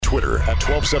Twitter at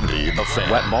 1270 The Fan.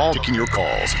 Wet mall. Taking your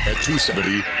calls at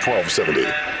 270-1270.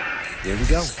 Here we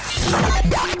go.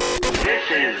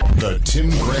 The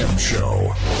Tim Graham Show.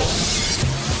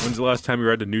 When's the last time you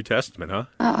read the New Testament, huh?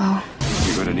 Uh-oh.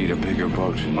 You're gonna need a bigger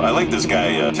boat. Well, I like this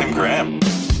guy, Tim Graham.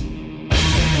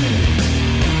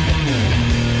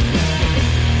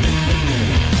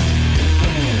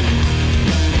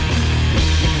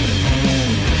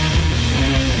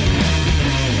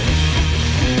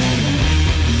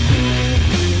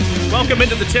 Welcome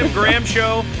into the Tim Graham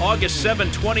Show, August 7,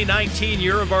 2019,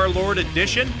 Year of Our Lord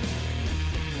edition.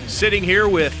 Sitting here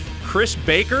with Chris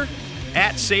Baker,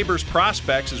 at Sabres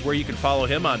Prospects is where you can follow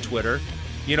him on Twitter.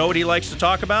 You know what he likes to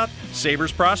talk about?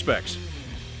 Sabres Prospects.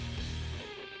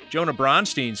 Jonah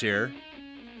Bronstein's here.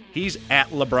 He's at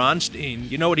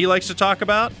LeBronstein. You know what he likes to talk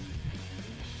about?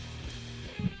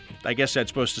 I guess that's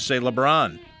supposed to say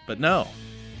LeBron, but no,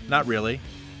 not really.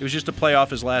 It was just to play off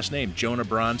his last name, Jonah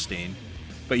Bronstein.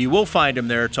 But you will find him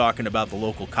there talking about the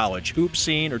local college hoop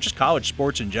scene or just college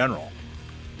sports in general.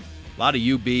 A lot of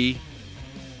UB,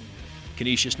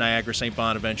 Canisius, Niagara, St.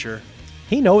 Bonaventure.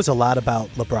 He knows a lot about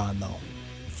LeBron, though.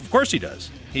 Of course he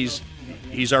does. He's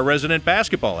our resident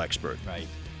basketball expert. Right.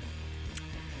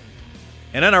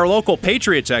 And then our local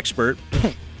Patriots expert,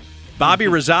 Bobby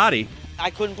Rosati. I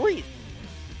couldn't breathe.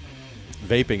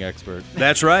 Vaping expert.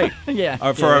 That's right.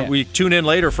 Yeah. We tune in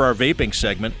later for our vaping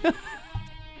segment.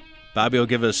 Bobby will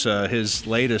give us his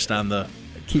latest on the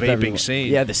vaping scene.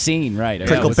 Yeah, the scene, right.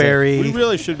 Prickleberry. We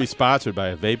really should be sponsored by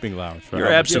a vaping lounge. You're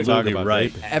absolutely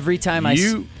right. Vaping.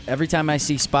 Every time I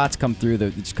see spots come through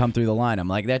the line, I'm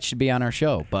like, that should be on our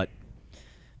show, but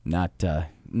not a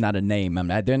name.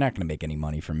 They're not going to make any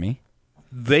money from me.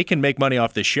 They can make money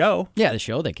off this show. Yeah, the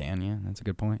show they can. Yeah, that's a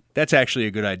good point. That's actually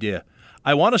a good idea.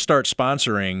 I want to start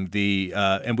sponsoring the,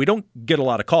 and we don't get a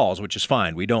lot of calls, which is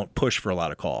fine. We don't push for a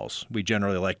lot of calls. We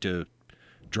generally like to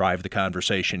drive the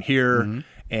conversation here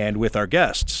and with our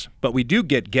guests. But we do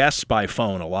get guests by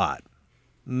phone a lot.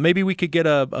 Maybe we could get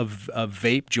a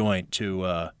vape joint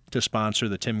to sponsor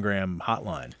the Tim Graham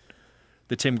hotline,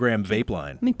 the Tim Graham vape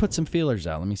line. Let me put some feelers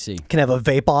out. Let me see. Can have a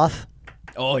vape off.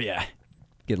 Oh, yeah.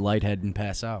 Get lightheaded and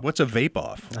pass out. What's a vape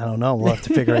off? I don't know. We'll have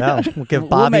to figure it out. We'll give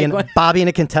Bobby and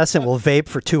a contestant will vape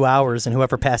for 2 hours, and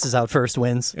whoever passes out first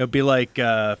wins. It would be like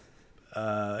Kenneth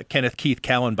Keith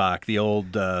Kallenbach, the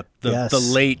old, the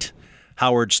late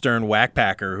Howard Stern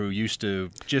whackpacker who used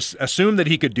to just assume that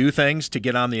he could do things to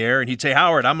get on the air, and he'd say,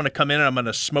 "Howard, I'm going to come in and I'm going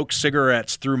to smoke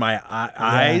cigarettes through my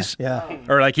eyes." Yeah.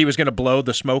 Or like he was going to blow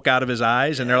the smoke out of his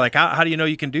eyes, and they're like, "How do you know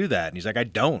you can do that?" And he's like, "I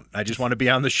don't. I just want to be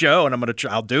on the show, and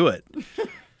I'll do it."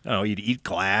 I don't know, he'd eat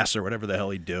glass or whatever the hell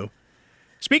he'd do.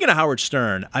 Speaking of Howard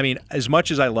Stern, I mean, as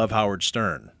much as I love Howard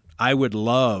Stern, I would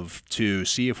love to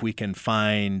see if we can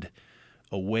find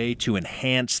a way to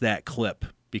enhance that clip,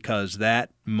 because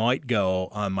that might go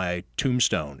on my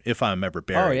tombstone if I'm ever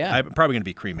buried. Oh, yeah. I'm probably going to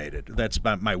be cremated. That's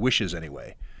my wishes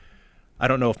anyway. I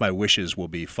don't know if my wishes will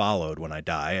be followed when I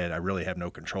die, and I really have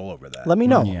no control over that. Let me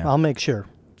know. Yeah. I'll make sure.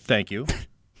 Thank you.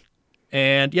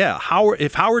 And yeah,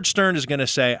 if Howard Stern is going to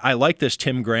say, "I like this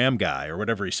Tim Graham guy," or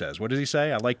whatever he says, what does he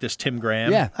say? "I like this Tim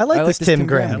Graham." Yeah, I like this Tim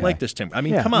Graham. I like this Tim. I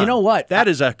mean, Yeah. come on. You know what? That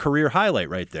is a career highlight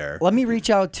right there. Let me reach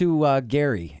out to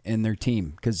Gary and their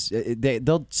team, because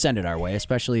they'll send it our way,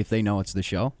 especially if they know it's the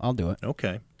show. I'll do it.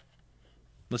 Okay,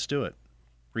 let's do it.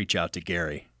 Reach out to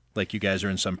Gary, like you guys are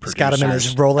in some He's producers. got him in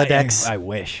his Rolodex. I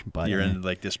wish, but You're in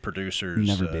like this producer's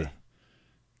never be.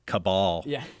 cabal.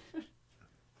 Yeah.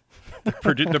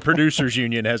 The producers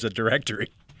union has a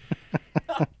directory.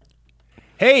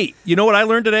 Hey, you know what I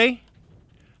learned today?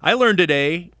 I learned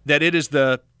today that it is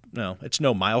it's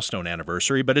no milestone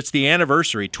anniversary, but it's the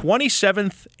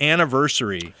 27th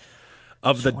anniversary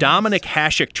of the Dominic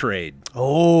Hasek trade.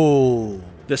 Oh.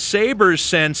 The Sabres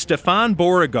send Stefan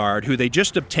Beauregard, who they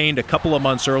just obtained a couple of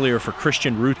months earlier for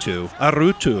Christian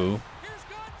Arutu.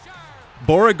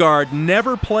 Beauregard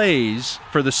never plays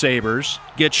for the Sabres,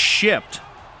 gets shipped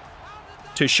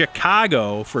to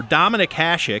Chicago for Dominic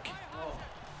Hasek.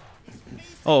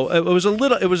 Oh, it was a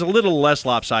little less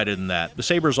lopsided than that. The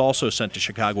Sabres also sent to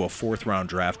Chicago a 4th-round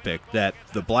draft pick that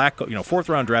the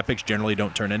 4th-round draft picks generally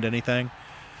don't turn into anything.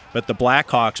 But the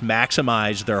Blackhawks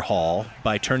maximized their haul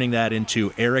by turning that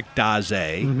into Eric Daze,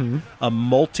 a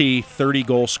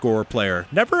multi-30-goal scorer player.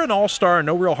 Never an all-star,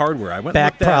 no real hardware. I went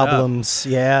Back and looked that problems,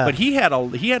 up. yeah. But he had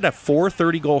 4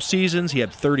 30-goal seasons. He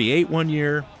had 38 one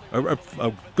year.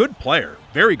 A good player,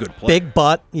 very good player. Big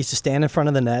butt. He used to stand in front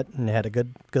of the net and had a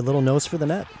good little nose for the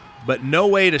net. But no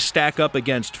way to stack up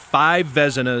against 5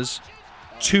 Vezinas,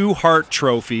 2 Hart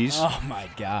trophies. Oh, my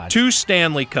God. 2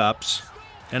 Stanley Cups.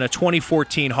 and a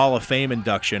 2014 Hall of Fame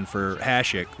induction for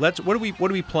Hasek. What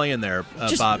are we playing there,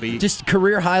 Bobby? Just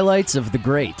career highlights of the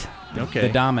great, Okay. the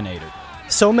Dominator.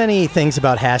 So many things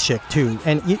about Hasek, too.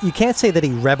 And you can't say that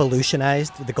he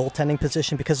revolutionized the goaltending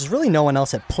position because there's really no one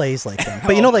else that plays like him.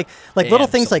 But, like little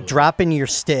things like dropping your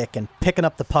stick and picking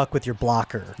up the puck with your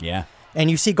blocker. Yeah. And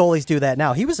you see goalies do that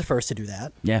now. He was the first to do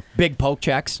that. Yeah, big poke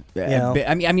checks.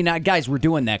 I mean, guys were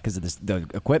doing that because of the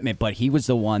equipment, but he was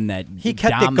the one that he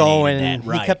kept it going. That,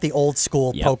 right. He kept the old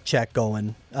school poke check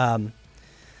going.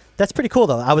 That's pretty cool,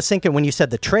 though. I was thinking when you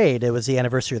said the trade, it was the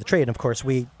anniversary of the trade. And of course,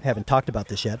 we haven't talked about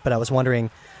this yet, but I was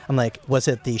wondering, I'm like, was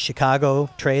it the Chicago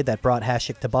trade that brought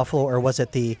Hasek to Buffalo, or was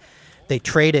it they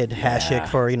traded Hasek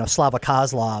for Slava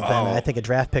Kozlov and I think a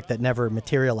draft pick that never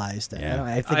materialized? Yeah.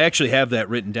 I actually have that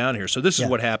written down here. So this is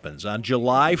what happens. On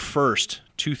July 1st,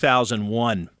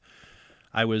 2001,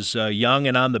 I was young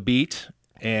and on the beat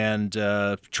and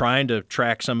trying to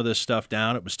track some of this stuff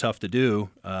down. It was tough to do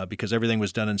because everything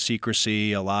was done in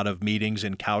secrecy, a lot of meetings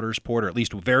in Coudersport, or at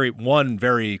least one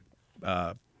very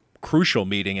crucial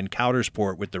meeting in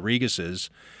Coudersport with the Regases.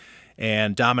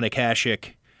 And Dominik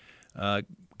Hasek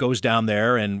goes down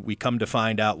there, and we come to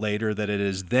find out later that it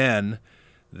is then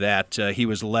that he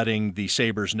was letting the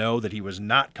Sabres know that he was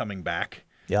not coming back.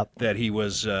 Yep. That he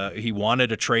was he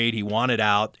wanted a trade, he wanted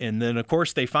out, and then of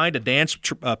course they find a dance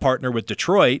partner with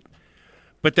Detroit.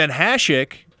 But then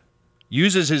Hasek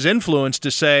uses his influence to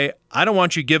say, "I don't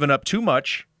want you giving up too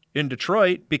much in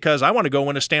Detroit because I want to go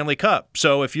win a Stanley Cup.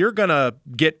 So if you're gonna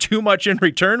get too much in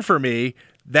return for me,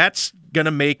 that's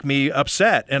gonna make me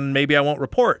upset, and maybe I won't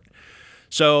report."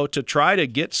 So to try to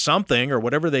get something or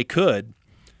whatever they could,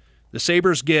 the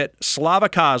Sabres get Slava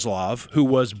Kozlov, who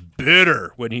was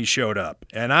bitter when he showed up.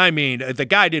 And I mean, the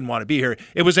guy didn't want to be here.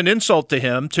 It was an insult to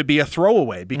him to be a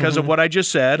throwaway because of what I just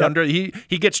said. Yep.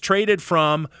 He gets traded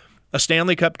from a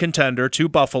Stanley Cup contender to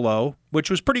Buffalo, which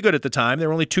was pretty good at the time. They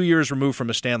were only 2 years removed from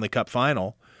a Stanley Cup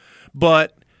final.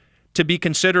 But to be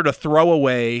considered a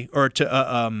throwaway or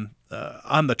to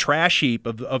on the trash heap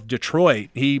of Detroit,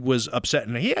 he was upset.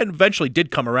 And he eventually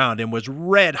did come around and was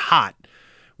red hot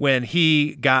when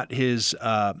he got his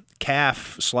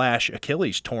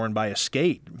calf/Achilles torn by a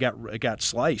skate. It got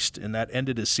sliced, and that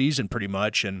ended his season pretty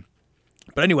much.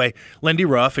 But anyway, Lindy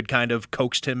Ruff had kind of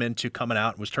coaxed him into coming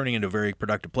out and was turning into a very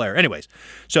productive player. Anyways,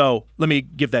 so let me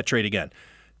give that trade again.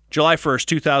 July 1st,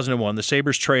 2001, the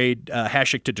Sabres trade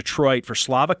Hasek to Detroit for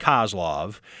Slava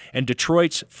Kozlov and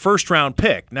Detroit's first-round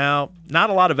pick. Now, not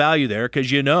a lot of value there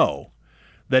because you know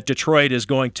that Detroit is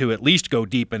going to at least go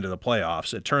deep into the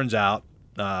playoffs. It turns out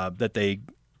that they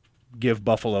give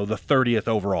Buffalo the 30th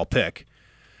overall pick.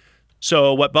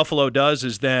 So what Buffalo does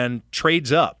is then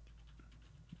trades up.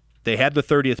 They had the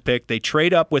 30th pick. They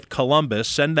trade up with Columbus,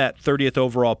 send that 30th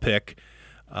overall pick,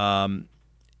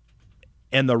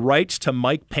 and the rights to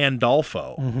Mike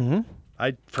Pandolfo. Mm-hmm.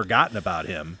 I'd forgotten about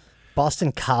him.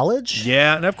 Boston College?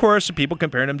 Yeah, and of course, people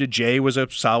comparing him to Jay was a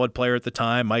solid player at the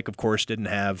time. Mike, of course, didn't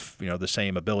have the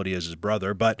same ability as his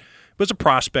brother, but was a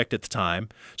prospect at the time.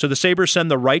 So the Sabres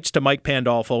send the rights to Mike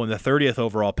Pandolfo and the 30th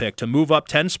overall pick to move up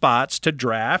 10 spots to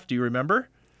draft. Do you remember?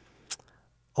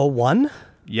 01?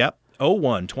 Yep,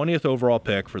 01, 20th overall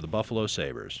pick for the Buffalo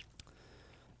Sabres.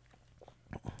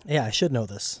 Yeah, I should know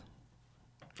this.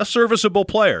 A serviceable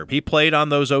player. He played on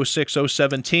those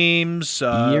 06-07 teams.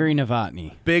 Yuri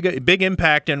Novotny. Big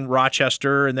impact in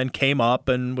Rochester, and then came up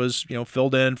and was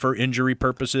filled in for injury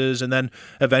purposes, and then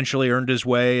eventually earned his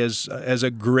way as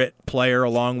a grit player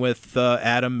along with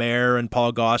Adam Mayer and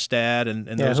Paul Gaustad and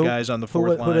those guys on the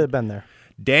fourth line. Who would have been there?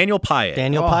 Daniel Paille.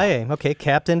 Paille. Okay,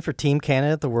 captain for Team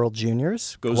Canada at the World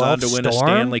Juniors. Goes on to win a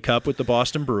Stanley Cup with the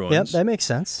Boston Bruins. Yep, that makes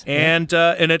sense. And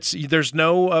there's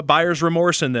no buyer's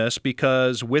remorse in this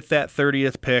because with that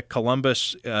 30th pick,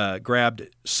 Columbus grabbed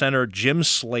center Jim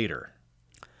Slater,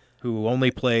 who only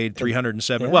played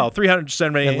 370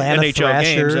 Atlanta NHL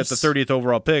Thrashers. games at the 30th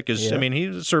overall pick. He's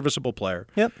a serviceable player.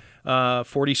 Yep.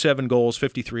 47 goals,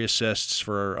 53 assists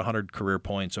for 100 career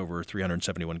points over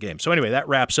 371 games. So anyway, that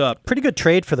wraps up. Pretty good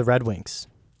trade for the Red Wings.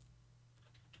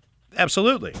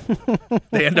 Absolutely.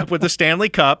 They end up with the Stanley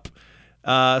Cup.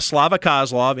 Slava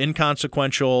Kozlov,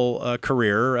 inconsequential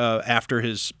career after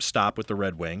his stop with the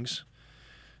Red Wings.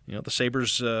 The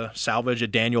Sabres salvage a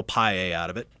Daniel Paille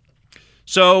out of it.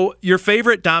 So your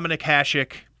favorite Dominik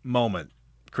Hasek moment,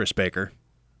 Chris Baker?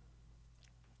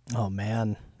 Oh,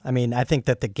 man. I mean, I think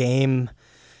that the game,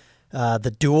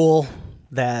 the duel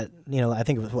that, I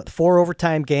think it was, 4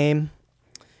 overtime game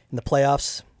in the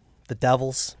playoffs, the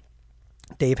Devils,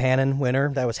 Dave Hannon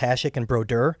winner, that was Hasek and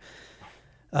Brodeur.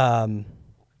 I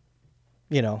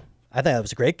thought it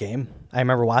was a great game. I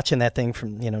remember watching that thing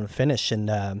from, finish, and,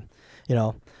 You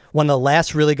know, one of the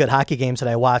last really good hockey games that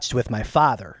I watched with my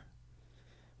father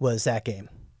was that game.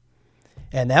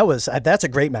 And that's a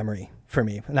great memory for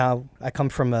me. Now, I come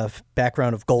from a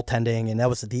background of goaltending, and that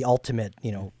was the ultimate,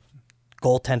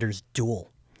 goaltender's duel.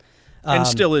 And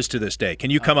still is to this day. Can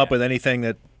you come up with anything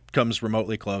that comes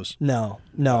remotely close? No.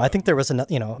 I think there was another,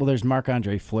 Well, there's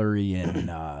Marc-Andre Fleury and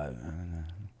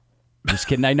just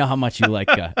kidding. I know how much you like.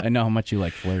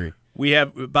 Fleury.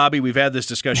 We've had this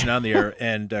discussion on the air,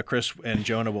 and Chris and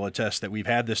Jonah will attest that we've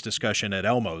had this discussion at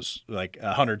Elmo's like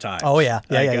 100 times. Oh, yeah.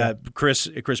 Yeah. Chris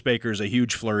Baker is a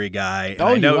huge Fleury guy.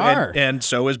 Oh, you are? And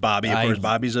so is Bobby. Of course,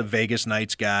 Bobby's a Vegas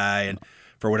Knights guy, and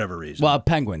for whatever reason. Well,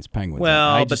 Penguins.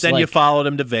 Well, but then you followed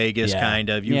him to Vegas,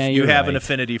 kind of. You have an right.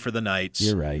 affinity for the Knights.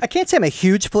 You're right. I can't say I'm a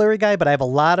huge Fleury guy, but I have a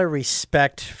lot of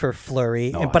respect for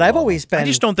Fleury. But I've always been. I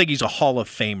just don't think he's a Hall of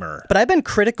Famer. But I've been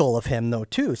critical of him, though,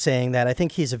 too, saying that I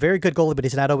think he's a very good goalie, but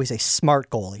he's not always a smart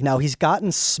goalie. Now, he's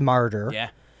gotten smarter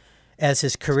as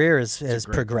his career has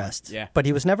progressed. Yeah. But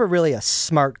he was never really a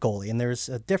smart goalie, and there's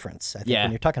a difference, I think, when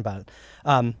you're talking about it.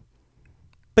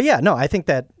 But yeah, no, I think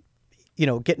that,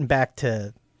 getting back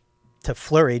to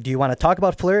Fleury, do you want to talk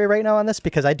about Fleury right now on this?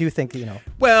 Because I do think,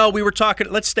 Well, we were talking.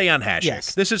 Let's stay on Hasek.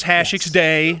 Yes. This is Hasek's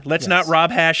day. Let's not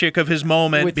rob Hasek of his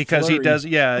moment With because Fleury. he does.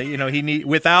 Yeah,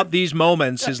 without these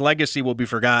moments, his legacy will be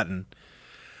forgotten.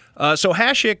 So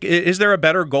Hasek, is there a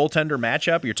better goaltender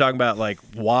matchup? You're talking about like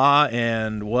Waugh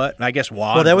and what? I guess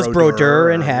Waugh. well, that was Brodeur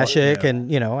and or Hasek, what,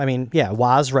 and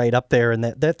Waugh's right up there, and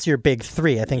that's your big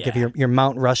three. I think if your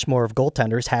Mount Rushmore of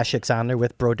goaltenders, Hasek's on there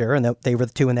with Brodeur, and they were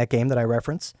the two in that game that I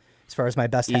referenced. As far as my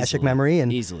best Hasek memory,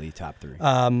 and easily top 3.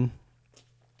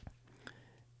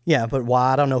 Yeah, but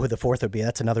Waugh, I don't know who the fourth would be.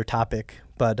 That's another topic.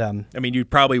 But I mean, you'd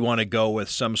probably want to go with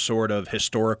some sort of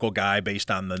historical guy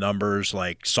based on the numbers,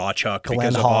 like Sawchuk,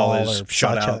 because of all his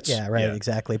shutouts. Yeah, right,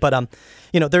 exactly. But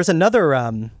there's another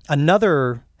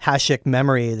Hasek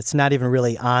memory that's not even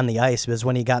really on the ice. Was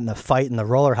when he got in the fight in the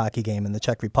roller hockey game in the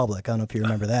Czech Republic. I don't know if you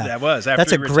remember that. That was after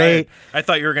that's he a retired. great. I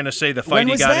thought you were going to say the fight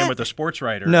he got in with the sports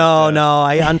writer. No.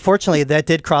 I unfortunately that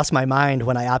did cross my mind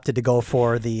when I opted to go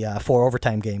for the 4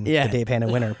 overtime game, the Dave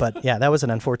Hannon winner. But yeah, that was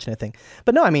an unfortunate thing.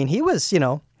 But no, I mean he was.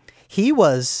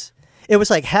 It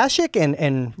was like Hasek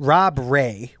and Rob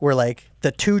Ray were like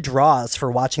the two draws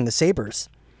for watching the Sabres.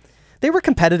 They were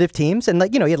competitive teams, and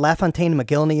you had LaFontaine and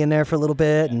McGillney in there for a little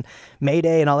bit, and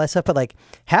Mayday and all that stuff. But like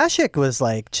Hasek was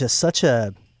like just such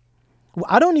a.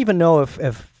 I don't even know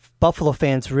if Buffalo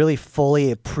fans really fully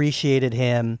appreciated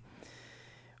him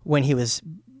when he was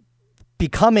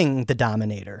becoming the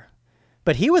dominator,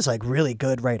 but he was like really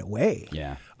good right away.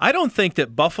 Yeah, I don't think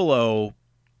that Buffalo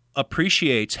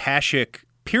appreciates Hasek,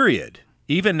 period,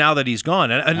 even now that he's gone.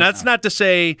 And that's not to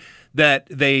say that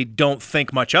they don't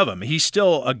think much of him. He's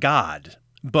still a god,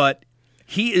 but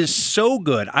he is so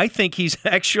good. I think he's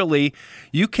actually,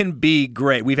 you can be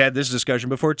great. We've had this discussion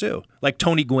before too. Like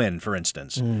Tony Gwynn, for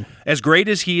instance. As great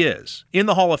as he is in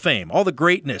the Hall of Fame, all the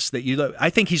greatness that I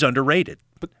think he's underrated.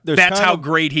 But that's how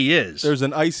great he is. There's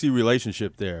an icy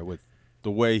relationship there with the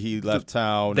way he left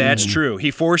town. That's true. He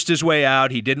forced his way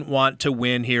out. He didn't want to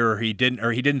win here, or he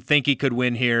didn't think he could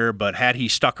win here. But had he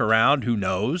stuck around, who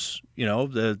knows?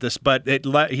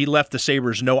 But he left the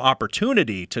Sabres no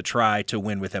opportunity to try to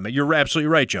win with him. You're absolutely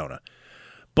right, Jonah.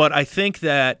 But I think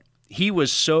that he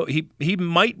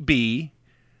might be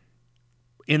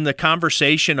in the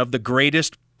conversation of the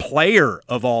greatest player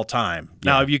of all time.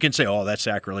 Yeah. Now, if you can say, "Oh, that's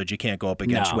sacrilege," you can't go up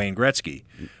against Wayne Gretzky.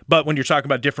 But when you're talking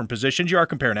about different positions, you are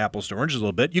comparing apples to oranges a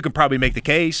little bit. You can probably make the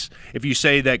case if you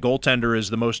say that goaltender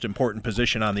is the most important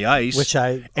position on the ice, which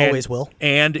I always will.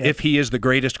 And if he is the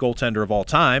greatest goaltender of all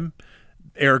time,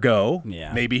 ergo,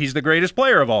 maybe he's the greatest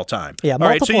player of all time. Yeah, all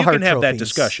right, so you Hart can have that trophies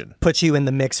discussion. Puts you in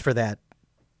the mix for that.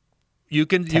 You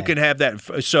can have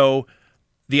that. So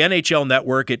the NHL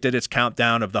Network, it did its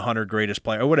countdown of the 100 greatest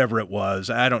players, or whatever it was.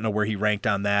 I don't know where he ranked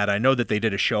on that. I know that they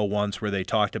did a show once where they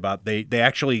talked about, they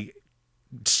actually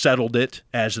settled it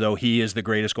as though he is the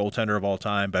greatest goaltender of all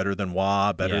time, better than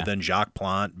Waugh, better than Jacques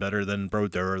Plante, better than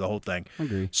Brodeur, the whole thing. I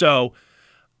agree. So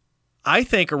I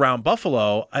think around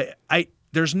Buffalo, I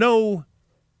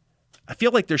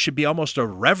feel like there should be almost a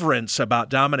reverence about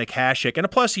Dominik Hasek,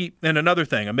 and plus and another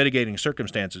thing, a mitigating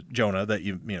circumstance, Jonah,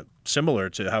 that similar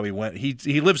to how he went.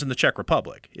 He lives in the Czech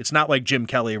Republic. It's not like Jim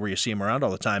Kelly where you see him around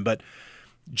all the time, but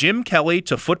Jim Kelly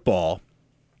to football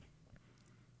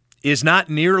is not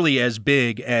nearly as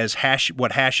big as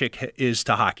what Hasek is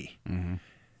to hockey, and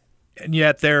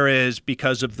yet there is,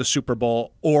 because of the Super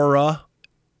Bowl aura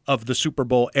of the Super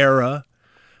Bowl era,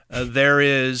 there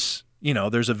is.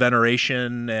 There's a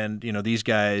veneration, and, these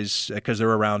guys, because they're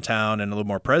around town and a little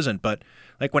more present. But,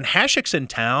 like, when Hasek's in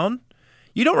town,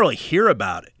 you don't really hear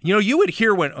about it. You would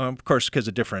hear when, of course, because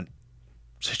of different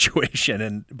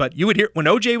situation, but you would hear when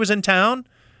OJ was in town,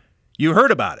 you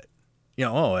heard about it.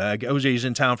 OJ's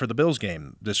in town for the Bills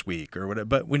game this week or whatever.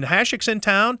 But when Hasek's in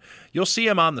town, you'll see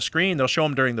him on the screen. They'll show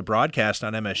him during the broadcast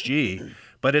on MSG.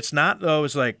 But it's not, though,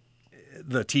 it's like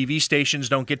the TV stations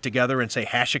don't get together and say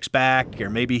Hasek's back,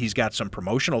 or maybe he's got some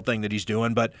promotional thing that he's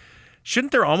doing. But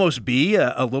shouldn't there almost be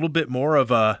a little bit more of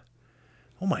a,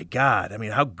 oh, my God, I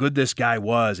mean, how good this guy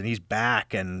was, and he's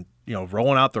back and,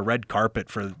 rolling out the red carpet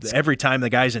for every time the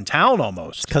guy's in town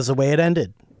almost. Because the way it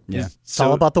ended. Yeah. It's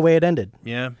all about the way it ended.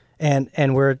 Yeah.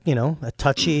 And we're, a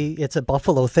touchy, it's a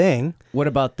Buffalo thing. What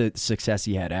about the success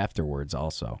he had afterwards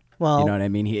also? Well, you know what I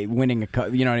mean? He winning a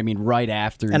cup, you know what I mean, right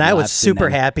after. And I was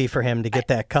super happy for him to get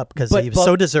that cup because he was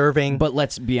so deserving. But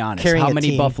let's be honest, how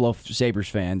many Buffalo Sabres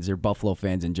fans or Buffalo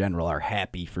fans in general are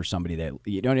happy for somebody that,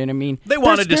 you know what I mean? They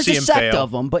wanted to see him fail. There's a sect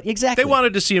of them, but exactly. They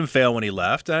wanted to see him fail when he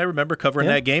left. I remember covering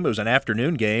that game. It was an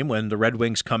afternoon game when the Red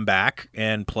Wings come back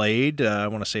and played. I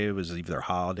want to say it was either a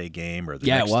holiday game or the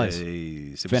next day.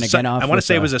 I want to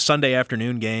say it was a Sunday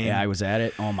afternoon game. Yeah, I was at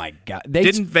it. Oh, my God.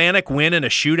 Didn't Vanek win in a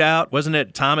shootout? Wasn't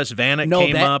it Thomas Vanek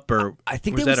came up? Or I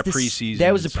think was that a preseason?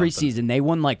 That was a preseason. They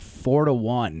won like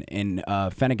 4-1, and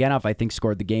Fenegenov, I think,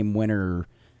 scored the game winner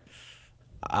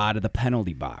out of the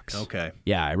penalty box. Okay.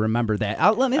 Yeah, I remember that.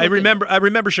 I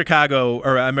remember Chicago,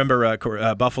 or I remember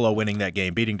Buffalo winning that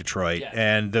game, beating Detroit,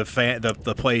 and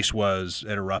the place was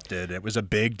erupted. It was a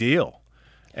big deal,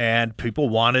 and people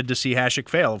wanted to see Hasek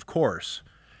fail, of course,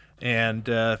 and.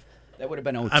 That would have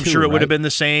been 02, I'm sure it would have been the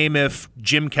same if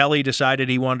Jim Kelly decided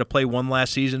he wanted to play one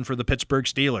last season for the Pittsburgh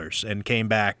Steelers and came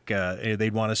back.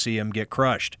 They'd want to see him get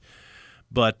crushed.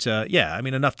 But,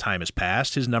 enough time has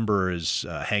passed. His number is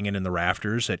hanging in the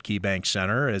rafters at KeyBank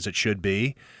Center, as it should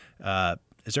be.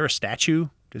 Is there a statue?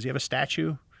 Does he have a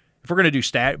statue? If we're going to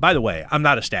do by the way, I'm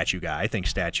not a statue guy. I think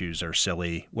statues are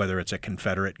silly, whether it's a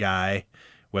Confederate guy,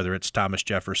 whether it's Thomas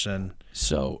Jefferson,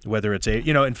 whether it's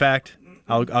in fact,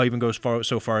 I'll even go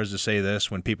so far as to say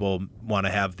this: when people want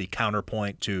to have the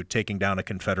counterpoint to taking down a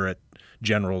Confederate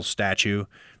general's statue,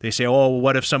 they say, "Oh, well,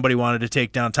 what if somebody wanted to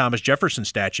take down Thomas Jefferson's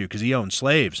statue because he owned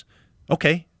slaves?"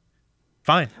 Okay,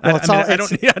 fine. Well, I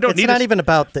don't need. It's not even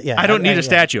about the. Yeah, I don't need a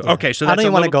statue. Yeah. Okay, so that's I don't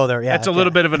even want to go there. Yeah, that's a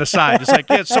little bit of an aside. It's like,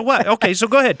 yeah, so what? Okay, so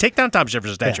go ahead, take down Thomas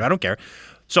Jefferson's statue. I don't care.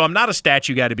 So I'm not a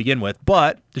statue guy to begin with,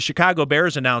 but the Chicago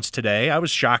Bears announced today. I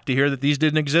was shocked to hear that these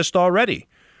didn't exist already.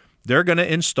 They're going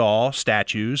to install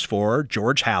statues for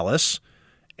George Halas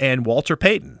and Walter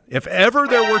Payton. If ever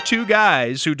there were two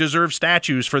guys who deserve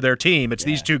statues for their team, it's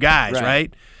these two guys,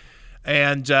 right?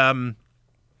 And so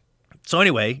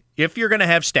anyway, if you're going to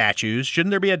have statues, shouldn't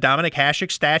there be a Dominic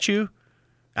Hasek statue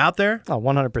out there? Oh,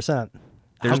 100%.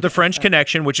 There's the French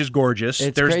Connection, which is gorgeous.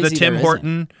 There's the Tim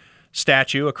Horton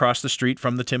statue across the street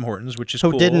from the Tim Hortons, which is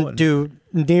cool. Who didn't do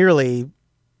nearly,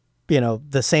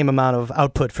 the same amount of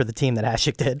output for the team that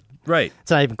Hasek did. Right. It's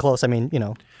not even close. I mean,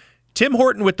 Tim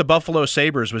Horton with the Buffalo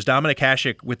Sabres was Dominic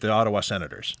Hasek with the Ottawa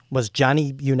Senators. Was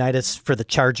Johnny Unitas for the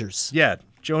Chargers. Yeah.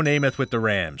 Joe Namath with the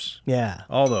Rams. Yeah.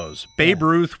 All those. Babe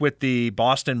Ruth with the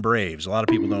Boston Braves. A lot of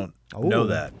people don't know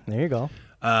that. There you go.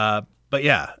 But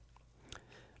yeah.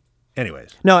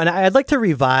 Anyways. No, and I'd like to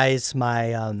revise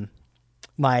my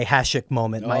my Hasek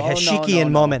moment, my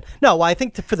Hasekian moment. No, well, I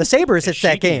think for the Sabres, it's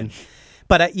that game.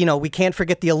 But, we can't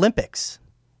forget the Olympics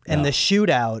and the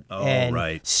shootout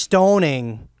and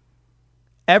stoning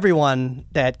everyone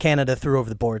that Canada threw over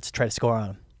the boards to try to score on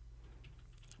them.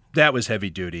 That was heavy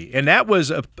duty. And that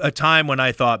was a time when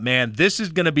I thought, man, this is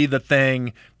going to be the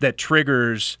thing that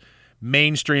triggers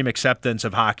mainstream acceptance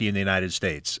of hockey in the United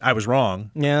States. I was wrong.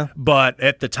 Yeah. But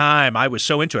at the time, I was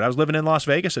so into it. I was living in Las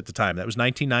Vegas at the time. That was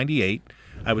 1998.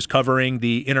 I was covering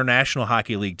the International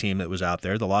Hockey League team that was out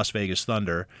there, the Las Vegas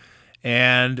Thunder.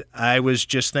 And I was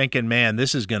just thinking, man,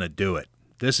 this is going to do it.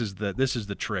 This is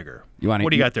the trigger. What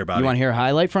do you got there, Bobby? You want to hear a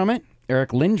highlight from it?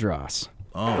 Eric Lindros.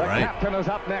 Oh, the right. captain is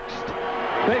up next.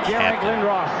 Big Eric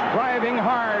Lindros driving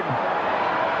hard.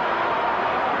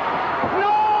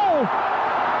 No!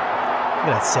 Look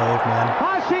at that save, man.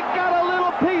 Hasek got a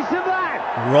little piece of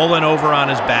that. Rolling over on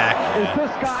his back.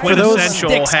 Quintessential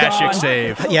Hasek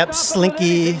save. Yep,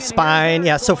 slinky spine.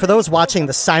 Yeah, so for those watching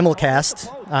the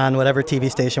simulcast on whatever TV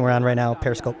station we're on right now,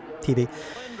 Periscope TV,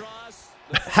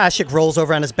 Hasek rolls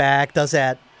over on his back, does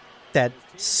that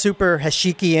super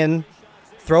Hasekian,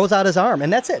 throws out his arm,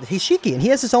 and that's it. He's Hasekian. He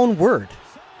has his own word.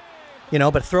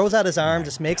 But throws out his arm,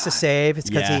 just makes a save. It's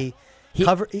because he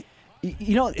cover.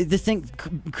 The thing,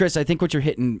 Chris, I think what you're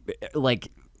hitting, like,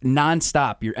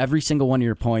 nonstop, every single one of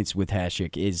your points with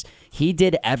Hasek is he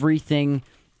did everything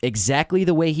exactly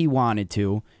the way he wanted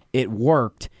to. It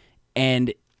worked,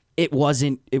 and it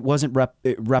wasn't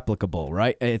replicable,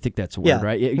 right? I think that's a word, Yeah.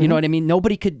 right? You know what I mean?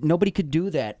 Nobody could do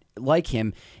that like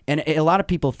him. And a lot of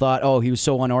people thought, oh, he was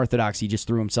so unorthodox, he just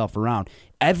threw himself around.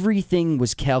 Everything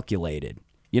was calculated.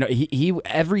 You know, he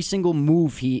every single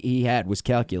move he had was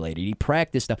calculated. He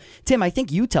practiced stuff. Tim, I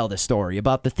think you tell the story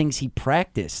about the things he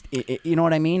practiced. You know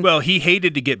what I mean? Well, he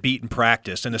hated to get beat in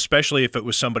practice, and especially if it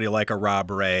was somebody like a Rob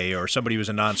Ray or somebody who was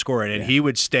a non-scorer, and he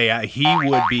would stay out. He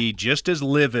would be just as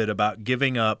livid about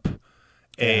giving up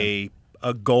a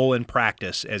goal in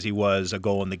practice as he was a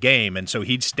goal in the game, and so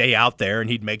he'd stay out there and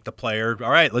he'd make the player,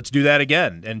 all right, let's do that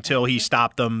again, until he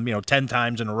stopped them, 10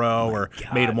 times in a row or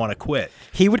made him want to quit.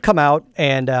 He would come out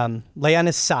and lay on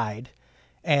his side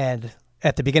and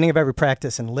at the beginning of every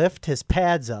practice and lift his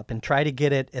pads up and try to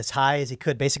get it as high as he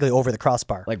could, basically over the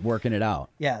crossbar. Like working it out.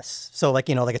 Yes. So like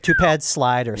a 2-pad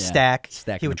slide or stack.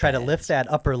 Stacking He would the try to pads. lift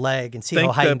that upper leg and see Think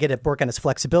how high he the can get it, work on his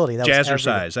flexibility. That was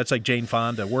Jazzercise. That's like Jane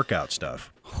Fonda workout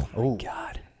stuff. Oh,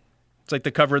 God. It's like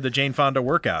the cover of the Jane Fonda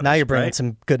workout. now you're bringing right?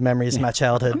 some good memories of my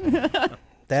childhood.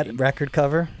 That record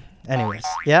cover. Anyways,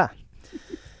 yeah.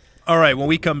 All right, when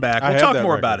we come back, I we'll have talk that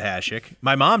more record. about Hashik.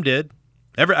 My mom did.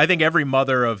 I think every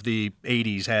mother of the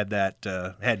 80s had that,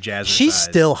 had Jazzercise. She's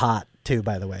still hot, too,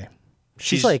 by the way.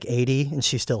 She's She's- like 80, and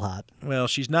she's still hot. Well,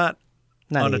 she's not,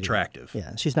 Not 80. unattractive.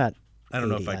 Yeah, she's not. I don't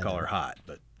know if 80 I call either. her hot,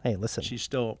 but Hey, listen. she's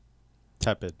still,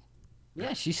 Tepid.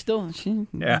 Yeah, she's still.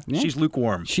 she's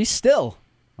lukewarm. She's still.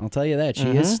 I'll tell you that. She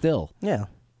is still. Yeah.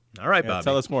 All right, Yeah, Bobby.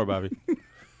 tell us more, Bobby. All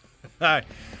right.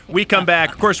 We come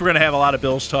back. Of course, we're going to have a lot of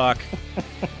Bills talk.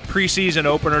 Preseason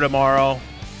opener tomorrow.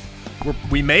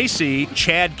 We may see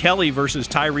Chad Kelly versus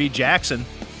Tyree Jackson,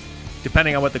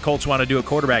 depending on what the Colts want to do at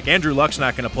quarterback. Andrew Luck's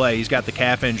not going to play. He's got the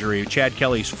calf injury. Chad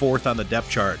Kelly's fourth on the depth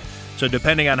chart. So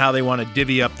depending on how they want to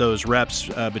divvy up those reps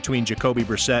between Jacoby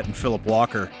Brissett and Philip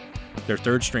Walker, their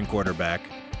third-string quarterback,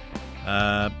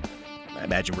 I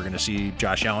imagine we're going to see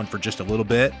Josh Allen for just a little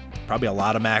bit. Probably a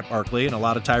lot of Matt Barkley and a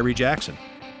lot of Tyree Jackson.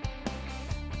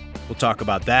 We'll talk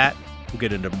about that. We'll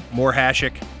get into more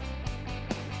Hashik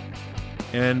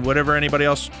and whatever anybody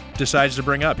else decides to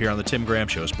bring up here on the Tim Graham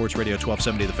Show, Sports Radio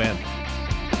 1270 The Fan.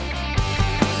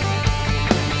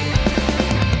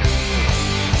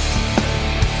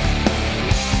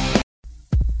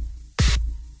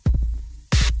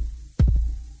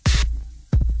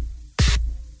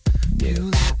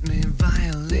 You let me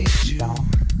violate you.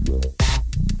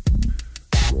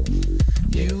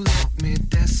 You let me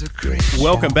desecrate you.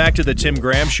 Welcome back to the Tim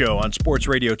Graham Show on Sports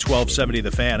Radio 1270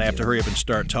 The Fan. I have to hurry up and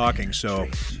start talking so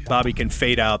Bobby can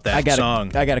fade out that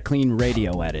song. I got a clean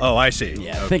radio edit. Oh, I see.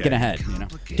 yeah, Okay. thinking ahead.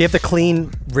 Do you have the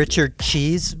clean Richard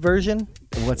Cheese version?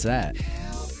 What's that?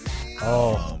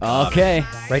 Oh, Okay.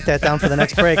 write that down for the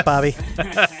next break, Bobby.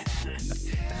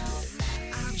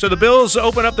 So the Bills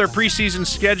open up their preseason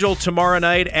schedule tomorrow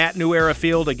night at New Era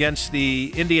Field against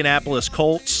the Indianapolis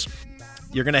Colts.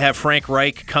 You're going to have Frank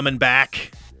Reich coming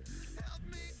back.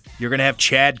 You're going to have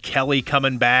Chad Kelly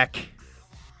coming back.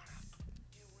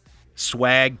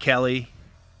 Swag Kelly.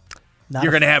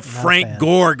 You're going to have Frank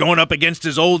Gore going up against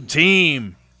his old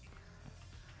team.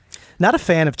 Not a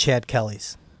fan of Chad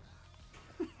Kelly's.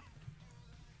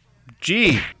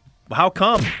 Gee, how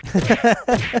come?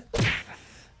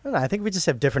 I don't know, I think we just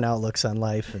have different outlooks on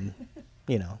life and,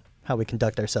 how we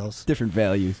conduct ourselves. Different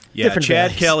values. Yeah, Different Chad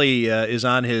values. Kelly is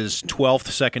on his 12th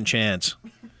second chance.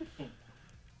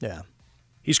 Yeah.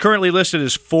 He's currently listed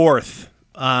as fourth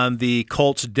on the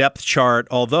Colts depth chart,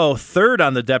 although third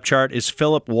on the depth chart is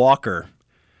Philip Walker,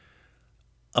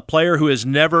 a player who has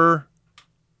never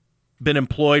been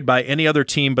employed by any other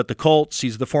team but the Colts.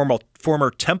 He's the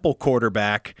former Temple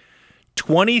quarterback.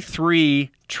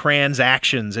 23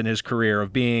 transactions in his career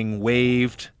of being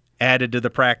waived, added to the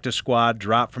practice squad,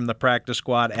 dropped from the practice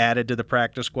squad, added to the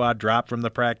practice squad, dropped from the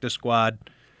practice squad.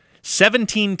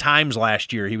 17 times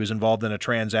last year he was involved in a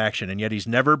transaction, and yet he's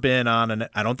never been on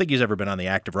I don't think he's ever been on the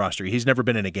active roster. He's never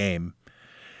been in a game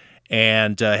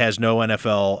and has no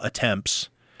NFL attempts.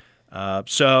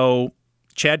 So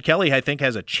Chad Kelly, I think,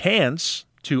 has a chance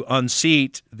to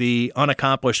unseat the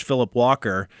unaccomplished Philip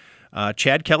Walker.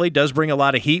 Chad Kelly does bring a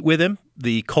lot of heat with him.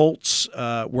 The Colts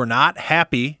were not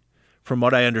happy, from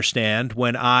what I understand,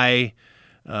 when I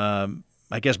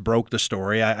guess broke the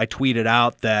story. I tweeted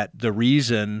out that the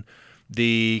reason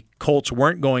the Colts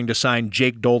weren't going to sign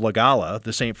Jake Dolegala,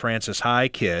 the St. Francis High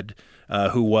kid,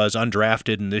 who was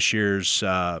undrafted in this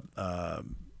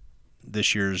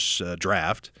year's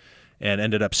draft, and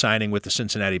ended up signing with the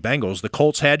Cincinnati Bengals. The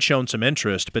Colts had shown some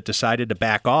interest, but decided to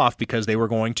back off because they were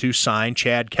going to sign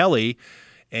Chad Kelly.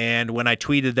 And when I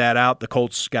tweeted that out, the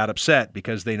Colts got upset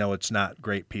because they know it's not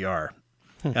great PR.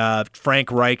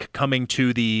 Frank Reich coming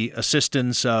to the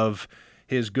assistance of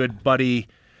his good buddy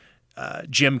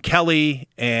Jim Kelly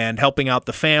and helping out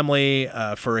the family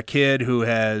for a kid who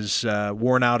has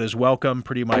worn out his welcome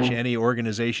pretty much any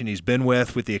organization he's been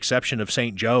with the exception of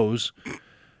St. Joe's.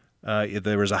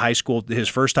 There was his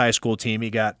first high school team. He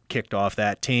got kicked off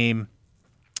that team.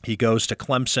 He goes to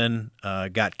Clemson,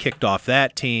 got kicked off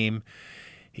that team.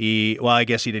 I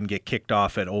guess he didn't get kicked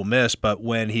off at Ole Miss, but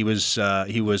when he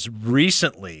was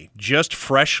recently just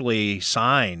freshly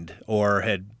signed or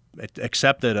had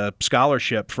accepted a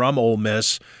scholarship from Ole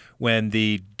Miss when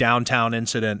the downtown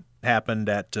incident happened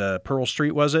at Pearl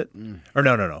Street, was it? Or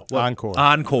no.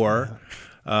 Encore,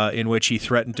 in which he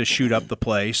threatened to shoot up the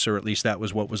place, or at least that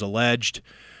was what was alleged,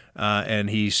 and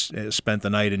he spent the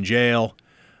night in jail.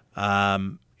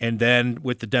 And then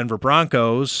with the Denver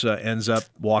Broncos, ends up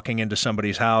walking into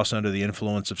somebody's house under the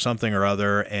influence of something or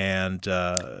other, and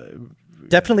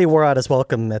definitely wore out his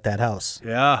welcome at that house.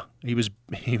 Yeah, he was.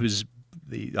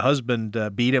 The husband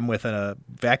beat him with a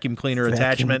vacuum cleaner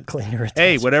attachment.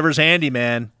 Hey, whatever's handy,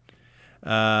 man.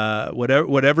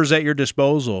 Whatever's at your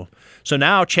disposal. So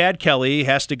now Chad Kelly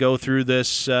has to go through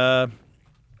this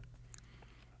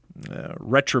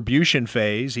retribution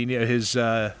phase. His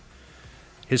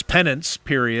penance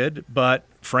period, but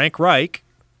Frank Reich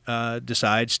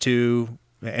decides to,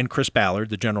 and Chris Ballard,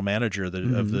 the general manager of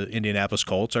the Indianapolis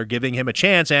Colts, are giving him a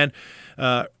chance. And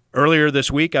earlier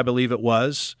this week, I believe it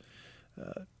was,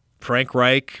 Frank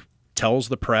Reich tells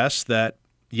the press that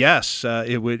yes,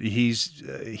 he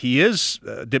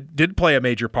did play a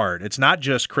major part. It's not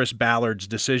just Chris Ballard's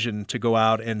decision to go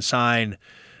out and sign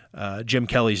Jim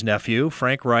Kelly's nephew.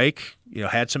 Frank Reich,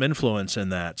 had some influence in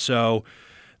that. So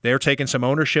they're taking some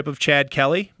ownership of Chad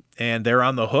Kelly, and they're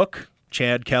on the hook.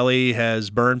 Chad Kelly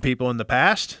has burned people in the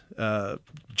past.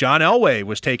 John Elway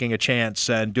was taking a chance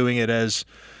and doing it as,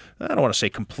 I don't want to say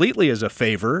completely as a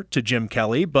favor to Jim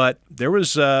Kelly, but there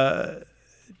was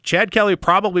Chad Kelly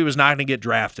probably was not going to get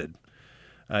drafted.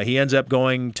 He ends up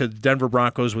going to the Denver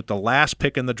Broncos with the last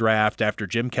pick in the draft after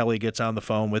Jim Kelly gets on the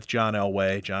phone with John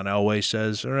Elway. John Elway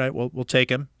says, all right, we'll take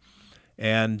him.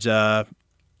 And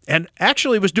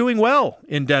actually was doing well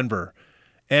in Denver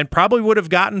and probably would have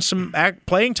gotten some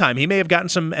playing time. He may have gotten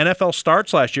some NFL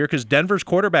starts last year because Denver's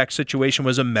quarterback situation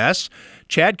was a mess.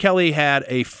 Chad Kelly had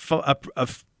a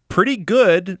pretty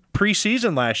good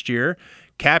preseason last year,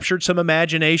 captured some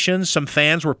imagination. Some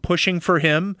fans were pushing for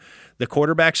him. The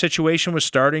quarterback situation was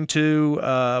starting to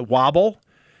wobble,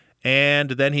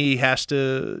 and then he has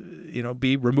to,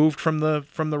 be removed from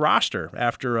the roster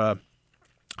after a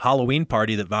Halloween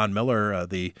party that Von Miller,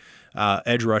 the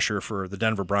edge rusher for the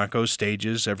Denver Broncos,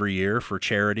 stages every year for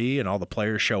charity, and all the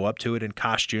players show up to it in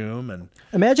costume. And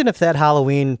imagine if that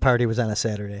Halloween party was on a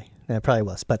Saturday. Yeah, it probably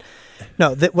was. But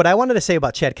no, what I wanted to say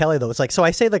about Chad Kelly, though, is so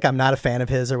I say I'm not a fan of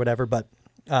his or whatever, but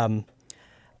I'm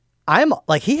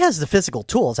he has the physical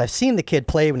tools. I've seen the kid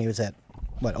play when he was at,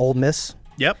 Ole Miss?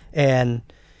 Yep. And,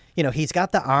 he's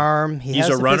got the arm. He's has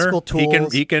a the runner. Physical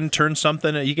tools. He can turn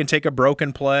something. He can take a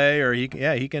broken play, or he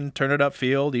can turn it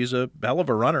upfield. He's a hell of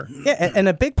a runner. Yeah, and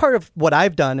a big part of what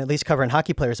I've done, at least covering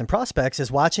hockey players and prospects,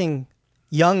 is watching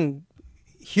young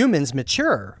humans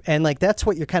mature, and that's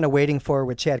what you're kind of waiting for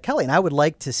with Chad Kelly, and I would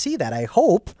like to see that. I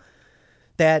hope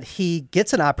that he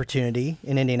gets an opportunity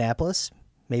in Indianapolis,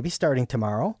 maybe starting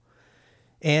tomorrow,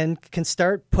 and can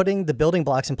start putting the building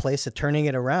blocks in place of turning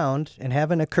it around and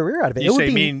having a career out of it. You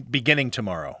mean beginning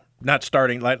tomorrow, not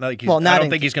starting I don't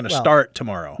think he's going to start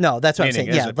tomorrow. No, that's what I'm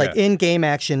saying. Yeah, in-game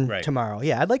action tomorrow.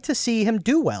 Yeah, I'd like to see him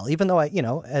do well, even though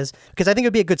because I think it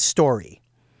would be a good story.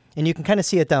 And you can kind of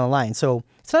see it down the line. So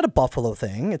it's not a Buffalo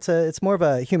thing. It's more of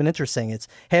a human interest thing. It's,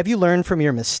 have you learned from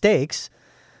your mistakes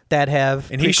that have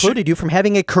precluded you from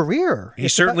having a career? He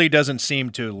certainly doesn't seem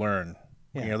to learn.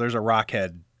 Yeah. There's a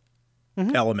Rockhead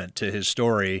element to his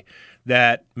story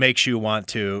that makes you want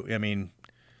to. I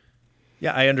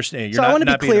understand. I want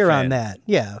to be clear on that.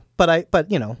 Yeah, but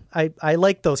I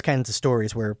like those kinds of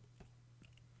stories where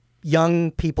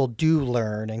young people do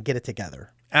learn and get it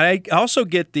together. And I also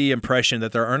get the impression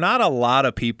that there are not a lot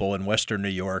of people in Western New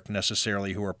York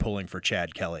necessarily who are pulling for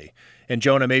Chad Kelly. And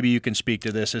Jonah, maybe you can speak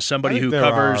to this as somebody who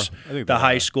covers the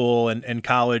high school and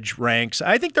college ranks.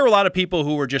 I think there are a lot of people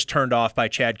who were just turned off by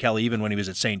Chad Kelly even when he was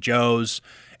at St. Joe's,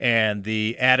 and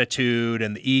the attitude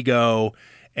and the ego,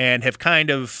 and have kind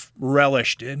of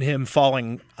relished in him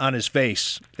falling on his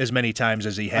face as many times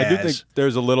as he has. I do think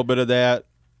there's a little bit of that.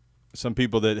 Some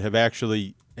people that have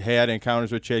actually had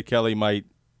encounters with Chad Kelly might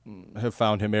have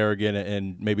found him arrogant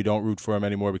and maybe don't root for him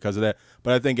anymore because of that.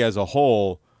 But I think as a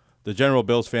whole, the general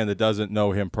Bills fan that doesn't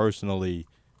know him personally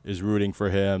is rooting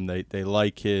for him. They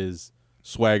like his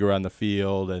swagger on the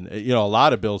field. And, a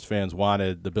lot of Bills fans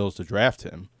wanted the Bills to draft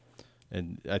him.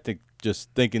 And I think just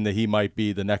thinking that he might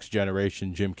be the next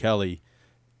generation Jim Kelly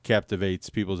captivates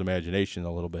people's imagination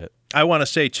a little bit. I want to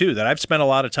say, too, that I've spent a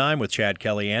lot of time with Chad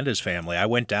Kelly and his family. I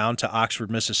went down to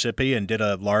Oxford, Mississippi, and did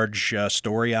a large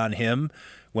story on him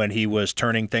when he was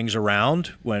turning things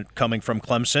around. When coming from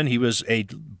Clemson, he was a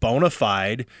bona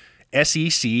fide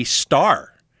SEC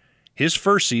star. His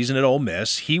first season at Ole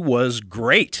Miss, he was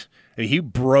great. I mean, he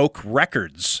broke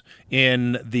records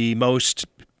in the most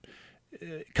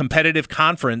competitive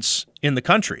conference in the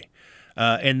country,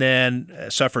 and then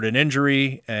suffered an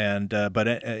injury,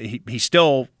 but he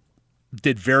still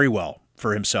did very well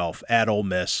for himself at Ole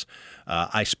Miss.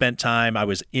 I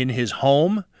was in his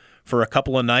home for a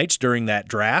couple of nights during that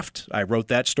draft. I wrote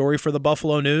that story for the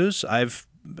Buffalo News. I've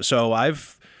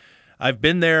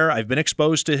been there. I've been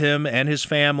exposed to him and his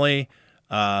family.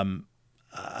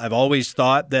 I've always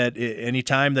thought that any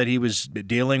time that he was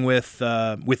dealing with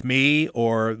me,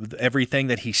 or everything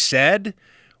that he said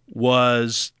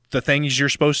was the things you're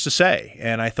supposed to say.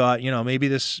 And I thought,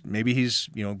 maybe he's,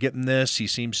 getting this. He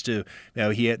seems to,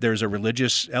 there's a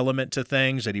religious element to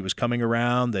things, that he was coming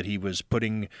around, that he was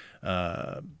putting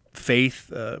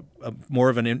faith, more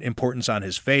of an importance on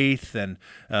his faith, and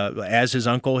as his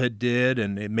uncle did,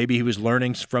 and maybe he was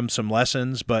learning from some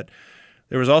lessons. But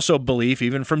there was also belief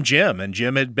even from Jim, and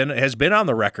Jim has been on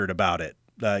the record about it,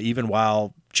 even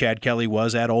while Chad Kelly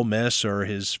was at Ole Miss, or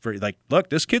look,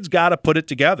 this kid's got to put it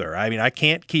together. I mean, I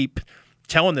can't keep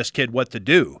telling this kid what to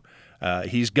do.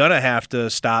 He's gonna have to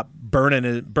stop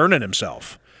burning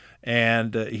himself,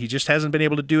 and he just hasn't been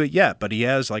able to do it yet. But he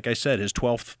has, like I said, his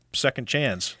 12th second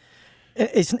chance.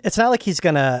 It's not like he's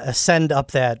gonna ascend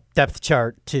up that depth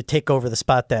chart to take over the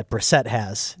spot that Brissett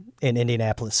has in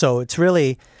Indianapolis. So it's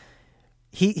really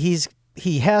he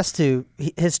has to.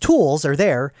 His tools are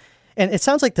there. And it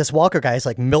sounds like this Walker guy is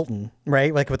like Milton,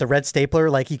 right? Like with the red stapler,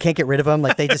 like you can't get rid of him.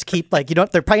 Like they just keep, like,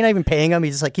 they're probably not even paying him. He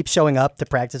just like keeps showing up to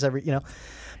practice But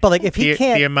like if he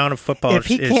can't, the amount of football is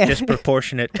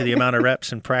disproportionate to the amount of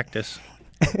reps in practice.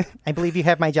 I believe you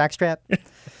have my jockstrap.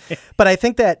 But I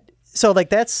think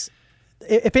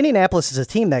if Indianapolis is a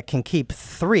team that can keep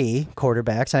 3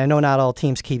 quarterbacks, and I know not all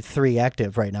teams keep 3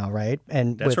 active right now, right?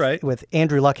 And that's right. With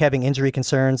Andrew Luck having injury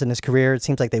concerns in his career, it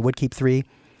seems like they would keep 3.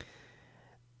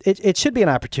 It should be an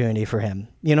opportunity for him,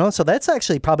 So that's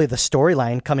actually probably the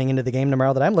storyline coming into the game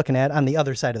tomorrow that I'm looking at on the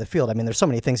other side of the field. I mean, there's so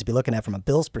many things to be looking at from a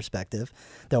Bills perspective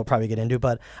that we'll probably get into,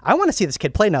 but I want to see this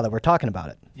kid play now that we're talking about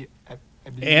it. Yeah,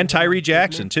 and Tyree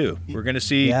Jackson, too. We're going to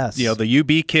see the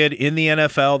UB kid in the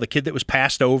NFL, the kid that was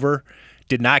passed over,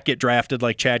 did not get drafted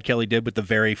like Chad Kelly did with the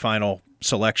very final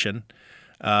selection.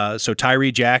 So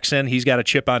Tyree Jackson, he's got a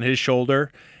chip on his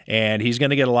shoulder, and he's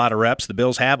going to get a lot of reps. The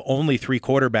Bills have only 3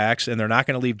 quarterbacks, and they're not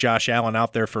going to leave Josh Allen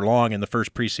out there for long in the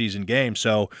first preseason game.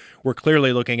 So we're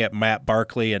clearly looking at Matt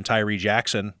Barkley and Tyree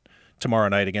Jackson tomorrow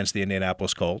night against the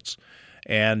Indianapolis Colts.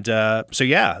 And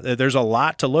there's a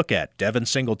lot to look at. Devin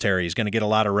Singletary is going to get a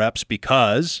lot of reps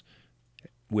because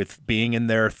with being in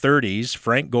their 30s,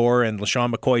 Frank Gore and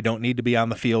LaShawn McCoy don't need to be on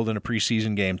the field in a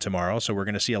preseason game tomorrow. So we're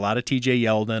going to see a lot of TJ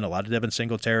Yeldon, a lot of Devin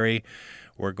Singletary.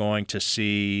 We're going to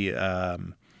see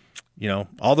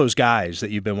all those guys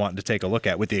that you've been wanting to take a look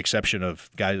at, with the exception of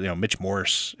guys, Mitch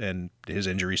Morse and his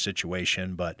injury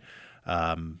situation. But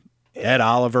Ed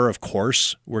Oliver, of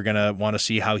course, we're going to want to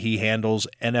see how he handles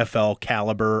NFL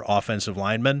caliber offensive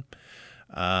linemen.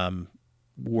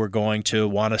 We're going to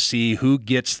want to see who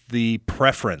gets the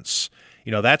preference.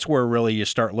 That's where really you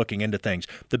start looking into things.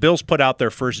 The Bills put out their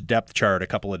first depth chart a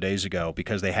couple of days ago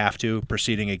because they have to,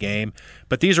 preceding a game.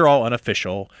 But these are all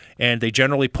unofficial, and they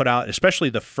generally put out, especially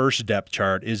the first depth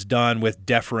chart, is done with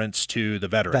deference to the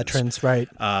veterans. Right.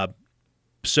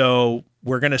 So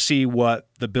we're going to see what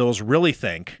the Bills really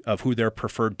think of who their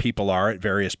preferred people are at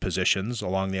various positions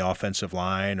along the offensive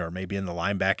line, or maybe in the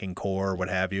linebacking core, or what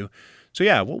have you. So,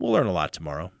 we'll learn a lot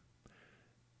tomorrow.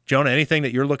 Jonah, anything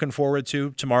that you're looking forward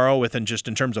to tomorrow in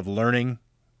terms of learning?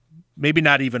 Maybe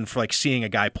not even for like seeing a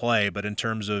guy play, but in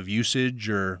terms of usage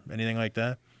or anything like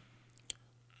that?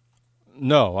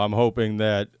 No, I'm hoping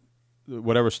that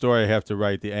whatever story I have to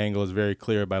write, the angle is very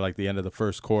clear by like the end of the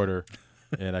first quarter,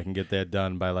 and I can get that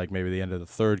done by like maybe the end of the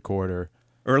third quarter.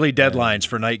 Early deadlines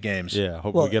for night games. Yeah,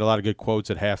 hope we get a lot of good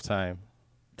quotes at halftime.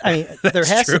 I mean, there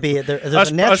has to be. There's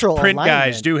a natural us print alignment.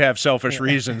 Guys do have selfish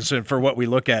reasons for what we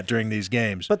look at during these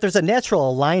games. But there's a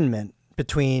natural alignment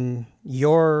between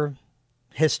your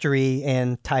history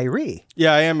and Tyree.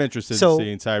 Yeah, I am interested in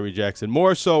seeing Tyree Jackson,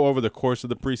 more so over the course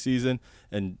of the preseason.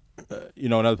 And,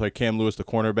 another player, Cam Lewis, the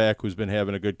cornerback, who's been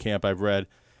having a good camp, I've read.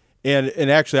 And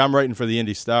actually, I'm writing for the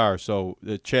Indy Star, so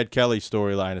the Chad Kelly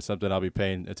storyline is something I'll be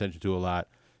paying attention to a lot.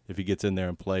 If he gets in there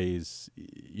and plays,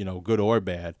 good or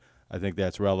bad, I think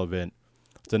that's relevant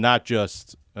to not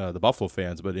just the Buffalo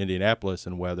fans, but Indianapolis,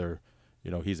 and whether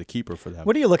he's a keeper for them.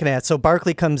 What are you looking at? So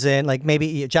Barkley comes in, like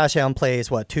maybe Josh Allen plays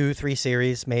 2-3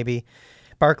 series, maybe.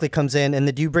 Barkley comes in, and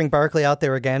then do you bring Barkley out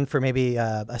there again for maybe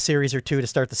a series or two to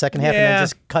start the second half, and then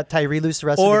just cut Tyree loose the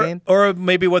rest of the game? Or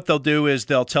maybe what they'll do is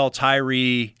they'll tell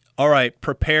Tyree, all right,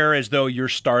 prepare as though you're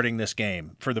starting this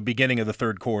game for the beginning of the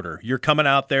third quarter. You're coming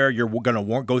out there. You're going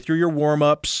to go through your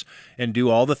warm-ups and do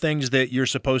all the things that you're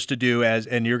supposed to do,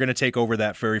 and you're going to take over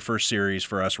that very first series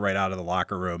for us right out of the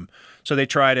locker room. So they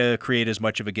try to create as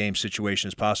much of a game situation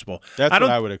as possible. That's what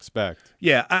I would expect.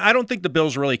 Yeah, I don't think the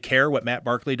Bills really care what Matt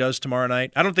Barkley does tomorrow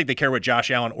night. I don't think they care what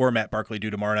Josh Allen or Matt Barkley do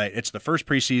tomorrow night. It's the first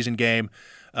preseason game.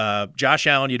 Josh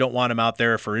Allen, you don't want him out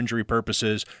there for injury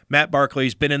purposes. Matt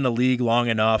Barkley's been in the league long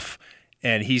enough,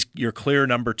 and he's your clear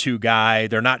number 2 guy.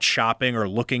 They're not shopping or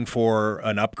looking for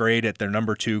an upgrade at their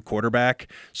number 2 quarterback.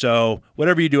 So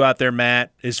whatever you do out there,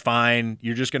 Matt, is fine.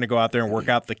 You're just going to go out there and work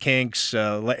out the kinks,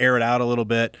 air it out a little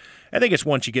bit. I think it's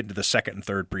once you get into the second and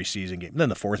third preseason game, and then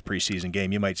the fourth preseason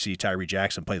game, you might see Tyree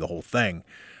Jackson play the whole thing.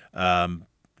 In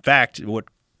fact, what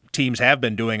teams have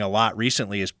been doing a lot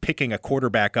recently is picking a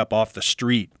quarterback up off the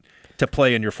street to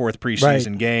play in your fourth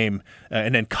preseason game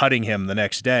and then cutting him the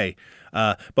next day.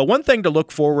 But one thing to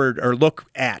look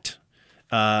at,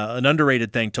 an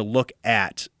underrated thing to look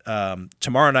at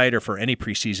tomorrow night or for any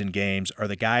preseason games are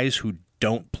the guys who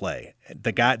don't play,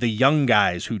 the young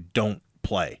guys who don't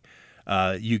play.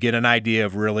 You get an idea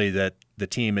of really that the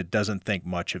team doesn't think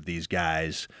much of these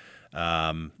guys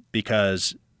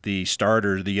because the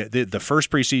starter, the first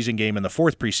preseason game and the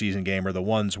fourth preseason game are the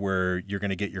ones where you're going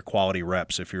to get your quality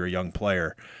reps if you're a young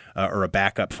player or a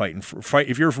backup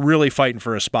if you're really fighting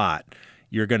for a spot,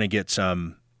 you're going to get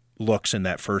some looks in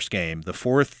that first game. The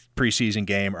fourth preseason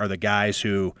game are the guys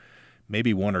who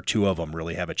maybe one or two of them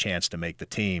really have a chance to make the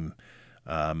team.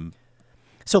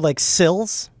 So like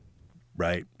Sills?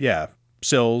 Right, yeah.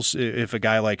 Sills, if a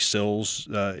guy like Sills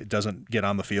doesn't get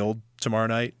on the field tomorrow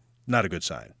night, not a good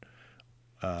sign.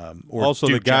 Or also,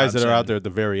 Duke the guys Johnson. that are out there at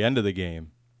the very end of the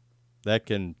game, that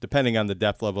can, depending on the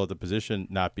depth level of the position,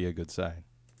 not be a good sign.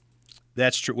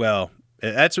 That's true. Well,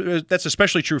 that's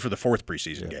especially true for the fourth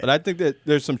preseason game. But I think that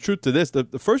there's some truth to this. The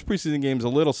first preseason game is a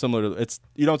little similar to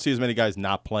you don't see as many guys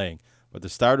not playing, but the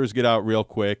starters get out real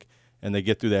quick, and they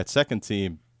get through that second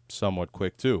team somewhat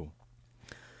quick too.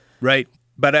 Right.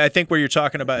 But I think where you're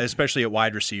talking about, especially at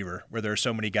wide receiver, where there are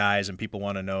so many guys and people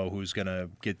want to know who's going to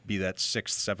be that 6th,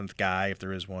 7th guy if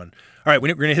there is one. All right,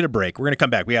 we're going to hit a break. We're going to come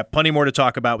back. We have plenty more to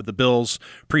talk about with the Bills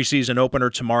preseason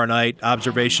opener tomorrow night,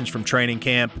 observations from training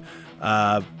camp,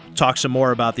 talk some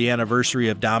more about the anniversary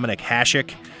of Dominic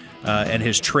Hasek and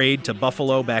his trade to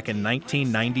Buffalo back in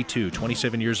 1992,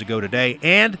 27 years ago today.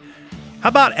 And how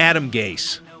about Adam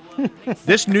Gase?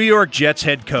 This New York Jets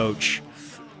head coach,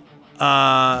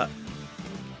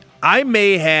 I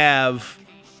may have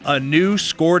a new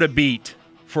score to beat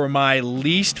for my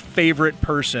least favorite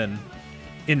person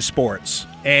in sports,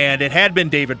 and it had been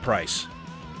David Price.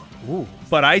 Ooh.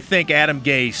 But I think Adam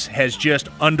Gase has just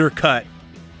undercut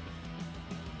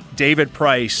David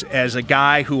Price as a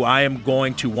guy who I am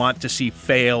going to want to see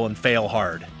fail and fail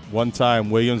hard. One-time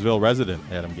Williamsville resident,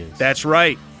 Adam Gase. That's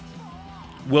right.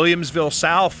 Williamsville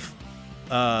South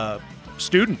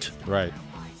student. Right.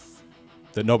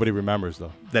 That nobody remembers,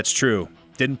 though. That's true.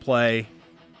 Didn't play.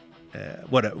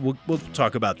 We'll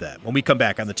talk about that when we come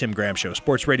back on the Tim Graham Show.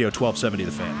 Sports Radio 1270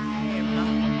 The Fan.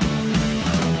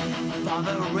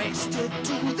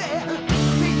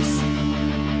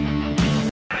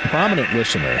 Prominent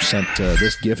listener sent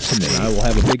this gift to me. I will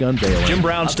have a big unveiling. Jim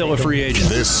Brown's still a free agent.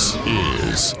 This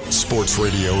is Sports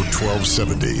Radio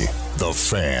 1270 The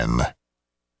Fan.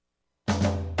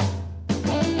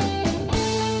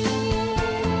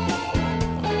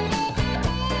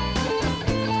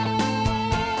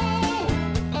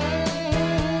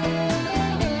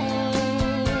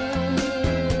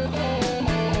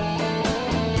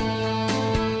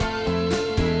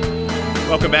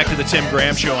 Welcome back to the Tim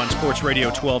Graham Show on Sports Radio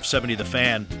 1270 The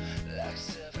Fan.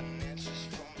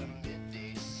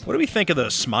 What do we think of the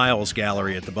Smiles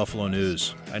Gallery at the Buffalo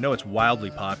News? I know it's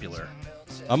wildly popular.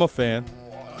 I'm a fan.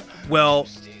 Well,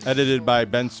 edited by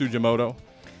Ben Sugimoto.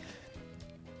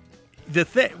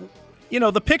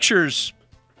 The pictures,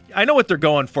 I know what they're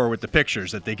going for with the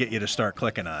pictures that they get you to start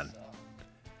clicking on.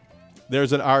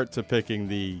 There's an art to picking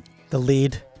the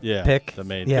lead pick. The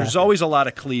main. Yeah. There's always a lot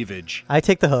of cleavage. I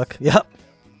take the hook. Yep.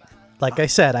 Like I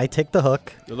said, I take the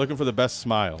hook. They're looking for the best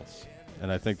smiles,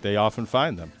 and I think they often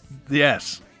find them.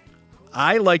 Yes.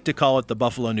 I like to call it the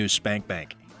Buffalo News Spank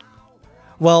Bank.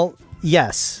 Well,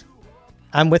 yes,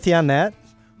 I'm with you on that.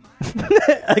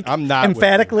 I'm not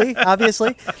emphatically,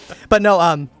 obviously, but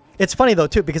no. It's funny though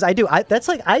too because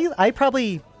I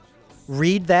probably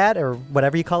read that or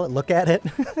whatever you call it, look at it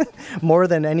more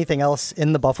than anything else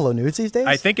in the Buffalo News these days.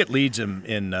 I think it leads them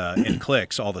in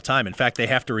clicks all the time. In fact, they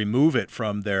have to remove it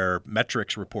from their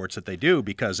metrics reports that they do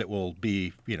because it will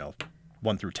be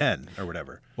 1 through 10 or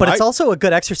whatever. But it's also a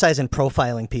good exercise in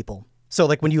profiling people. So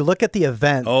like when you look at the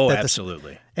event,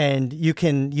 absolutely, and you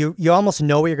almost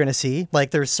know what you're going to see.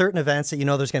 Like there's certain events that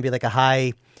there's going to be like a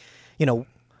high,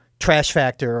 trash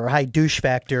factor or high douche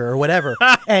factor or whatever,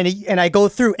 and I go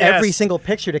through every single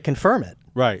picture to confirm it.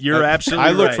 Right, you're absolutely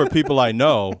I look right. for people I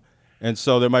know, and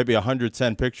so there might be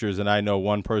 110 pictures, and I know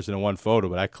one person and one photo,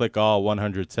 but I click all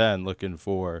 110 looking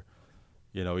for.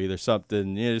 Either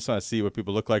something you just want to see what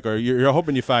people look like, or you're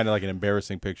hoping you find like an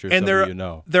embarrassing picture of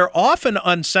somebody They're often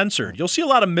uncensored. You'll see a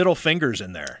lot of middle fingers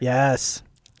in there. Yes.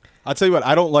 I'll tell you what,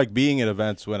 I don't like being at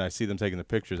events when I see them taking the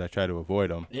pictures. I try to avoid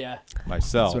them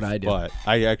myself. That's what I do. But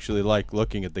I actually like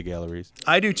looking at the galleries.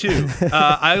 I do too.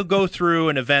 I'll go through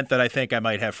an event that I think I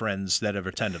might have friends that have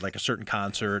attended, like a certain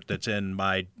concert that's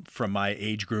from my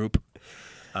age group.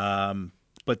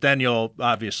 But then you'll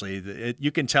obviously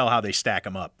you can tell how they stack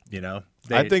them up.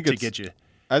 I think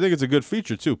it's a good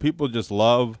feature too. People just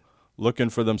love looking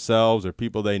for themselves or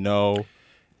people they know,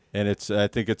 and I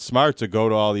think it's smart to go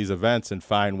to all these events and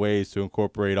find ways to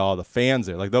incorporate all the fans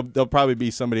there. Like there'll probably be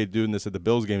somebody doing this at the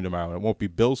Bills game tomorrow. It won't be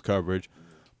Bills coverage,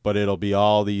 but it'll be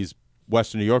all these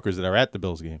Western New Yorkers that are at the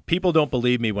Bills game. People don't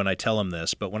believe me when I tell them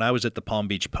this, but when I was at the Palm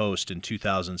Beach Post in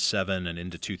 2007 and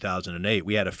into 2008,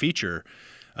 we had a feature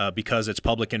because it's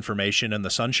public information and the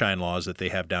sunshine laws that they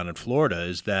have down in Florida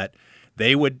is that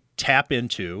they would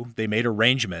they made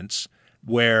arrangements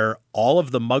where all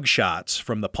of the mugshots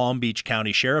from the Palm Beach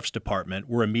County Sheriff's Department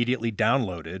were immediately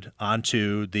downloaded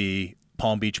onto the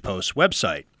Palm Beach Post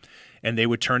website. And they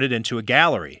would turn it into a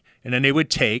gallery. And then they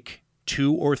would take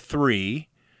 2 or 3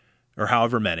 or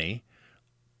however many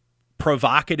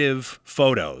provocative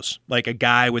photos, like a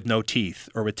guy with no teeth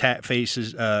or with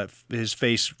his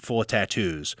face full of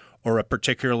tattoos or a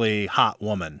particularly hot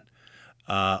woman.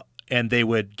 And they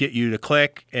would get you to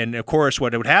click. And, of course,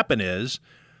 what would happen is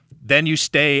then you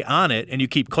stay on it and you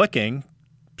keep clicking,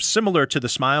 similar to the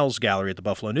Smiles Gallery at the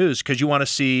Buffalo News, because you want to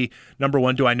see, number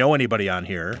one, do I know anybody on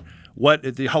here? What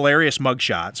the hilarious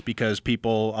mugshots, because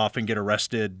people often get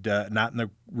arrested not in the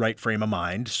right frame of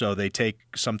mind, so they take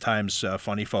sometimes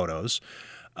funny photos.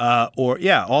 Or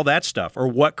all that stuff. Or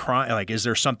what crime, like is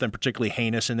there something particularly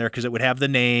heinous in there? Because it would have the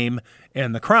name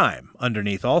and the crime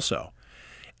underneath also.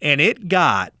 And it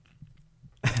got...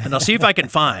 And I'll see if I can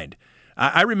find.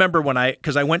 I remember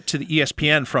because I went to the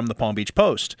ESPN from the Palm Beach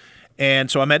Post.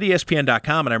 And so I'm at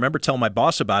ESPN.com, and I remember telling my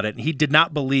boss about it, and he did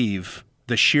not believe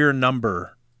the sheer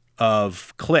number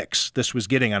of clicks this was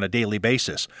getting on a daily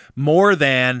basis, more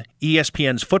than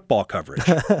ESPN's football coverage.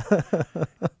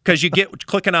 Because you get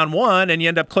clicking on one, and you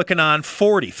end up clicking on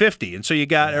 40, 50. And so you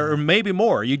got, or maybe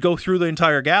more, you'd go through the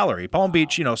entire gallery. Palm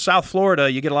Beach, South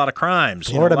Florida, you get a lot of crimes.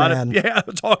 Florida, man.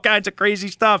 It's all kinds of crazy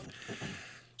stuff.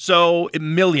 So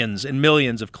millions and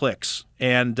millions of clicks.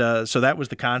 And so that was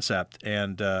the concept.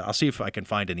 And I'll see if I can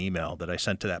find an email that I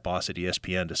sent to that boss at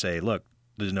ESPN to say, look,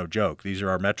 there's no joke. These are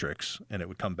our metrics. And it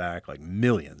would come back like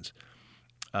millions.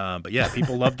 But yeah,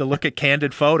 people love to look at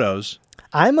candid photos.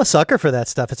 I'm a sucker for that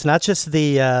stuff. It's not just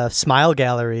the Smile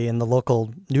Gallery in the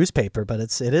local newspaper, but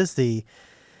it is the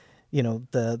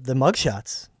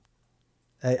mugshots.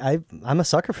 I'm a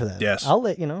sucker for that. Yes. I'll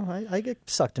let I get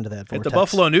sucked into that vortex. At the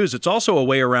Buffalo News, it's also a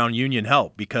way around union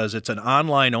help because it's an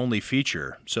online-only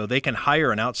feature. So they can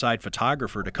hire an outside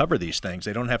photographer to cover these things.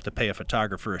 They don't have to pay a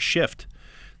photographer a shift.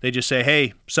 They just say,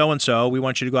 hey, so-and-so, we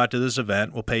want you to go out to this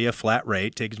event. We'll pay you a flat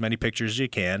rate. Take as many pictures as you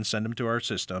can. Send them to our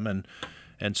system.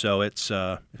 And so it's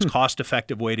a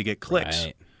cost-effective way to get clicks.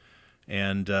 Right.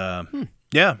 And,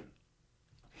 yeah.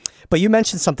 But you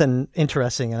mentioned something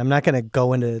interesting, and I'm not going to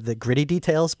go into the gritty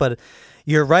details, but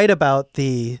you're right about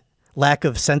the lack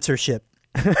of censorship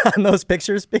on those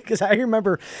pictures, because I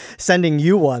remember sending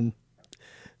you one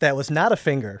that was not a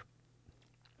finger.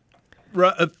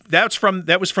 That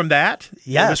was from that?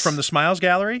 Yes. It was from the Smiles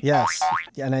Gallery? Yes.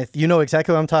 And you know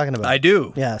exactly what I'm talking about. I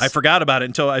do. Yes. I forgot about it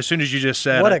until as soon as you just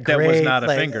said that was not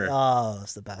a finger. Oh,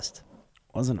 it's the best.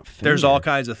 Wasn't a finger. There's all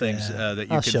kinds of things that you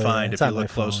I'll can find if you look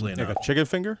phone. closely enough. Like a chicken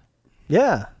finger?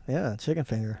 Yeah, chicken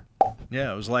finger.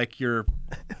 Yeah, it was like a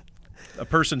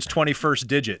person's 21st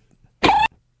digit.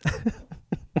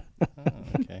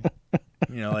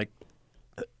 Okay.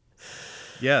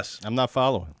 Yes. I'm not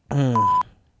following.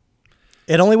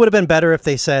 It only would have been better if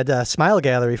they said Smile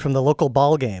Gallery from the local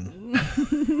ball game.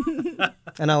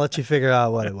 And I'll let you figure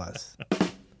out what it was.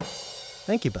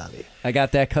 Thank you, Bobby. I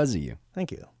got that because of you.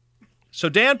 Thank you. So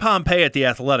Dan Pompei at The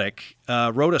Athletic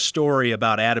wrote a story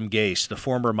about Adam Gase, the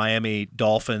former Miami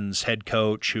Dolphins head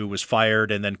coach who was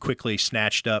fired and then quickly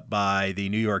snatched up by the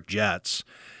New York Jets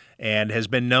and has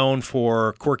been known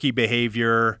for quirky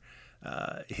behavior.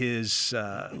 His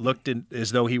looked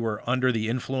as though he were under the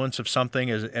influence of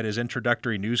something at his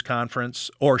introductory news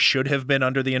conference, or should have been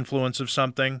under the influence of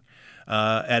something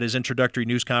at his introductory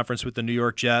news conference with the New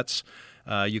York Jets.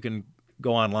 You can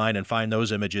go online and find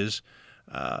those images.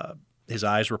 His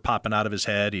eyes were popping out of his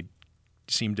head. He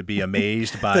seemed to be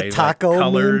amazed by the taco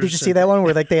colors. meme. Did you see that one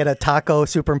where like they had a taco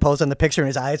superimposed on the picture and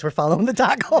his eyes were following the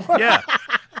taco? Yeah.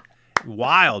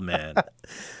 Wild, man.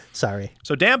 Sorry.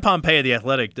 So Dan Pompei of The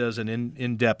Athletic does an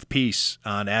in-depth piece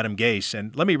on Adam Gase,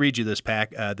 and let me read you this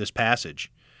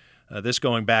passage. This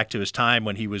going back to his time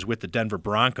when he was with the Denver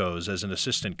Broncos as an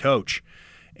assistant coach.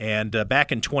 And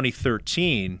back in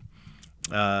 2013,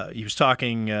 he was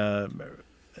talking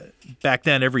back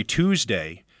then every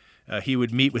Tuesday. He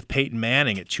would meet with Peyton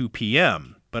Manning at 2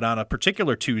 p.m., but on a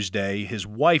particular Tuesday, his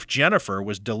wife Jennifer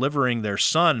was delivering their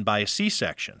son by a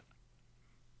C-section.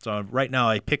 So right now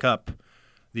I pick up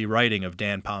the writing of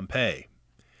Dan Pompei.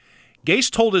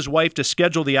 Gase told his wife to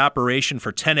schedule the operation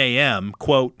for 10 a.m.,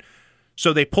 quote,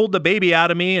 "So they pulled the baby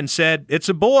out of me and said, 'It's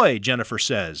a boy,' Jennifer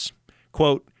says.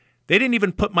 Quote, 'They didn't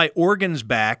even put my organs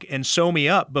back and sew me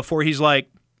up before he's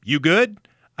like, "You good?"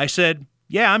 I said,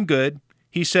 "Yeah, I'm good."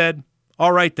 He said,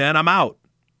 "All right then, I'm out."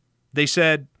 They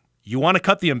said, "You want to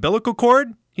cut the umbilical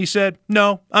cord?" He said,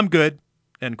 "No, I'm good."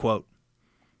 End quote.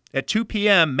 At 2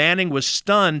 p.m., Manning was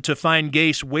stunned to find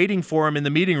Gase waiting for him in the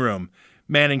meeting room.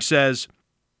 Manning says,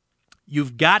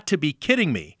 "You've got to be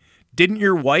kidding me. Didn't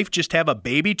your wife just have a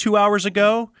baby 2 hours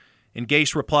ago?" And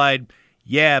Gase replied,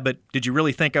 "Yeah, but did you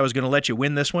really think I was going to let you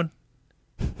win this one?"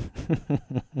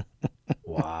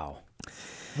 Wow.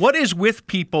 What is with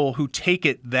people who take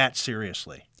it that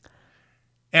seriously?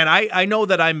 And I know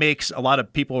that I make a lot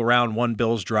of people around One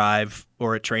Bills Drive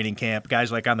or at training camp,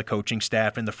 guys like on the coaching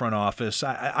staff in the front office,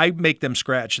 I make them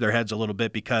scratch their heads a little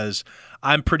bit because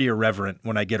I'm pretty irreverent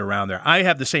when I get around there. I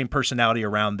have the same personality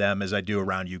around them as I do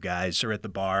around you guys or at the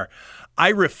bar. I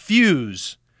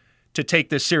refuse to take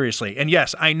this seriously. And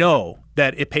yes, I know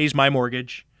that it pays my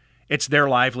mortgage. It's their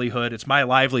livelihood. It's my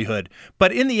livelihood.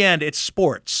 But in the end, it's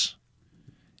sports.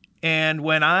 And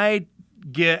when I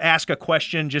ask a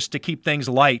question just to keep things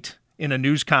light in a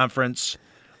news conference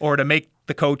or to make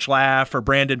the coach laugh or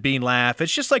Brandon Beane laugh,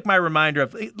 it's just like my reminder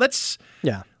of let's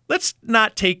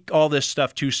not take all this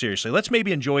stuff too seriously. Let's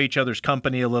maybe enjoy each other's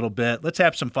company a little bit. Let's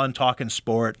have some fun talking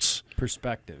sports.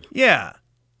 Perspective. Yeah.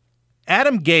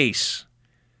 Adam Gase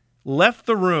left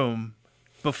the room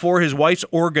before his wife's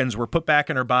organs were put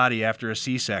back in her body after a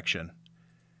C-section,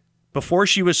 before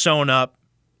she was sewn up,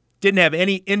 didn't have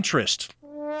any interest,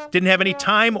 didn't have any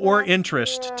time or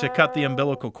interest to cut the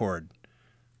umbilical cord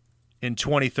in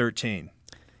 2013.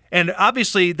 And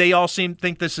obviously they all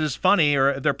think this is funny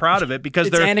or they're proud of it because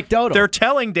It's anecdotal. They're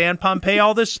telling Dan Pompei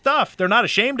all this stuff. They're not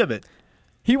ashamed of it.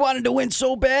 He wanted to win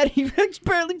so bad, he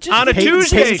barely just on a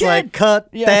Tuesday. Peyton's like,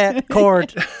 cut that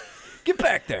cord. Get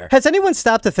back there. Has anyone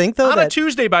stopped to think, though, on a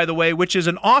Tuesday, by the way, which is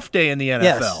an off day in the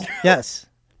NFL. Yes.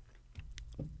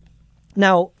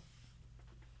 Now,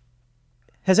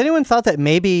 has anyone thought that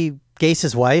maybe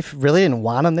Gase's wife really didn't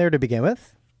want him there to begin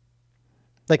with?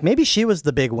 Like, maybe she was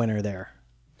the big winner there.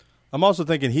 I'm also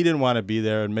thinking he didn't want to be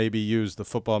there and maybe use the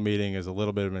football meeting as a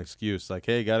little bit of an excuse. Like,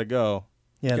 hey, got to go.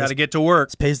 Yeah, got to get to work.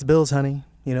 This pays the bills, honey,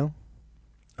 you know?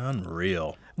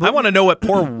 Unreal. I want to know what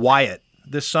poor Wyatt,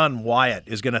 this son Wyatt,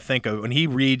 is going to think of when he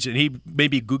reads and he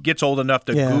maybe gets old enough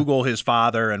to Google his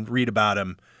father and read about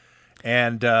him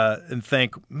and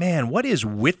think, man, what is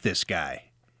with this guy?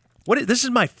 This is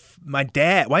my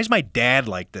dad. Why is my dad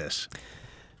like this?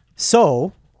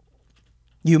 So,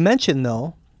 you mentioned,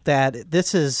 though, that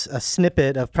this is a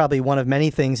snippet of probably one of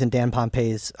many things in Dan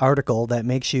Pompei's article that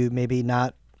makes you maybe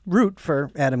not root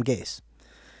for Adam Gase.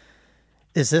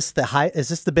 Is this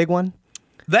the big one?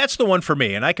 That's the one for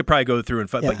me, and I could probably go through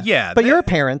and but yeah. But you're a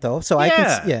parent, though, so I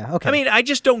can. Okay. I mean, I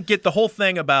just don't get the whole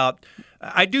thing about.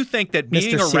 I do think that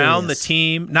being Mr. around Serious. the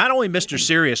team, not only Mr.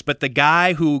 Serious, but the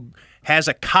guy who has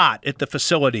a cot at the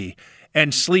facility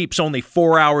and sleeps only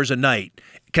 4 hours a night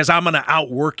because I'm going to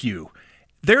outwork you.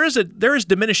 There is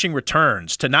diminishing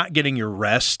returns to not getting your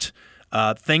rest.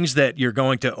 Things that you're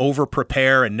going to over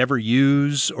prepare and never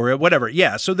use or whatever.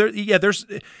 Yeah. So there's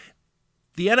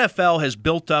the NFL has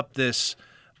built up this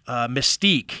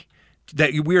mystique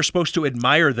that we are supposed to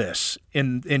admire this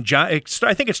in John.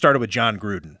 I think it started with John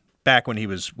Gruden back when he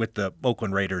was with the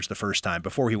Oakland Raiders the first time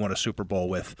before he won a Super Bowl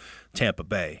with Tampa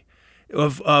Bay,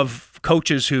 of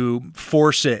coaches who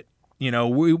force it.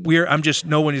 I'm just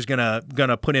no one is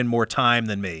gonna put in more time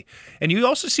than me, and you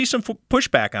also see some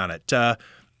pushback on it.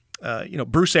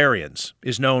 Bruce Arians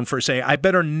is known for saying, "I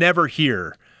better never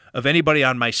hear of anybody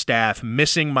on my staff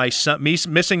missing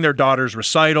missing their daughter's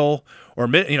recital or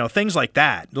things like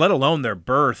that, let alone their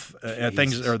birth,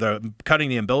 things or the cutting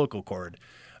the umbilical cord."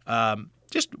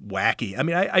 Just wacky. I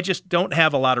mean, I just don't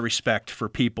have a lot of respect for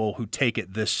people who take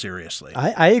it this seriously.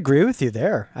 I agree with you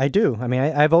there. I do. I mean,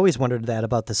 I've always wondered that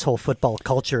about this whole football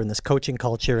culture and this coaching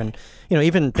culture. And,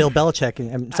 even Bill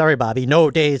Belichick, I'm sorry, Bobby, no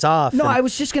days off. No, I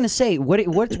was just going to say,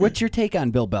 what's your take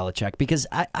on Bill Belichick? Because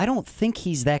I don't think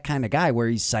he's that kind of guy where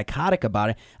he's psychotic about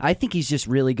it. I think he's just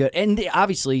really good. And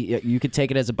obviously, you could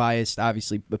take it as a biased,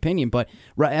 obviously, opinion. But,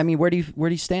 I mean, where do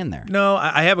you stand there? No,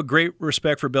 I have a great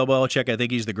respect for Bill Belichick. I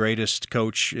think he's the greatest coach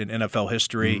in NFL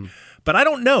history. But I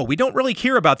don't know. We don't really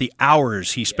hear about the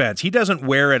hours he spends. He doesn't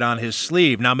wear it on his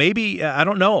sleeve. Now, maybe, I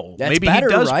don't know. That's maybe better,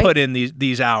 he does right? put in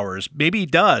these hours. Maybe he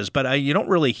does, but you don't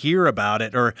really hear about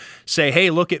it or say, hey,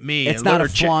 look at me. It's not a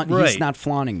flaunt. Right. He's not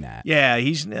flaunting that. Yeah,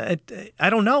 I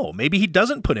don't know. Maybe he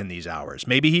doesn't put in these hours.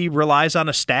 Maybe he relies on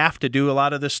a staff to do a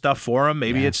lot of this stuff for him.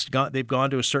 Maybe they've gone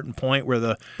to a certain point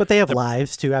where But they have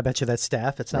lives, too. I bet you that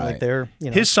staff. It's not like they're,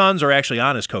 His sons are actually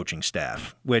on his coaching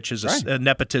staff, which is a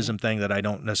nepotism thing that I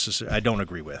don't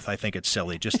agree with. I think it's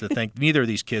silly just to think neither of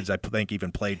these kids, I think,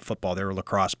 even played football. They were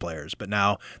lacrosse players, but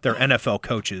now they're NFL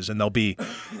coaches, and they'll be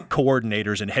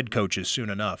coordinators and head coaches soon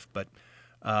enough. But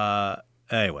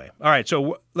anyway, all right,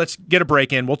 so let's get a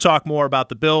break in. We'll talk more about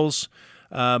the Bills,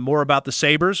 more about the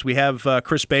Sabres. We have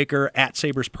Chris Baker at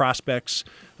Sabres Prospects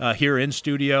here in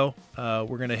studio.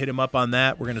 We're going to hit him up on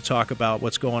that. We're going to talk about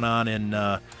what's going on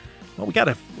in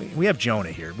we have Jonah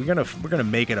here. We're gonna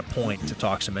make it a point to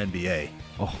talk some NBA.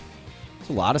 Oh, there's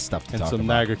a lot of stuff to and talk some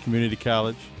about. Niagara Community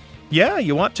College. Yeah,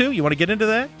 you want to? You want to get into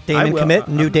that? Damon commit?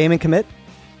 New Damon commit?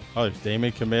 Oh, there's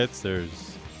Damon commits.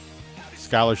 There's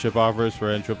scholarship offers for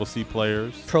NCCC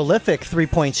players. Prolific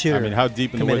three-point shooter. I mean, how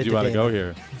deep in the woods do you want to go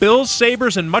here? Bills,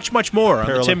 Sabres, and much, much more on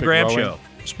the Tim Paralympic Graham rowing. Show.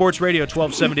 Sports Radio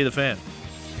 1270 The Fan.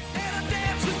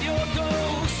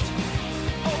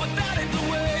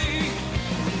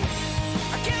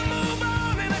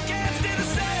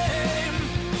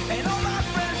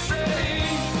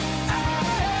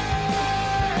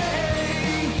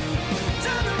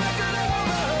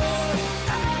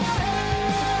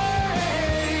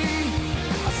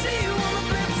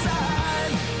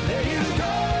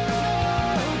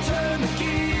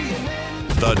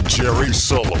 The Jerry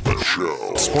Sullivan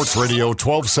Show. Sports Radio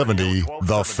 1270,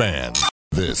 The Fan.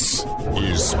 This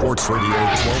is Sports Radio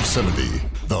 1270,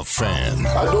 The Fan.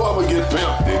 I know I'm going to get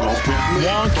pimped. They're going to pimp me.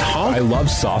 I love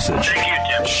sausage.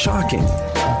 Shocking.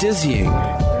 Dizzying.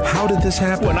 How did this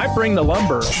happen? When I bring the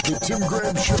lumber, The Tim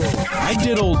Graham Show. I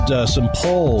diddled some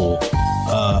pole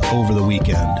over the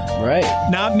weekend. Right.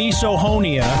 Not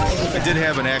misohonia. I did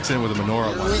have an accident with a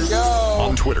menorah once.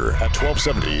 On Twitter at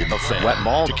 1270, The Fan. Wet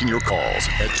ball. Taking your calls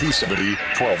at 270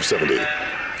 1270.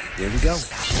 Here we go.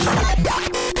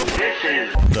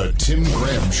 The Tim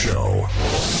Graham Show.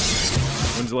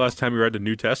 When's the last time you read the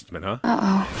New Testament, huh?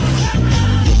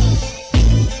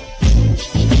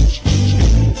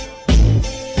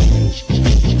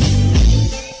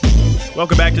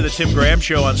 Welcome back to the Tim Graham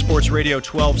Show on Sports Radio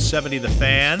 1270 The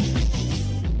Fan.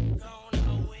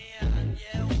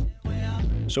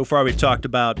 So far, we've talked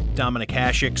about Dominic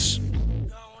Hasek's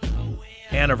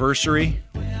anniversary.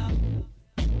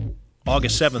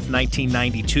 August 7th,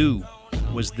 1992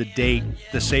 was the date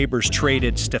the Sabres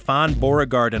traded Stefan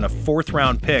Beauregard and a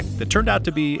fourth-round pick that turned out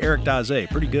to be Eric Daze.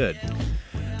 Pretty good.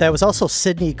 That was also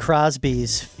Sidney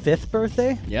Crosby's 5th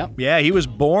birthday. Yep. Yeah, he was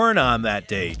born on that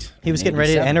date. He was getting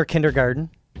ready to enter kindergarten.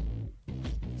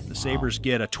 The Sabres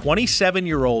get a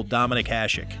 27-year-old Dominic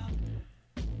Hasek,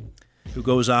 who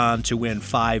goes on to win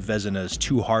 5 Vezinas,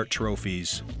 2 Hart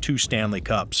trophies, 2 Stanley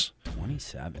Cups.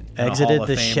 27. Exited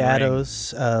the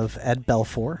shadows of Ed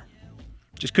Belfour.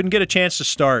 Just couldn't get a chance to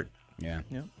start. Yeah.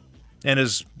 And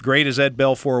as great as Ed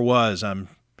Belfour was, I'm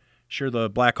sure the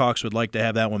Blackhawks would like to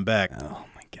have that one back. Oh,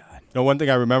 my God. No, one thing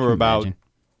I remember about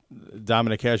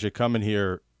Dominic Hasek coming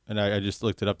here, and I just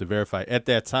looked it up to verify. At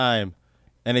that time,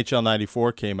 NHL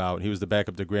 94 came out. He was the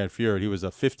backup to Grant Fuhrer. He was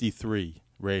a 53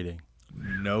 rating.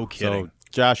 No kidding. So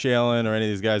Josh Allen or any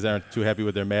of these guys that aren't too happy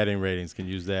with their Madden ratings can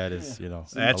use that as,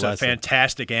 That's a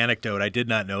fantastic anecdote. I did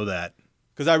not know that.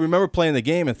 Because I remember playing the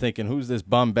game and thinking, who's this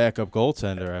bum backup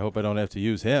goaltender? I hope I don't have to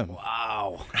use him.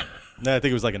 Wow. No, I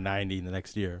think it was like a 90 in the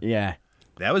next year. Yeah.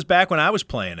 That was back when I was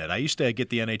playing it. I used to get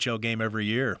the NHL game every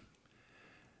year.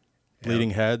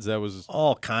 Bleeding Heads, that was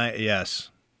all kind.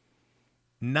 Yes,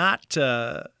 not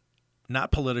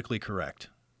politically correct,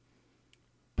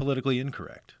 politically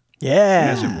incorrect. Yeah,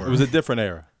 as it were. It was a different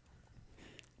era.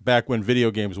 Back when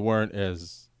video games weren't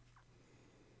as,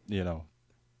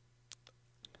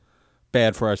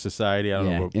 bad for our society. I don't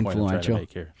know what point I'm trying to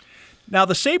make here. Now,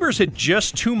 the Sabres had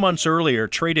just 2 months earlier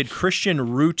traded Christian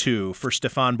Ruutu for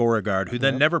Stefan Beauregard, who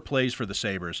then never plays for the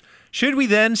Sabres. Should we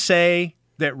then say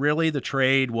that really the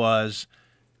trade was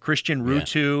Christian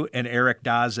Ruutu and Eric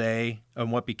Daze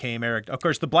and what became Eric? Of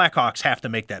course, the Blackhawks have to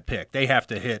make that pick. They have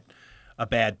to hit a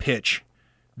bad pitch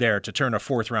there to turn a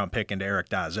 4th-round pick into Eric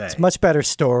Daze. It's a much better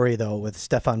story, though, with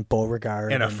Stefan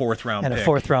Beauregard. And a 4th-round pick. And a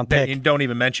 4th-round pick. And don't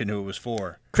even mention who it was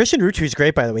for. Christian Ruutu is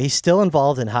great, by the way. He's still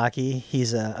involved in hockey.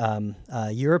 He's a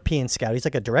European scout. He's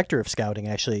like a director of scouting,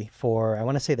 actually, for, I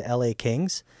want to say, the LA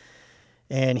Kings.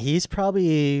 And he's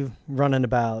probably running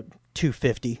about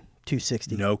 250,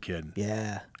 260. No kidding.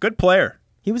 Yeah. Good player.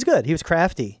 He was good. He was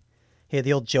crafty. He had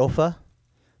the old Jofa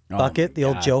bucket, the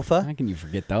old Jofa. How can you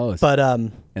forget those? But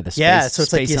yeah, so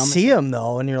it's like you see him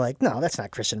though, and you're like, no, that's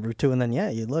not Christian Ruutu, and then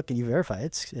you look and you verify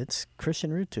it's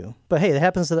Christian Ruutu. But hey, it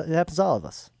happens to all of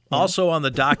us. Also on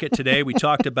the docket today, we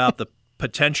talked about the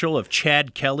potential of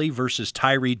Chad Kelly versus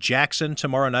Tyree Jackson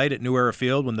tomorrow night at New Era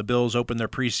Field when the Bills open their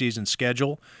preseason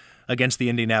schedule against the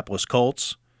Indianapolis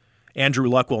Colts. Andrew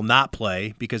Luck will not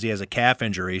play because he has a calf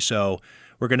injury, so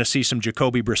we're going to see some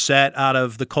Jacoby Brissett out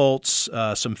of the Colts,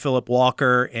 some Philip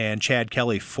Walker, and Chad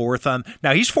Kelly fourth on.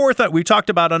 Now, he's fourth. We talked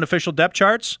about unofficial depth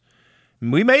charts.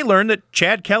 We may learn that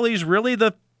Chad Kelly's really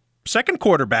the second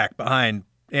quarterback behind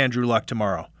Andrew Luck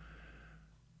tomorrow.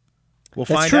 We'll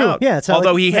That's find true. out. Yeah,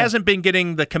 although he hasn't been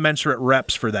getting the commensurate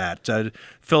reps for that.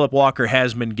 Philip Walker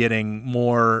has been getting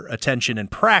more attention in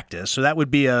practice, so that would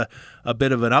be a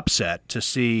bit of an upset to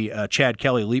see Chad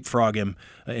Kelly leapfrog him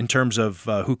in terms of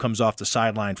who comes off the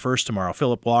sideline first tomorrow.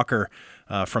 Philip Walker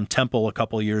from Temple a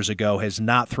couple of years ago has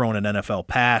not thrown an NFL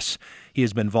pass. He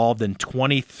has been involved in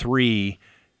 23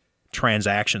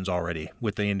 transactions already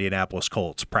with the Indianapolis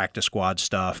Colts, practice squad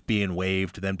stuff, being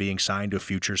waived, then being signed to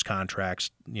futures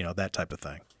contracts, that type of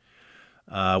thing.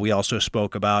 We also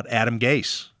spoke about Adam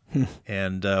Gase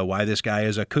and why this guy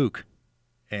is a kook.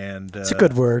 And it's a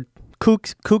good word.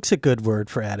 Kook's a good word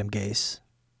for Adam Gase.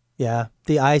 Yeah,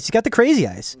 the eyes. He's got the crazy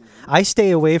eyes. I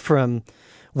stay away from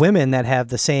women that have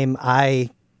the same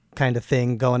eye kind of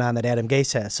thing going on that Adam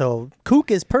Gase has. So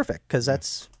kook is perfect because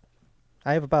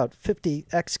I have about 50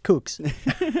 ex-kooks.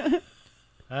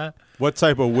 What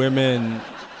type of women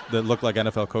that look like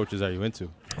NFL coaches are you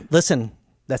into? Listen,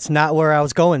 that's not where I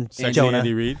was going, Sexy Jonah.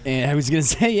 Andy Reid? I was going to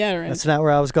say, yeah, right. That's not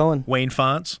where I was going. Wayne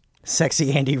Fonts?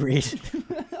 Sexy Andy Reid.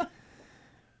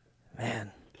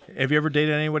 Man. Have you ever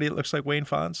dated anybody that looks like Wayne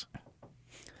Fonts?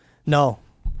 No.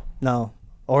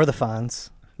 Or the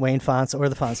Fonts. Wayne Fonts or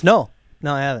the Fonts. No,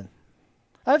 I haven't.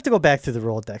 I have to go back through the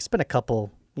Rolodex. It's been a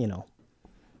couple, had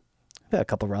a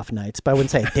couple rough nights, but I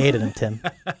wouldn't say I dated him, Tim.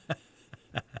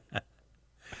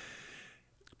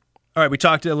 All right, we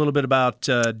talked a little bit about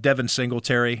Devin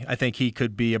Singletary. I think he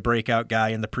could be a breakout guy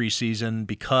in the preseason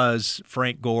because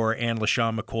Frank Gore and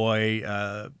LaShawn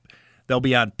McCoy, they'll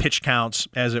be on pitch counts,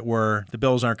 as it were. The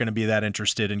Bills aren't going to be that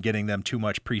interested in getting them too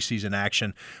much preseason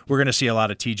action. We're going to see a lot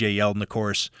of T.J. Yeldon, of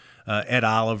course. Ed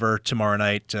Oliver tomorrow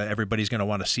night. Everybody's going to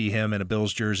want to see him in a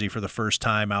Bills jersey for the first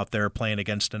time out there playing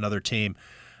against another team.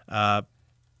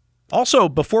 Also,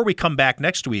 before we come back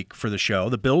next week for the show,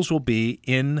 the Bills will be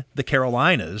in the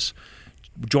Carolinas.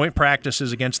 Joint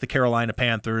practices against the Carolina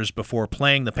Panthers before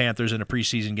playing the Panthers in a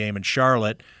preseason game in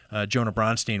Charlotte. Jonah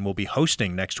Bronstein will be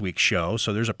hosting next week's show,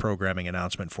 so there's a programming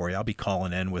announcement for you. I'll be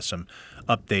calling in with some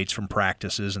updates from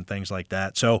practices and things like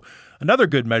that. So another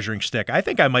good measuring stick. I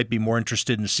think I might be more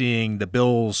interested in seeing the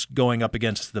Bills going up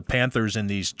against the Panthers in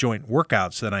these joint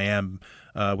workouts than I am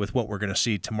with what we're going to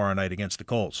see tomorrow night against the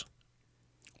Colts.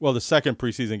 Well, the second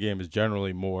preseason game is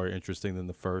generally more interesting than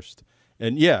the first.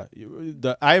 And, yeah,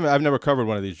 I've never covered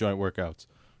one of these joint workouts,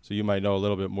 so you might know a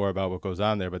little bit more about what goes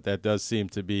on there. But that does seem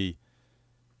to be,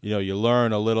 you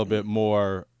learn a little bit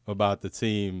more about the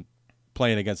team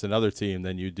playing against another team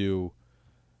than you do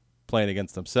playing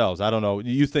against themselves. I don't know.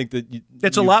 Do you think that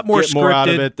it's a lot more get more out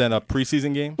of it than a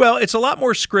preseason game? Well, it's a lot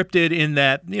more scripted in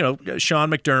that,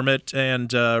 Sean McDermott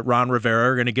and Ron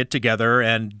Rivera are going to get together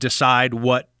and decide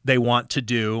what they want to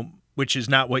do. which is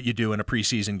not what you do in a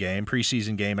preseason game.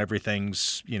 Preseason game,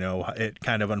 everything's, it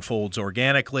kind of unfolds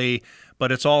organically,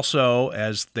 but it's also,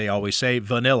 as they always say,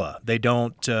 vanilla. They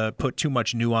don't put too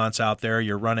much nuance out there.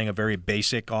 You're running a very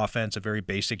basic offense, a very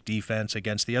basic defense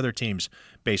against the other team's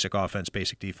basic offense,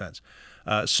 basic defense.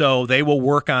 So they will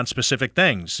work on specific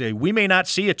things. We may not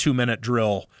see a 2-minute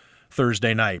drill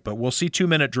Thursday night, but we'll see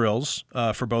 2-minute drills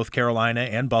for both Carolina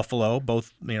and Buffalo,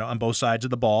 both on both sides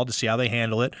of the ball, to see how they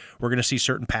handle it. We're going to see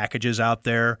certain packages out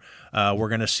there. We're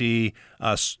going to see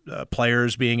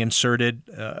players being inserted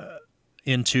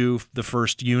into the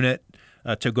first unit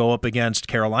to go up against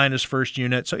Carolina's first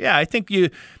unit. So yeah, I think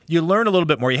you learn a little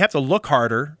bit more. You have to look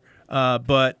harder,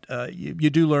 but you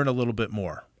do learn a little bit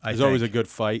more. There's always a good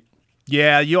fight.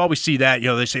 Yeah, you always see that.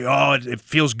 They say, oh, it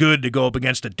feels good to go up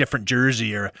against a different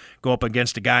jersey or go up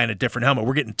against a guy in a different helmet.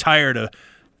 We're getting tired of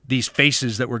these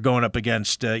faces that we're going up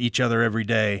against each other every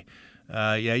day.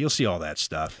 Yeah, you'll see all that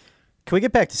stuff. Can we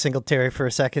get back to Singletary for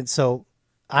a second? So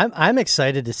I'm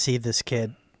excited to see this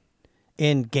kid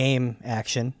in game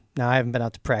action. Now, I haven't been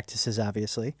out to practices,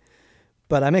 obviously,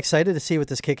 but I'm excited to see what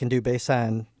this kid can do based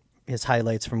on his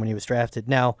highlights from when he was drafted.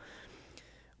 Now,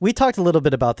 we talked a little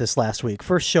bit about this last week.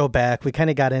 First show back, we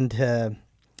kind of got into,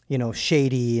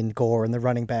 Shady and Gore and the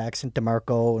running backs and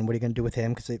DeMarco and what are you going to do with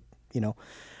him? Because,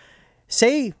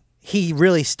 say he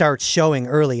really starts showing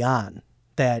early on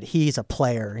that he's a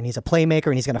player and he's a playmaker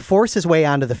and he's going to force his way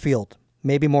onto the field,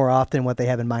 maybe more often than what they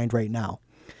have in mind right now.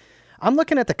 I'm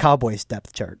looking at the Cowboys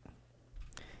depth chart.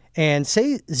 And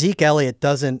say Zeke Elliott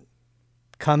doesn't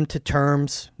come to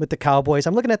terms with the Cowboys.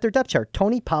 I'm looking at their depth chart.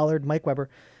 Tony Pollard, Mike Weber,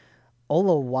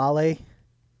 Olawale,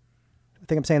 I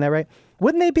think I'm saying that right.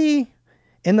 Wouldn't they be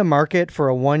in the market for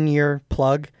a 1-year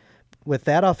plug with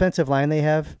that offensive line they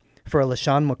have for a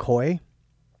LaShawn McCoy?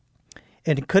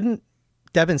 And couldn't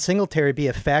Devin Singletary be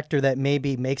a factor that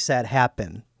maybe makes that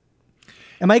happen?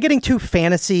 Am I getting too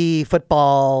fantasy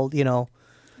football,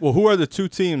 Well, who are the two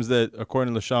teams that,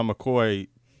 according to LaShawn McCoy,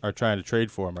 are trying to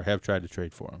trade for him or have tried to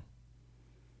trade for him?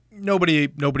 Nobody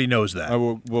knows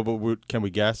that. Can we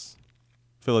guess?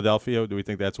 Philadelphia, do we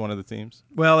think that's one of the teams?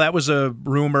 Well, that was a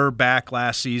rumor back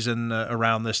last season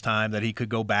around this time that he could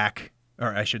go back,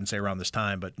 or I shouldn't say around this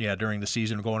time, but yeah, during the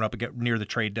season going up near the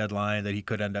trade deadline that he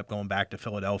could end up going back to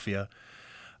Philadelphia.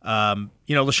 LaShawn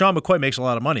McCoy makes a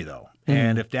lot of money, though. Mm.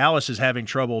 And if Dallas is having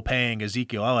trouble paying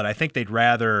Ezekiel Elliott, I think they'd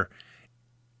rather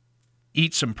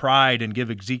eat some pride and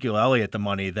give Ezekiel Elliott the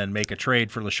money than make a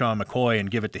trade for LaShawn McCoy and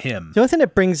give it to him. The only thing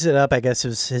that brings it up, I guess,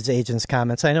 is his agent's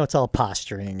comments. I know it's all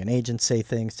posturing, and agents say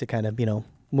things to kind of,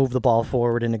 move the ball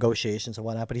forward in negotiations and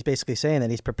whatnot, but he's basically saying that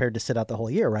he's prepared to sit out the whole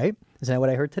year, right? Isn't that what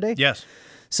I heard today? Yes.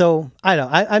 So, I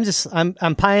don't know.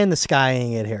 I'm pie in the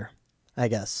skying it here, I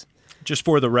guess. Just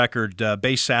for the record,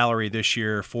 base salary this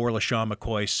year for LaShawn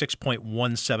McCoy,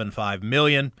 $6.175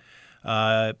 million.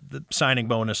 The signing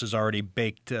bonus is already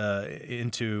baked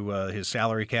into his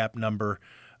salary cap number.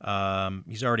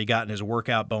 He's already gotten his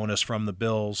workout bonus from the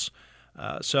Bills.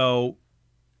 So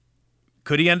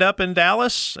could he end up in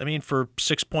Dallas? I mean, for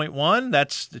 6.1,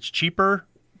 it's cheaper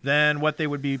than what they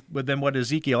would be than what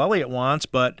Ezekiel Elliott wants,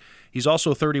 but he's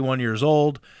also 31 years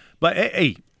old. But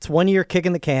hey, it's 1 year kick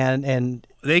in the can, and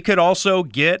they could also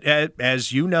get,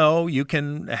 as you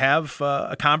can have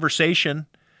a conversation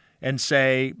and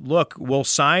say, look, we'll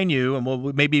sign you and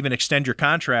we'll maybe even extend your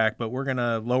contract, but we're going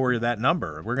to lower that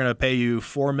number. We're going to pay you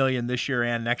 $4 million this year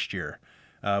and next year.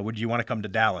 Would you want to come to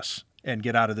Dallas and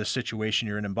get out of this situation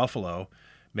you're in Buffalo?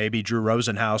 Maybe Drew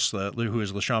Rosenhaus, who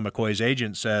is LaShawn McCoy's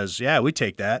agent, says, yeah, we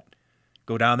take that.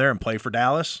 Go down there and play for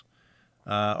Dallas.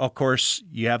 Of course,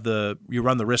 you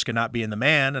run the risk of not being the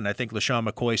man, and I think LaShawn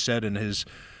McCoy said in his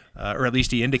or at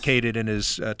least he indicated in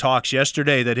his talks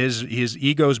yesterday that his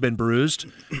ego's been bruised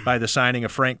by the signing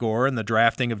of Frank Gore and the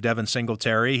drafting of Devin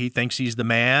Singletary. He thinks he's the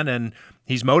man, and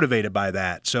he's motivated by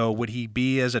that. So would he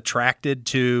be as attracted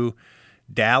to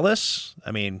Dallas?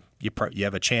 I mean, you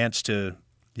have a chance to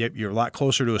 – you're a lot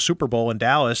closer to a Super Bowl in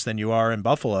Dallas than you are in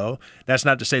Buffalo. That's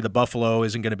not to say the Buffalo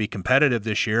isn't going to be competitive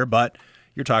this year, but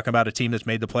you're talking about a team that's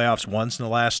made the playoffs once in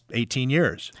the last 18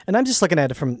 years. And I'm just looking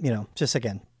at it from, just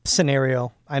again –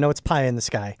 scenario. I know it's pie in the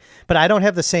sky, but I don't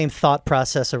have the same thought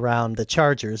process around the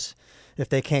Chargers if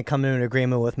they can't come to an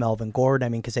agreement with Melvin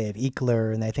Gordon. Because they have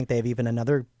Eckler, and I think they have even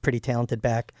another pretty talented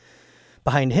back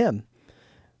behind him.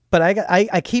 But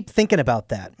I keep thinking about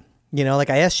that. Like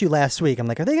I asked you last week, I'm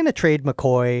like, are they going to trade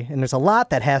McCoy? And there's a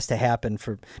lot that has to happen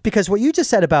because what you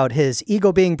just said about his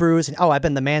ego being bruised, and I've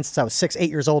been the man since I was 6, 8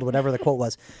 years old, whatever the quote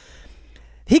was.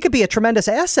 He could be a tremendous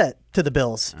asset to the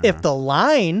Bills if the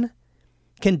line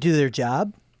can do their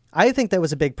job. I think that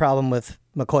was a big problem with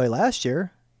McCoy last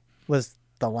year, was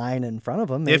the line in front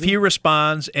of him. If he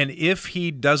responds and if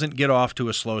he doesn't get off to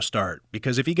a slow start,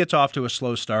 because if he gets off to a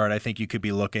slow start, I think you could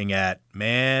be looking at,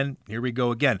 man, here we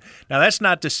go again. Now, that's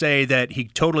not to say that he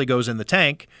totally goes in the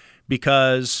tank,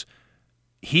 because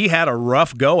he had a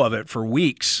rough go of it for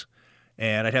weeks,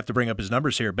 and I'd have to bring up his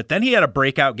numbers here. But then he had a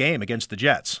breakout game against the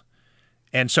Jets.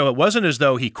 And so it wasn't as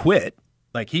though he quit.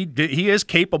 Like, he is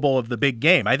capable of the big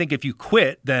game. I think if you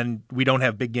quit, then we don't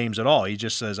have big games at all. He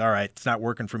just says, all right, it's not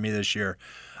working for me this year.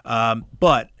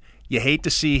 But you hate to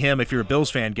see him, if you're a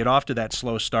Bills fan, get off to that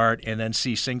slow start and then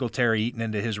see Singletary eating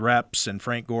into his reps and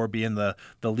Frank Gore being the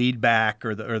lead back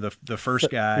or the first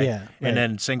guy. Yeah, right. And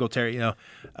then Singletary, it'll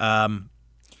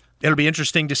be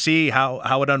interesting to see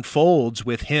how it unfolds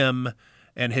with him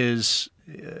and his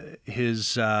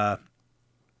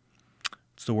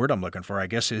what's the word I'm looking for? I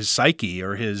guess his psyche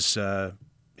or his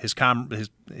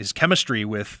chemistry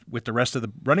with the rest of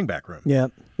the running back room.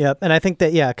 Yep. And I think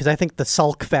that, because I think the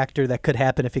sulk factor that could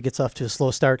happen if he gets off to a slow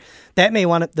start, that may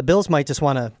the Bills might just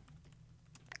want to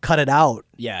cut it out.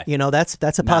 Yeah.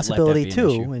 That's a possibility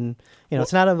too. And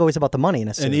it's not always about the money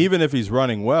necessarily. And even if he's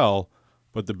running well,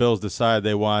 but the Bills decide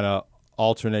they want to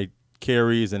alternate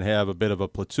carries and have a bit of a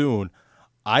platoon,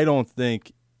 I don't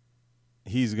think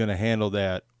he's going to handle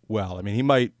that well. I mean, he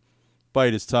might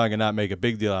bite his tongue and not make a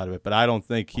big deal out of it, but I don't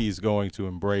think he's going to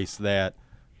embrace that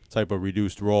type of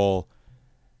reduced role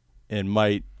and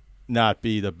might not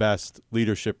be the best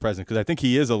leadership presence, because I think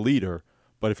he is a leader,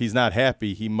 but if he's not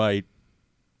happy, he might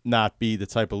not be the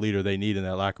type of leader they need in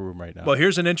that locker room right now. Well,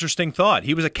 here's an interesting thought.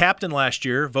 He was a captain last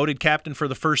year, voted captain for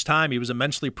the first time. He was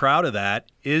immensely proud of that.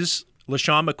 Is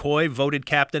LeSean McCoy voted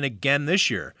captain again this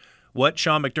year? What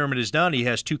Sean McDermott has done, he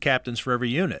has 2 captains for every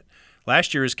unit.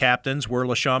 Last year, his captains were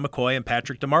LeSean McCoy and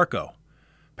Patrick DeMarco.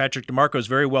 Patrick DeMarco is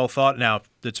very well thought. Now,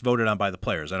 that's voted on by the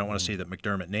players. I don't want to say that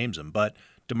McDermott names him, but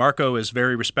DeMarco is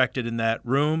very respected in that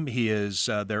room. He is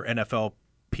their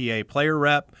NFLPA player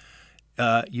rep.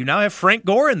 You now have Frank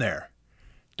Gore in there.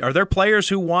 Are there players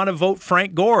who want to vote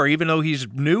Frank Gore, even though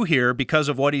he's new here, because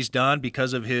of what he's done,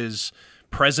 because of his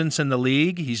presence in the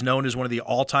league? He's known as one of the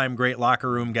all-time great locker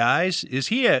room guys. Is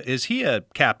he a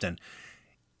captain?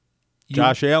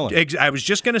 Josh Allen. I was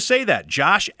just going to say that.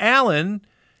 Josh Allen,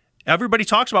 everybody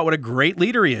talks about what a great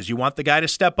leader he is. You want the guy to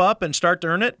step up and start to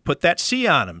earn it? Put that C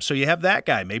on him. So you have that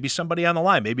guy. Maybe somebody on the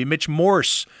line. Maybe Mitch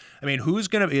Morse. I mean, who's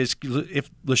going to –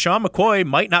 if LeSean McCoy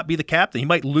might not be the captain, he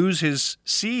might lose his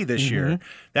C this year.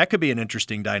 That could be an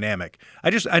interesting dynamic.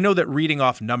 I know that reading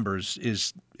off numbers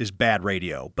is bad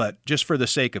radio, but just for the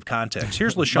sake of context,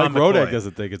 here's LeSean McCoy. Mike Rodak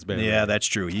doesn't think it's bad radio. Yeah, that's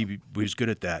true. He was good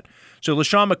at that. So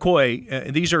LeSean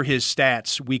McCoy, these are his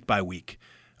stats week by week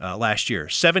last year.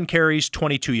 7 carries,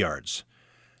 22 yards.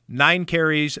 9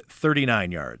 carries,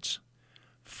 39 yards.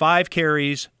 5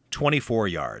 carries, 24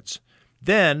 yards.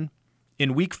 Then –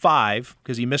 in week 5,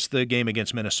 because he missed the game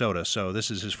against Minnesota, so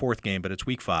this is his 4th game, but it's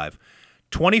week 5,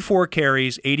 24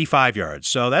 carries, 85 yards.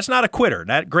 So that's not a quitter.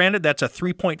 Granted, that's a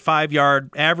 3.5-yard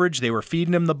average. They were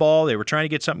feeding him the ball. They were trying to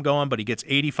get something going, but he gets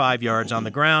 85 yards on the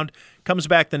ground. Comes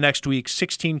back the next week,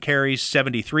 16 carries,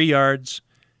 73 yards,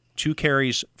 2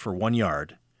 carries for 1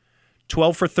 yard,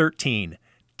 12 for 13,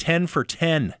 10 for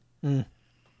 10.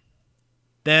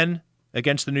 Then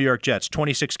against the New York Jets,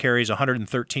 26 carries,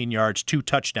 113 yards, 2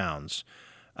 touchdowns.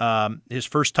 His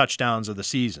first touchdowns of the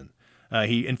season.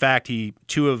 In fact,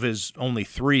 2 of his only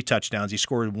 3 touchdowns, he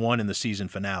scored 1 in the season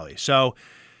finale. So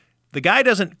the guy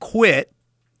doesn't quit,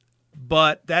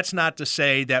 but that's not to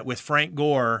say that with Frank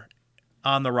Gore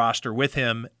on the roster with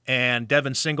him and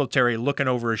Devin Singletary looking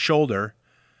over his shoulder,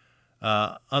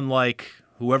 unlike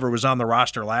whoever was on the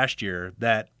roster last year,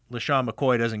 that LeSean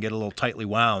McCoy doesn't get a little tightly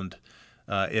wound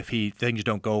if things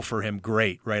don't go for him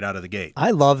great right out of the gate.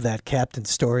 I love that captain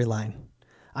storyline.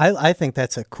 I think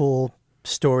that's a cool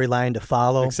storyline to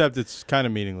follow. Except it's kind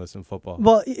of meaningless in football.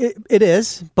 Well, it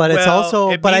is, but it's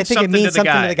also. But I think it means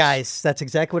something to the guys. That's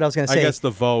exactly what I was going to say. I guess the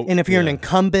vote. And if you're an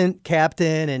incumbent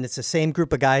captain and it's the same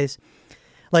group of guys,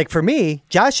 like for me,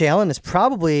 Josh Allen is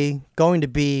probably going to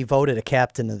be voted a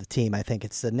captain of the team. I think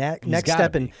it's the next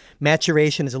step in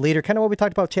maturation as a leader. Kind of what we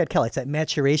talked about with Chad Kelly. It's that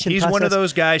maturation He's process. One of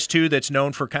those guys, too, that's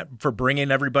known for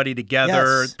bringing everybody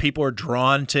together. Yes. People are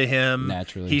drawn to him.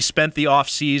 Naturally. He spent the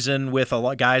offseason with a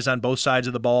lot of guys on both sides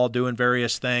of the ball doing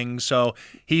various things. So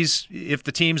if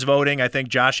the team's voting, I think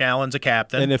Josh Allen's a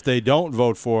captain. And if they don't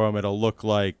vote for him, it'll look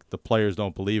like the players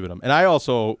don't believe in him. And I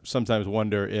also sometimes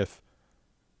wonder if,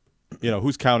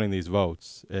 who's counting these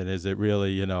votes? And is it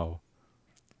really,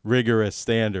 rigorous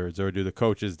standards, or do the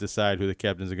coaches decide who the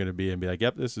captains are going to be and be like,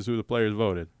 yep, this is who the players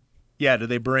voted? Yeah, do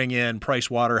they bring in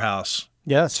Price Waterhouse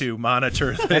to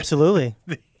monitor? Absolutely.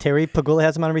 Terry Pagula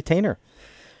has him on a retainer.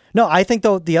 No, I think,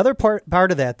 though, the other part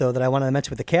of that, though, that I want to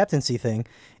mention with the captaincy thing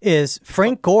is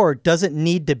Frank Gore doesn't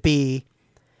need to be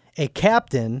a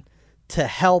captain to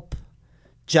help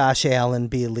Josh Allen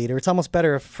be a leader. It's almost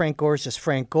better if Frank Gore's just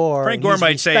Frank Gore. Frank Gore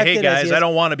might say, hey, guys, I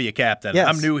don't want to be a captain. Yes.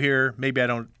 I'm new here. Maybe I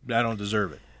don't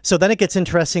deserve it. So then it gets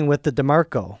interesting with the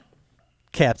DeMarco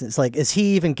captain. It's like, is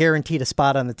he even guaranteed a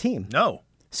spot on the team? No.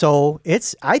 So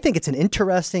I think it's an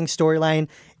interesting storyline,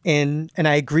 and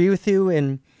I agree with you,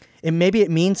 and maybe it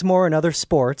means more in other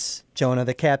sports, Jonah,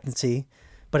 the captaincy,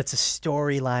 but it's a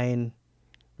storyline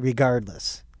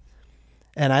regardless.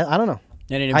 And I don't know.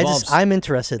 And it involves, I'm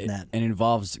interested in that. And it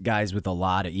involves guys with a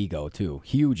lot of ego too,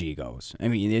 huge egos. I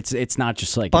mean, it's not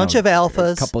just like bunch of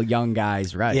alphas, a couple young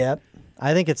guys, right? Yeah,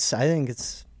 I think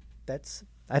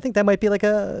that might be like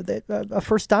a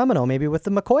first domino, maybe with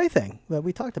the McCoy thing that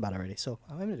we talked about already. So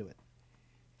I'm going to do it.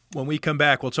 When we come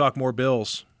back, we'll talk more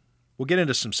Bills. We'll get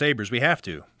into some Sabres. We have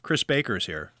to. Chris Baker's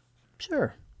here.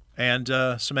 Sure. And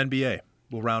some NBA.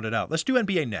 We'll round it out. Let's do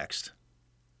NBA next.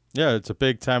 Yeah, it's a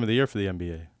big time of the year for the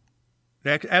NBA.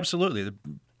 Absolutely. The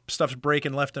stuff's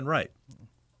breaking left and right.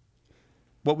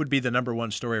 What would be the number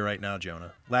one story right now,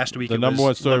 Jonah? Last week, the number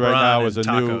one story right now is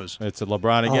tacos. It's a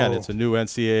LeBron again. Oh. It's a new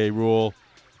NCAA rule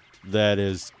that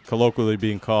is colloquially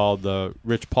being called the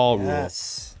Rich Paul rule.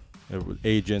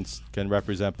 Agents can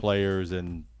represent players,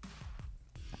 and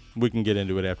we can get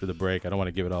into it after the break. I don't want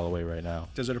to give it all away right now.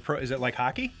 Is it like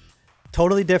hockey?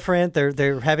 Totally different.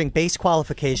 They're having base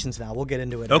qualifications now. We'll get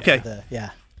into it. Okay. Yeah.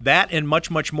 That and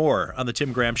much, much more on the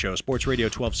Tim Graham Show, Sports Radio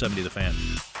 1270 The Fan.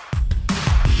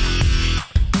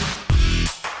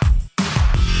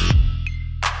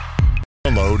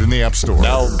 Download in the App Store.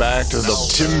 Now back to the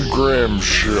Tim Graham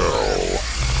Show.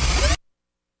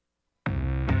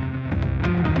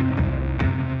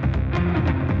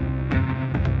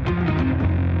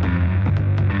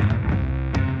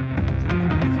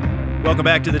 Welcome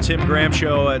back to the Tim Graham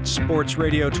Show at Sports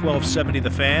Radio 1270 The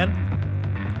Fan.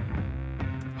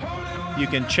 You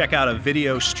can check out a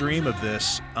video stream of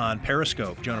this on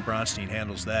Periscope. Jonah Bronstein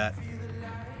handles that.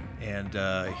 And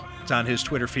it's on his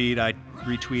Twitter feed. I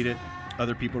retweet it.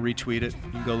 Other people retweet it.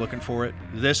 You can go looking for it.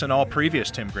 This and all previous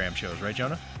Tim Graham shows, right,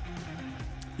 Jonah?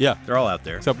 Yeah. They're all out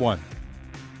there. Except one.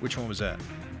 Which one was that?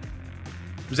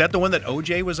 Was that the one that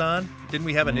OJ was on? Didn't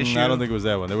we have an issue? I don't think it was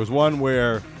that one. There was one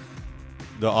where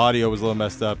the audio was a little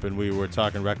messed up, and we were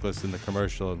talking reckless in the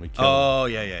commercial, and we killed it. Oh,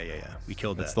 yeah. We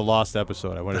killed that. It's the lost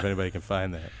episode. I wonder if anybody can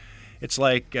find that. It's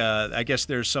like, I guess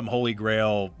there's some Holy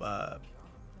Grail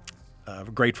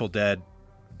Grateful Dead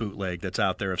bootleg that's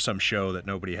out there of some show that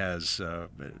nobody has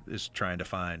is trying to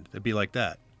find. It'd be like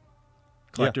that.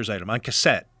 Collector's item on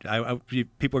cassette.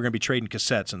 People are going to be trading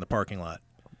cassettes in the parking lot.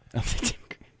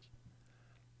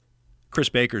 Chris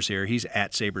Baker's here. He's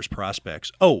at Sabres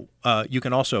Prospects. Oh, you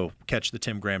can also catch the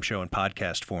Tim Graham Show in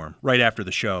podcast form. Right after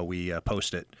the show, we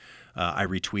post it. I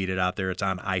retweet it out there. It's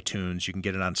on iTunes. You can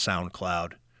get it on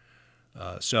SoundCloud.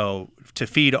 So to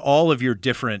feed all of your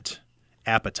different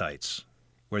appetites,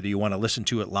 whether you want to listen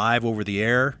to it live over the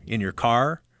air in your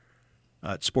car,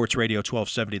 at Sports Radio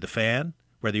 1270 The Fan,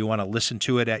 whether you want to listen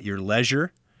to it at your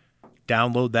leisure,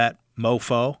 download that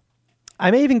mofo.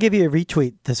 I may even give you a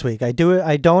retweet this week. I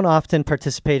don't often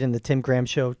participate in the Tim Graham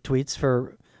Show tweets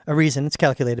for a reason. It's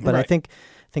calculated, but right. I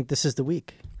think this is the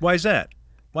week. Why is that?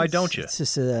 Why don't you?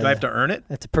 Just, do I have to earn it?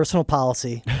 It's a personal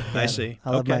policy. I see.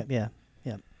 Okay. Yeah.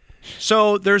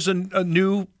 So there's a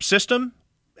new system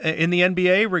in the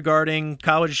NBA regarding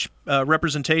college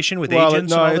representation with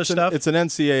agents and all this stuff? It's an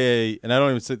NCAA, and I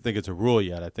don't even think it's a rule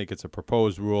yet. I think it's a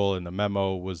proposed rule, and the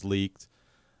memo was leaked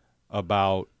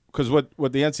about – because what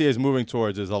the NCAA is moving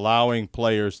towards is allowing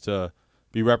players to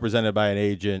be represented by an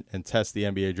agent and test the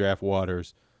NBA draft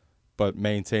waters, but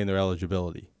maintain their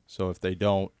eligibility. So if they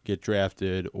don't get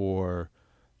drafted or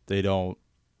they don't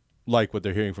like what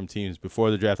they're hearing from teams before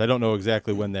the draft, I don't know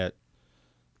exactly when that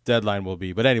deadline will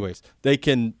be. But anyways, they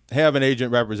can have an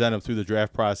agent represent them through the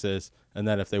draft process, and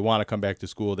then if they want to come back to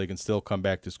school, they can still come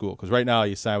back to school. Because right now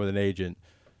you sign with an agent,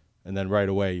 and then right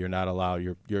away you're not allowed,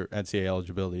 your NCAA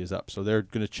eligibility is up. So they're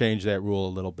going to change that rule a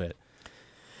little bit.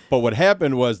 But what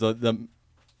happened was the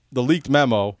leaked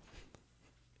memo,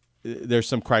 there's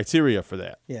some criteria for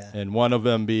that. Yeah. And one of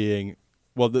them being,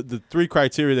 well, the three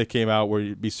criteria that came out were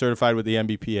you'd be certified with the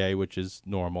MBPA, which is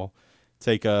normal,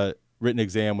 take a written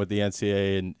exam with the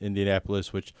NCAA in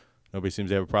Indianapolis, which nobody seems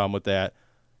to have a problem with that.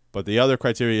 But the other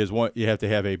criteria is one, you have to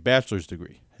have a bachelor's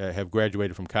degree, have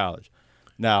graduated from college.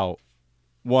 Now,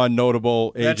 one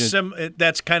notable agent.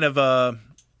 That's kind of a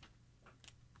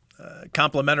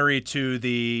complementary to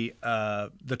the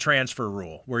transfer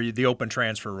rule, the open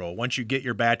transfer rule. Once you get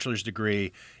your bachelor's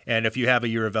degree, and if you have a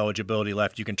year of eligibility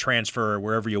left, you can transfer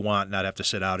wherever you want, and not have to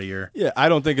sit out a year. Yeah, I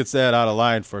don't think it's that out of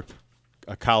line for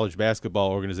a college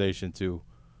basketball organization to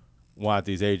want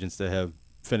these agents to have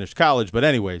finished college. But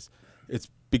anyways, it's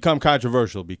become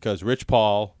controversial because Rich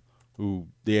Paul, who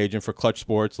the agent for Clutch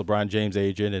Sports, LeBron James'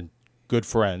 agent and good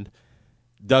friend,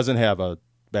 doesn't have a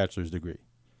bachelor's degree.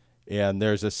 And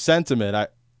there's a sentiment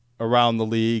around the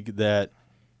league that,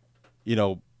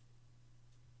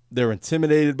 they're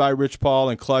intimidated by Rich Paul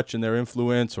and Clutch and their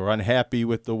influence, or unhappy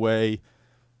with the way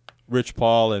Rich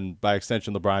Paul and, by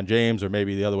extension, LeBron James, or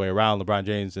maybe the other way around, LeBron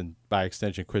James and, by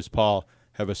extension, Chris Paul,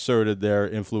 have asserted their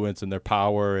influence and their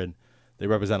power. And they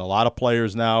represent a lot of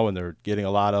players now, and they're getting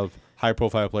a lot of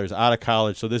high-profile players out of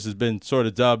college. So this has been sort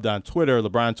of dubbed on Twitter.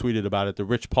 LeBron tweeted about it, the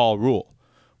Rich Paul rule,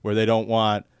 where they don't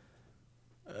want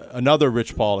another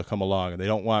Rich Paul to come along, and they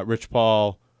don't want Rich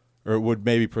Paul, or it would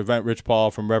maybe prevent Rich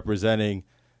Paul from representing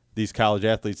these college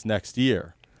athletes next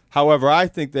year. However, I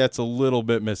think that's a little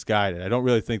bit misguided. I don't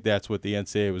really think that's what the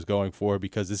NCAA was going for,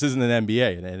 because this isn't an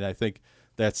NBA, and I think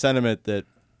that sentiment that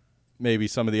maybe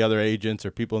some of the other agents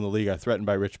or people in the league are threatened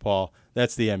by Rich Paul,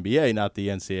 that's the NBA, not the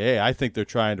NCAA. I think they're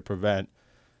trying to prevent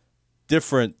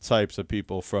different types of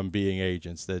people from being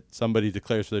agents, that somebody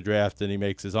declares for the draft and he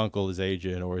makes his uncle his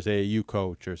agent or his AAU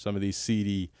coach or some of these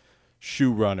seedy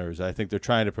shoe runners. I think they're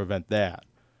trying to prevent that.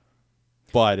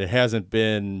 But it hasn't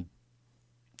been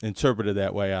interpreted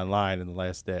that way online in the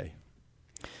last day.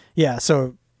 Yeah,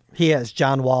 so he has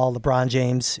John Wall, LeBron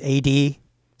James, AD. He's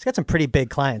got some pretty big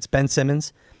clients, Ben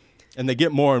Simmons. And they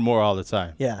get more and more all the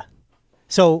time. Yeah.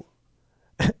 So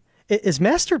is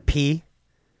Master P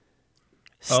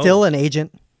still an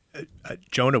agent?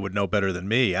 Jonah would know better than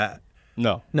me.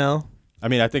 No. I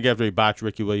mean, I think after he botched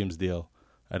Ricky Williams' deal,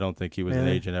 I don't think he was an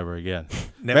agent ever again.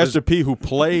 Master P, who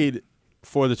played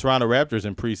for the Toronto Raptors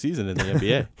in preseason in the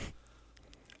NBA.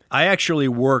 I actually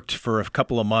worked for a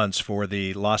couple of months for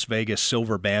the Las Vegas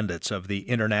Silver Bandits of the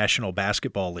International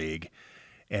Basketball League,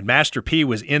 and Master P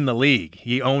was in the league.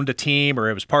 He owned a team, or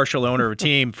it was partial owner of a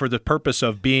team, for the purpose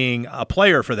of being a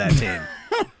player for that team.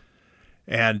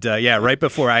 And, right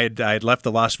before I had left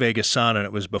the Las Vegas Sun, and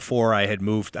it was before I had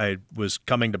moved. I was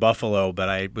coming to Buffalo, but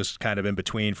I was kind of in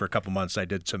between for a couple months. I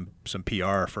did some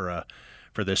PR for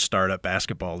this startup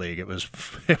basketball league. It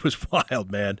was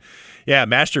wild, man. Yeah,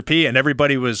 Master P, and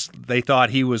they thought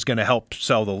he was going to help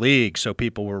sell the league, so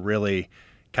people were really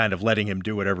kind of letting him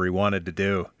do whatever he wanted to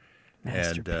do.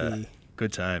 Master P.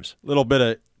 Good times. A little bit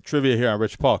of trivia here on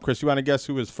Rich Paul. Chris, you want to guess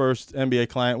who his first NBA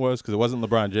client was? Because it wasn't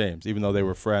LeBron James, even though they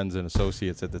were friends and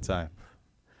associates at the time.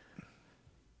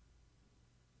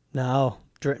 No.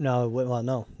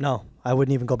 I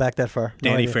wouldn't even go back that far.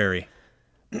 Danny Ferry.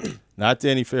 Not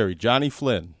Danny Ferry. Johnny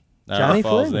Flynn. Johnny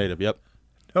Falls Flynn? native, yep.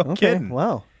 No kidding.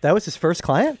 Wow. That was his first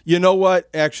client? You know what?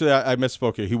 Actually, I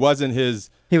misspoke here. He was in his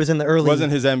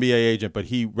NBA agent, but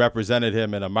he represented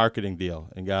him in a marketing deal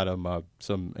and got him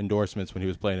some endorsements when he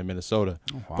was playing in Minnesota.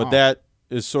 Oh, wow. But that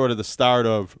is sort of the start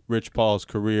of Rich Paul's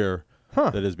career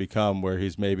that has become where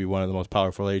he's maybe one of the most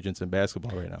powerful agents in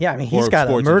basketball right now. Yeah, I mean, he's got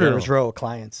a murderer's row of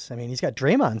clients. I mean, he's got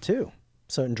Draymond, too.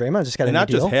 So Draymond just got a new deal. And not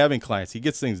just having clients. He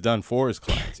gets things done for his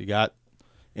clients. He got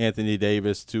Anthony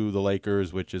Davis to the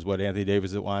Lakers, which is what Anthony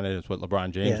Davis wanted. It's what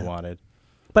LeBron James wanted.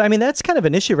 But, I mean, that's kind of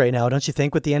an issue right now, don't you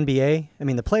think, with the NBA? I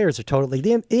mean, the players are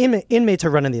the inmates are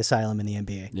running the asylum in the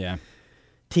NBA. Yeah.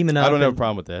 Teaming up. I don't have a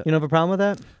problem with that. You don't have a problem with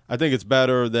that? I think it's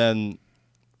better than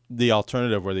the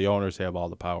alternative where the owners have all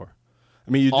the power.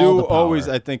 I mean, you All the do power. always,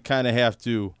 I think, kind of have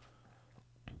to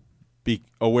be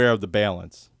aware of the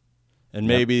balance. And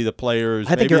maybe the players, I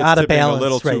think maybe you're out of tipping balance a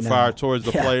little right too far now. towards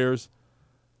the Yeah. players.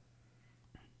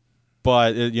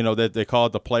 But, that they call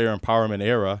it the player empowerment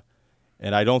era.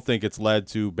 And I don't think it's led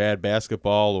to bad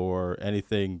basketball or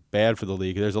anything bad for the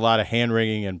league. There's a lot of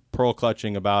hand-wringing and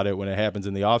pearl-clutching about it when it happens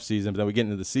in the offseason. But then we get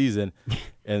into the season,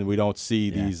 and we don't see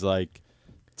these,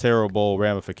 terrible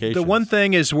ramifications. The one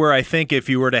thing is where I think if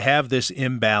you were to have this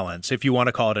imbalance, if you want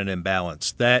to call it an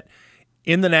imbalance, that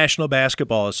in the National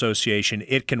Basketball Association,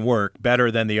 it can work better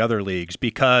than the other leagues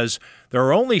because there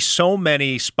are only so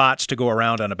many spots to go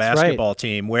around on a basketball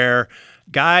team where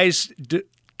guys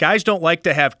don't like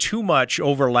to have too much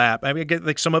overlap. I mean,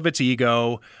 like some of it's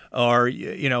ego, or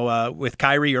with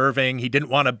Kyrie Irving, he didn't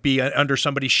want to be under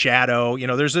somebody's shadow.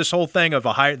 There's this whole thing of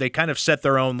they kind of set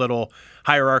their own little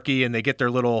hierarchy and they get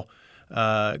their little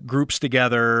groups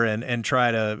together and try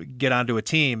to get onto a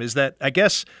team. Is that, I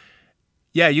guess,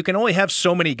 you can only have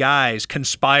so many guys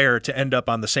conspire to end up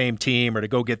on the same team or to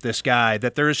go get this guy,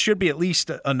 that there should be at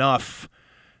least enough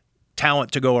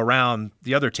talent to go around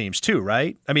the other teams too,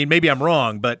 right? I mean, maybe I'm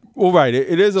wrong, but well, right,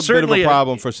 it is a bit of a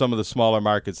problem for for some of the smaller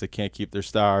markets that can't keep their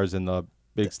stars, and the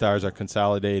big stars are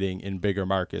consolidating in bigger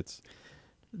markets.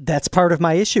 That's part of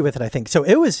my issue with it, I think. So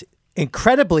it was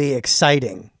incredibly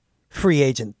exciting free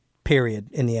agent period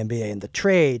in the NBA, and the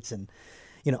trades and,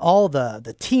 all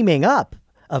the teaming up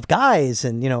of guys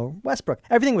and, Westbrook.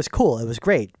 Everything was cool. It was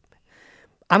great.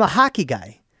 I'm a hockey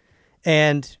guy.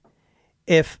 And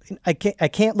if I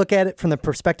can't look at it from the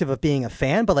perspective of being a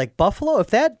fan, but like Buffalo, if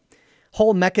that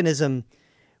whole mechanism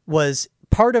was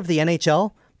part of the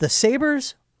NHL, the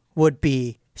Sabres would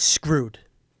be screwed.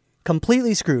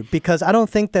 Completely screwed, because I don't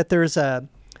think that there's an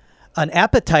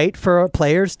appetite for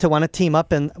players to want to team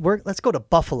up and let's go to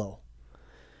Buffalo.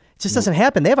 It just doesn't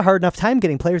happen. They have a hard enough time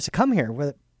getting players to come here.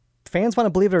 Whether fans want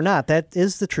to believe it or not, that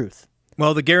is the truth.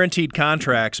 Well, the guaranteed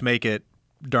contracts make it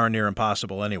darn near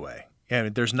impossible anyway. I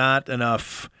mean, there's not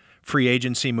enough free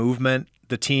agency movement.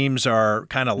 The teams are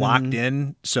kind of locked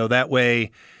in, so that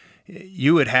way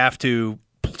you would have to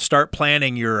start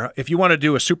planning if you want to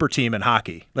do a super team in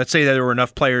hockey. Let's say that there were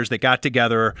enough players that got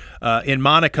together in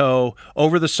Monaco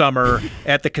over the summer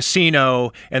at the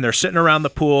casino, and they're sitting around the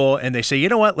pool, and they say, you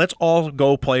know what, let's all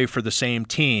go play for the same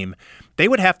team. They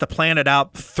would have to plan it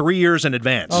out 3 years in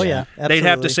advance. Oh, yeah, absolutely. They'd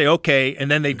have to say, okay, and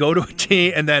then they'd go to a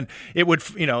team, and then it would,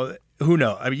 who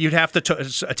knows? I mean, you'd have to.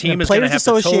 A team is going to have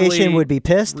to Players Association totally would be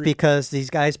pissed because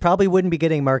these guys probably wouldn't be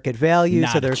getting market value,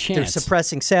 so they're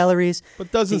suppressing salaries.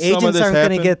 But doesn't the some of agents this aren't going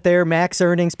to happen? get their max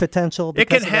earnings potential. It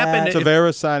can happen.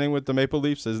 Tavares signing with the Maple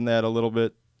Leafs, isn't that a little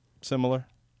bit similar?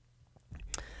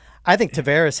 I think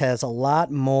Tavares has a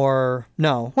lot more.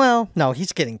 No,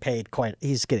 he's getting paid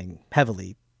he's getting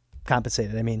heavily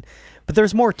compensated. I mean, but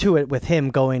there's more to it with him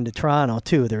going to Toronto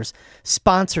too. There's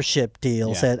sponsorship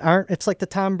deals that aren't. It's like the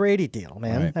Tom Brady deal,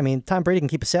 man. Right. I mean, Tom Brady can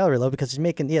keep a salary low because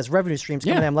he has revenue streams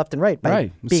coming in left and right.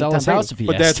 By being sell Tom his Brady. house if he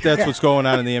But has that's what's going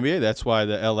on in the NBA. That's why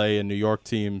the LA and New York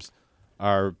teams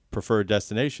are preferred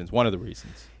destinations. One of the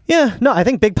reasons. Yeah, no, I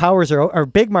think big powers or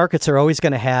big markets are always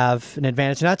going to have an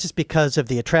advantage, not just because of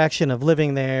the attraction of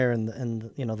living there and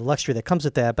the luxury that comes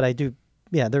with that, but I do.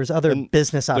 Yeah, there's other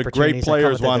business opportunities. The great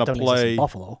players want to play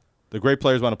Buffalo. The great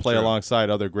players want to play alongside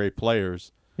other great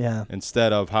players. Yeah.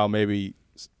 Instead of how maybe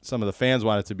some of the fans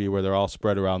want it to be, where they're all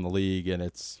spread around the league and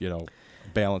it's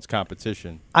balanced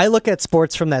competition. I look at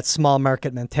sports from that small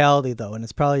market mentality, though, and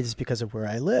it's probably just because of where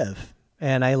I live.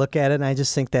 And I look at it and I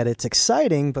just think that it's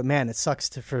exciting, but man, it sucks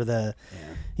for the,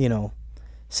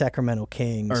 Sacramento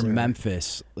Kings or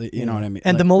Memphis. You know what I mean?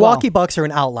 And the Milwaukee Bucks are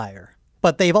an outlier,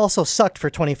 but they've also sucked for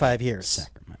 25 years.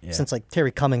 Since like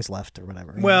Terry Cummings left or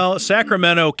whatever. Well,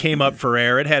 Sacramento came up for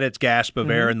air. It had its gasp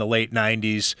of air in the late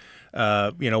 90s,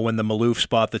 when the Maloofs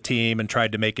bought the team and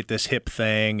tried to make it this hip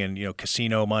thing, and,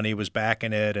 casino money was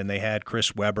backing it, and they had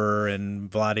Chris Webber and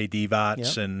Vlade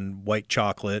Divac and White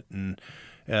Chocolate, and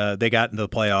they got into the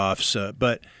playoffs.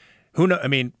 But who knows? I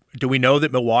mean, do we know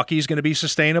that Milwaukee is going to be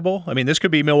sustainable? I mean, this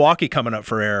could be Milwaukee coming up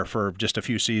for air for just a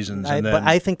few seasons. But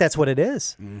I think that's what it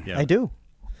is. Yeah. I do.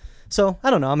 So,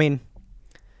 I don't know. I mean,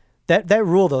 that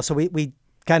rule, though, so we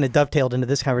kind of dovetailed into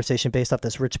this conversation based off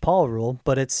this Rich Paul rule,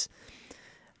 but it's,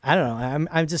 I don't know.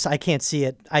 I can't see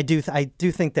it. I do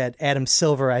think that Adam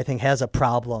Silver, I think, has a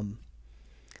problem,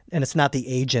 and it's not the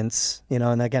agents,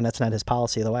 and again, that's not his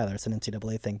policy of the Wilder. It's an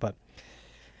NCAA thing, but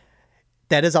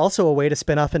that is also a way to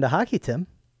spin off into hockey, Tim,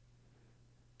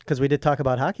 because we did talk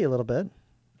about hockey a little bit.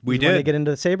 We did. Want to get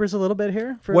into the Sabres a little bit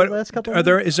here for the last couple of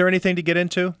minutes? Is there anything to get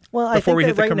into before we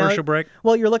hit the right commercial now, break?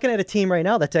 Well, you're looking at a team right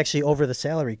now that's actually over the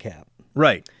salary cap.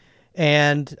 Right.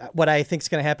 And what I think is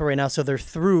going to happen right now, so they're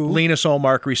through. Linus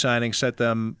Ullmark resigning set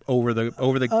them over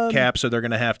the cap, so they're going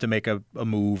to have to make a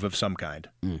move of some kind.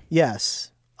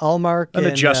 Yes. Ullmark. An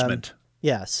adjustment.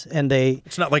 Yes. And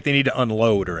it's not like they need to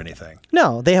unload or anything.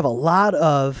 No, they have a lot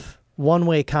of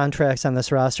one-way contracts on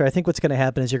this roster. I think what's going to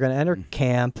happen is you're going to enter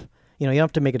camp. You don't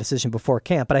have to make a decision before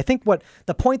camp. But I think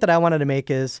the point that I wanted to make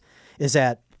is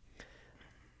that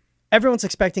everyone's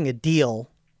expecting a deal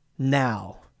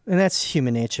now. And that's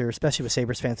human nature, especially with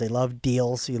Sabres fans. They love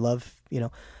deals. You love,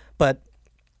 But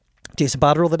Jason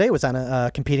Botterill today was on a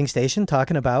competing station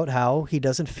talking about how he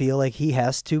doesn't feel like he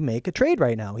has to make a trade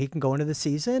right now. He can go into the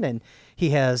season and he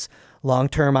has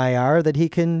long-term IR that he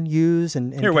can use.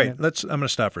 And here, wait. I'm going to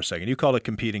stop for a second. You called it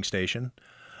competing station.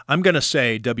 I'm going to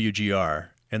say WGR.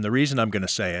 And the reason I'm going to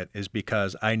say it is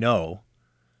because I know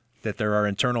that there are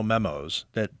internal memos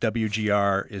that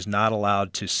WGR is not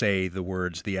allowed to say the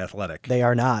words The Athletic. They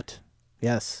are not.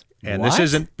 Yes. And What?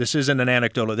 this isn't an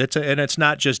anecdotal. And it's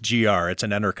not just GR. It's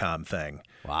an Entercom thing.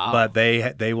 Wow. But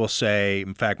they will say,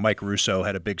 in fact, Mike Russo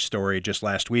had a big story just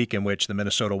last week in which the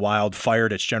Minnesota Wild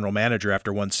fired its general manager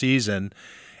after one season,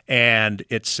 and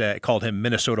it's called him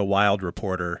Minnesota Wild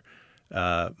reporter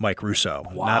Mike Russo,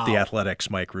 not the Athletics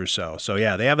Mike Russo. So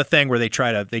yeah, they have a thing where they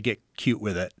get cute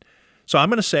with it. So I'm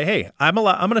going to say, hey, I'm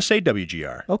going to say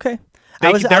WGR. Okay.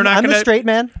 I'm the straight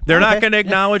man. They're Okay. not going to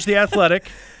acknowledge the Athletic.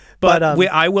 But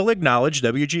But, I will acknowledge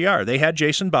WGR. They had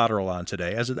Jason Botterill on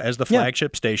today as the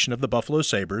flagship station of the Buffalo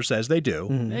Sabres, as they do.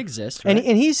 They exist, right?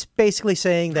 And he's basically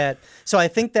saying that. So I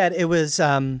think that it was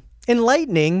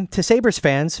enlightening to Sabres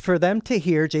fans for them to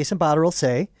hear Jason Botterill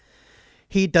say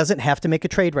he doesn't have to make a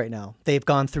trade right now. They've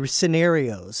gone through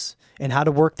scenarios and how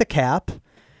to work the cap,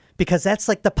 because that's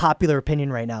like the popular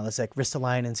opinion right now. It's like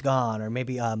Ristolainen's gone, or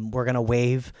maybe we're going to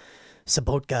waive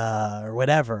Sobotka or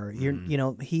whatever.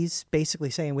 He's basically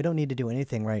saying we don't need to do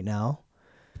anything right now.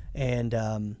 And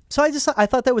so I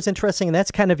thought that was interesting, and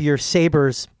that's kind of your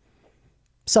Sabres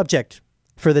subject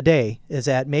for the day, is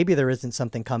that maybe there isn't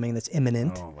something coming that's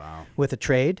imminent with a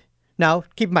trade. Now,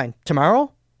 keep in mind,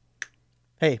 tomorrow,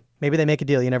 hey, maybe they make a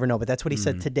deal. You never know, but that's what he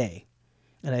said today.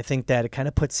 And I think that it kind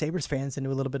of puts Sabres fans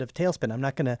into a little bit of a tailspin. I'm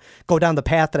not going to go down the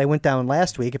path that I went down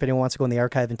last week. If anyone wants to go in the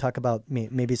archive and talk about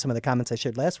maybe some of the comments I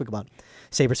shared last week about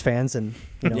Sabres fans and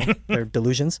their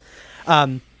delusions.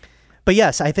 But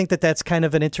yes, I think that that's kind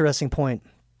of an interesting point.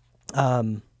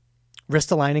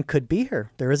 Ristolainen could be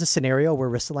here. There is a scenario where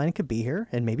Ristolainen could be here,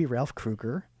 and maybe Ralph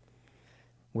Kruger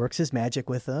works his magic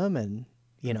with them, and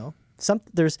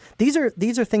these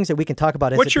are things that we can talk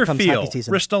about as What's it becomes your hockey feel?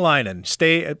 season.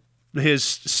 Ristolainen, his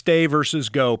stay versus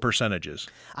go percentages.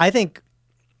 I think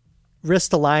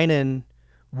Ristolainen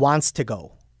wants to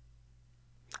go.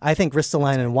 I think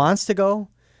Ristolainen wants to go,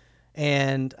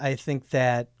 and I think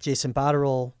that Jason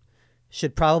Botterill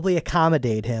should probably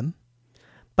accommodate him.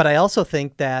 But I also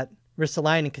think that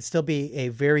Ristolainen could still be a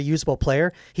very usable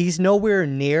player. He's nowhere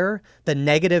near the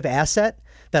negative asset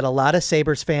that a lot of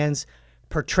Sabres fans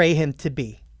portray him to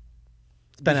be.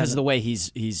 Because of the way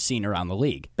he's seen around the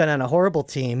league. Been on a horrible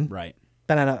team. Right.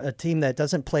 Been on a team that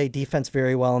doesn't play defense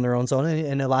very well in their own zone.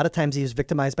 And a lot of times he was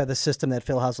victimized by the system that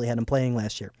Phil Housley had him playing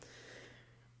last year.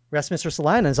 Rasmus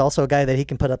Ristolainen is also a guy that he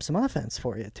can put up some offense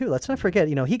for you, too. Let's not forget,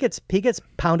 he gets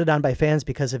pounded on by fans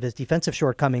because of his defensive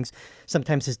shortcomings,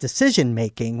 sometimes his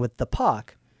decision-making with the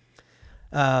puck.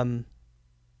 But,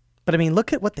 I mean,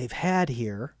 look at what they've had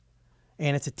here,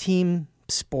 and it's a team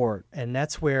sport, and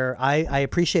that's where I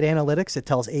appreciate analytics. It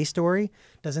tells a story,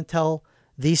 doesn't tell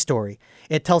the story.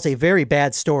 It tells a very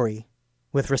bad story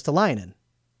with Ristolainen,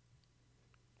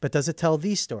 but does it tell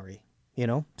the story?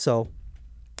 So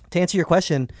to answer your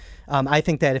question, I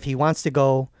think that if he wants to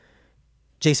go,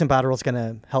 Jason Botterill's going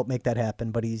to help make that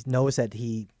happen, but he knows that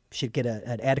he should get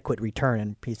an adequate return,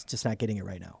 and he's just not getting it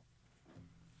right now.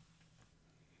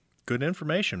 Good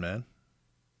information, man.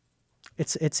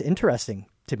 It's interesting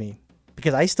to me,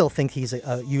 because I still think he's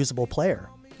a usable player.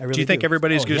 I really do you think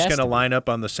everybody's just going to be. line up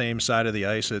on the same side of the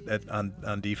ice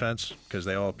on defense because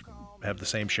they all have the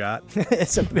same shot?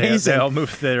 It's amazing. They all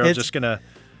move. They're just going to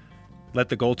let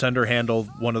the goaltender handle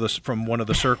one of the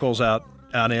circles out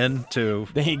in to.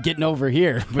 They ain't getting over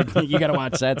here, but you got to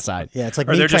watch that side. Yeah, it's like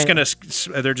or they're just gonna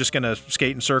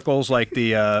skate in circles like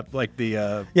the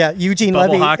Eugene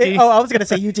bubble Levy. hockey. I was gonna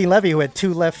say Eugene Levy, who had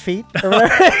 2 left feet or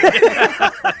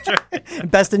whatever.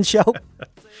 Best in show.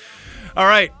 All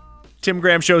right, Tim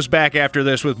Graham Show's back after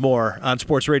this with more on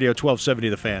Sports Radio 1270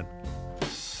 The Fan.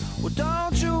 Well,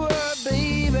 don't you worry,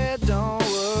 baby, don't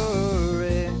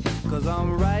worry, 'cause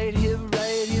I'm right here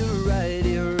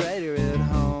at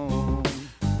home.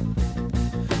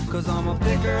 'Cause I'm a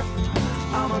picker,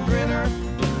 I'm a grinner,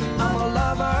 I'm a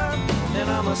lover, and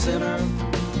I'm a sinner.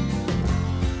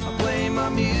 I play my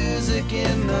music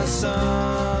in the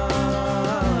sun.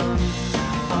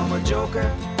 I'm a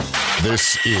joker.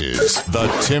 This is the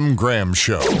Tim Graham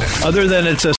Show. Other than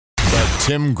it's a The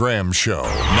Tim Graham Show.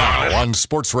 Now on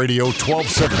Sports Radio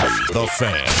 1270, The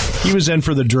Fan. He was in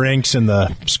for the drinks and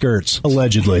the skirts,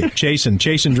 allegedly. chasing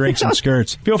drinks and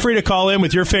skirts. Feel free to call in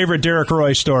with your favorite Derek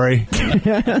Roy story.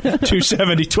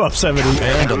 270-1270.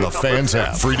 And on the Fans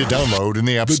app. Free to download in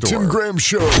the App Store. The Tim Graham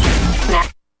Show.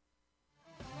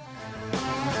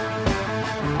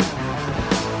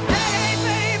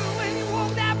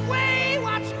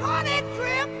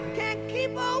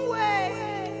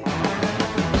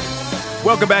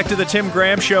 Welcome back to the Tim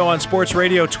Graham Show on Sports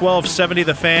Radio 1270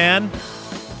 The Fan.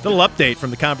 Little update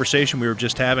from the conversation we were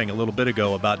just having a little bit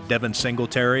ago about Devin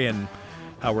Singletary and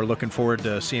how we're looking forward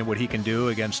to seeing what he can do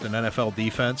against an NFL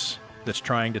defense that's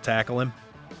trying to tackle him.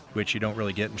 which you don't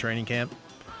really get in training camp.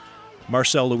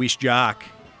 Marcel Louis Jacques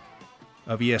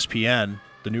of ESPN,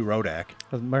 the new Rodak.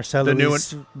 Marcel The new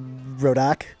Louis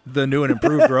Rodak. The new and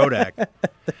improved Rodak.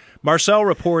 Marcel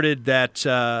reported that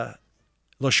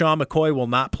LaShawn McCoy will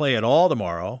not play at all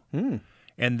tomorrow,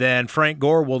 and then Frank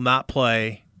Gore will not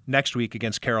play next week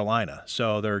against Carolina.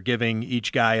 So they're giving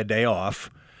each guy a day off.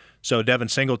 So Devin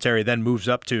Singletary then moves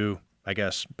up to, I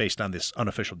guess, based on this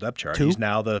unofficial depth chart, 2? he's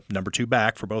now the number 2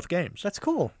 back for both games. That's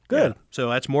cool. Good. Yeah. So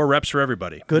that's more reps for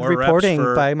everybody. Good more reporting reps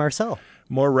for, by Marcel.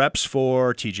 More reps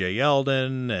for TJ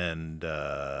Yeldon and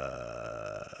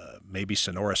maybe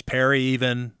Sonoris Perry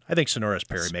even. I think Sonoris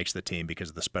Perry makes the team because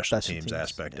of the special teams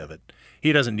aspect of it.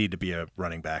 He doesn't need to be a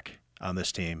running back on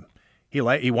this team. He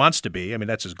wants to be. I mean,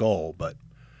 that's his goal, but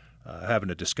having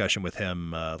a discussion with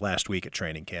him last week at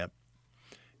training camp,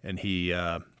 and he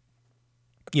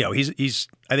he's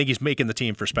I think he's making the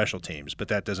team for special teams, but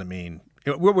that doesn't mean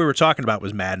what we were talking about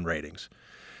was Madden ratings.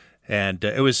 And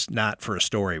it was not for a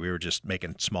story. We were just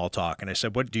making small talk. And I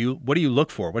said, what do you look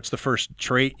for? What's the first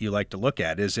trait you like to look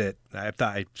at? Is it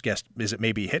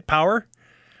maybe hit power?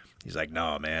 He's like,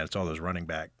 no, man, it's all those running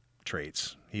back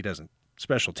traits. He doesn't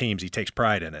special teams. He takes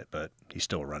pride in it, but he's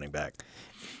still a running back.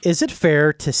 Is it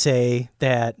fair to say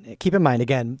that, keep in mind,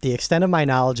 again, the extent of my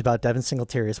knowledge about Devin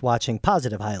Singletary is watching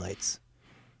positive highlights,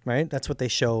 right? That's what they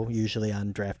show usually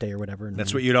on draft day or whatever. And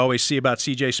that's what you'd always see about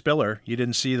C.J. Spiller. You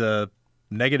didn't see the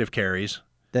negative carries.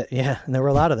 And there were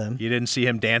a lot of them. You didn't see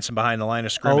him dancing behind the line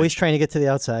of scrimmage. Always trying to get to the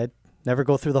outside, never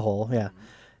go through the hole. Yeah,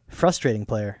 frustrating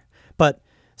player. But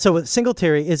so with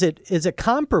Singletary, is it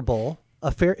comparable?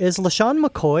 Is LaShawn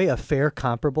McCoy a fair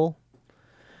comparable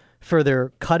for their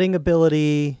cutting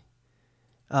ability?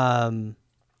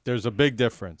 There's a big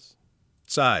difference.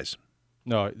 Size.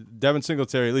 No, Devin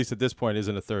Singletary, at least at this point,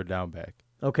 isn't a third down back.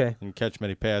 Okay. And catch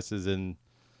many passes in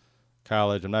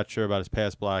college. I'm not sure about his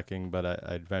pass blocking, but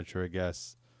I'd venture a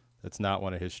guess that's not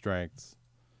one of his strengths.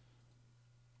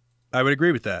 I would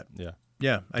agree with that. Yeah.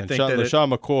 Yeah, I think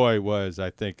LaShawn McCoy was, I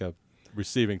think, a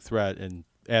receiving threat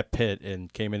at Pitt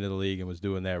and came into the league and was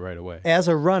doing that right away. As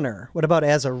a runner, what about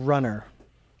as a runner?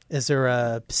 Is there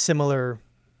a similar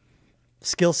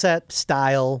skill set,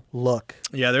 style, look?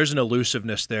 Yeah, there's an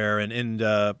elusiveness there. And in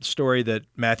the story that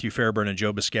Matthew Fairburn and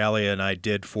Joe Biscaglia and I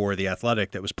did for The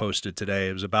Athletic that was posted today,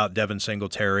 it was about Devin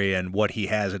Singletary and what he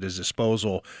has at his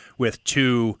disposal with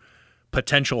 2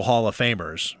 potential Hall of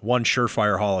Famers, one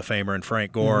surefire Hall of Famer in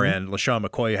Frank Gore, and LaShawn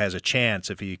McCoy has a chance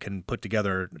if he can put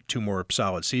together 2 more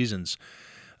solid seasons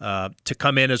to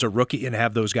come in as a rookie and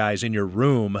have those guys in your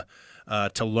room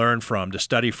to learn from, to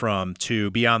study from, to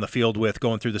be on the field with,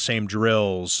 going through the same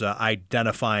drills,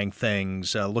 identifying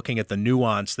things, looking at the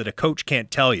nuance that a coach can't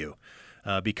tell you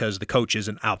because the coach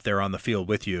isn't out there on the field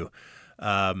with you.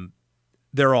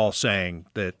 They're all saying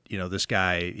that, this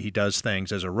guy, he does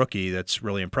things as a rookie that's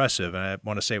really impressive. And I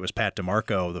want to say it was Pat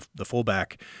DeMarco, the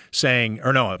fullback, saying,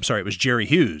 it was Jerry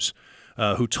Hughes,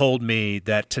 who told me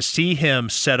that to see him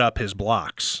set up his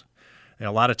blocks, and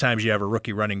a lot of times you have a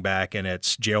rookie running back and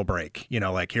it's jailbreak,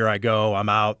 like here I go, I'm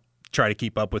out, try to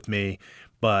keep up with me.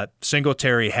 But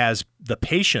Singletary has the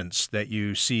patience that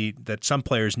you see that some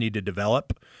players need to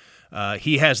develop.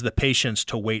 He has the patience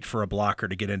to wait for a blocker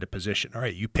to get into position. All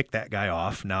right, you pick that guy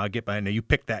off. Now you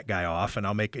pick that guy off, and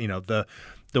I'll make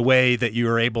the way that you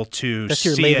are able to. That's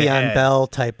your see Le'Veon ahead. Bell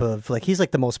type of he's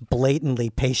like the most blatantly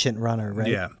patient runner, right?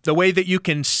 Yeah, the way that you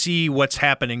can see what's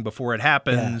happening before it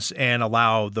happens and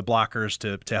allow the blockers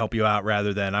to help you out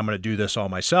rather than I'm going to do this all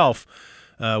myself,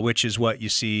 which is what you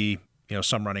see.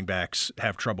 Some running backs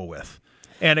have trouble with,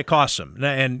 and it costs them.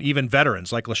 And even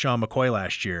veterans like LaShawn McCoy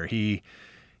last year, he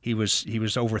was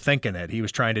overthinking it. He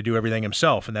was trying to do everything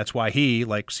himself, and that's why he,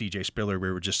 like C.J. Spiller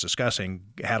we were just discussing,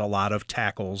 had a lot of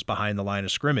tackles behind the line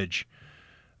of scrimmage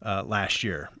last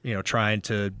year, trying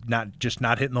to not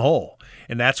hitting the hole.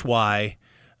 And that's why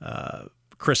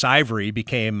Chris Ivory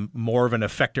became more of an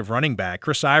effective running back.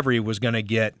 Chris Ivory was going to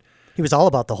get – he was all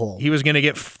about the hole. He was going to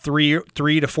get 3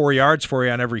 to 4 yards for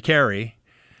you on every carry,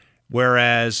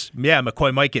 whereas,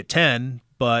 McCoy might get 10,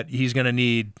 but he's going to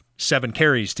need – 7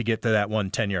 carries to get to that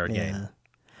 1 10-yard gain.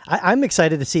 I'm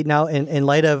excited to see now in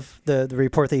light of the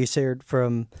report that you shared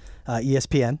from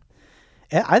ESPN.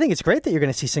 I think it's great that you're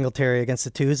going to see Singletary against the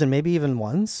 2s and maybe even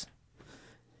 1s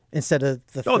instead of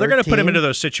the they're going to put him into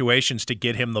those situations to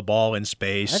get him the ball in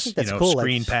space. I think that's cool.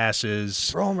 Screen passes,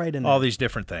 throw him right in all there. These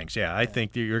different things. Yeah, I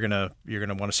think that you're going to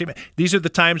want to see him. These are the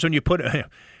times when you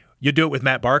do it with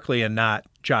Matt Barkley and not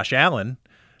Josh Allen.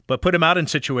 But put him out in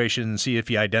situations and see if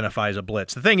he identifies a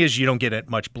blitz. The thing is, you don't get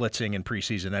much blitzing in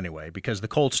preseason anyway, because the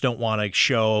Colts don't want to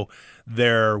show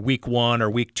their week 1 or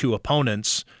week 2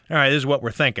 opponents, all right, this is what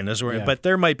we're thinking. But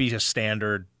there might be a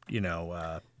standard,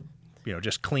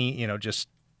 just clean,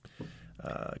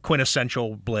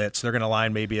 quintessential blitz. They're going to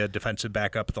line maybe a defensive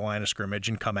back up at the line of scrimmage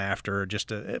and come after.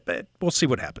 We'll see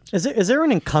what happens. Is there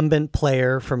an incumbent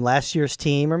player from last year's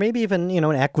team, or maybe even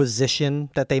an acquisition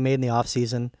that they made in the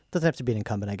offseason? Doesn't have to be an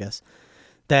incumbent, I guess,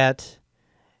 that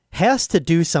has to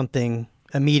do something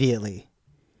immediately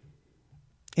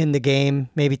in the game,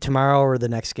 maybe tomorrow or the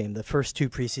next game, the first 2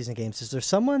 preseason games. Is there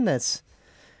someone that's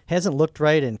hasn't looked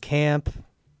right in camp,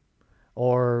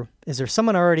 or is there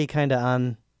someone already kind of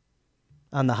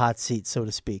on the hot seat, so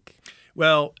to speak?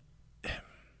 Well,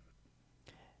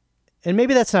 and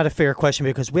maybe that's not a fair question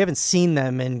because we haven't seen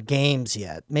them in games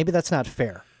yet. Maybe that's not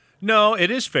fair. No, it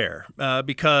is fair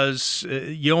because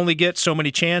you only get so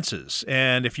many chances.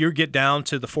 And if you get down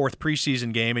to the 4th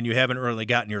preseason game and you haven't really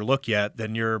gotten your look yet,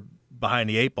 then you're behind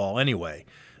the 8 ball anyway.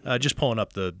 Just pulling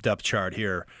up the depth chart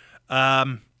here.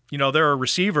 There are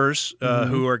receivers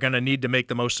who are going to need to make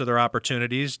the most of their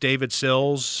opportunities. David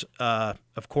Sills,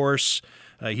 of course,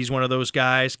 he's one of those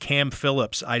guys. Cam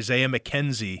Phillips, Isaiah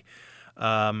McKenzie.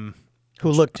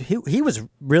 He was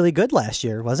really good last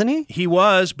year, wasn't he? He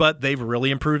was, but they've really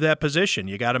improved that position.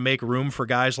 You got to make room for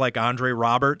guys like Andre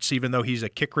Roberts, even though he's a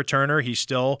kick returner. He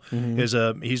still he's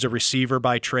a receiver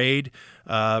by trade.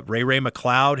 Ray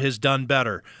McLeod has done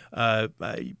better.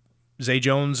 Zay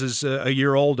Jones is a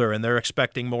year older, and they're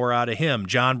expecting more out of him.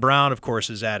 John Brown, of course,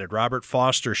 is added. Robert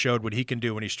Foster showed what he can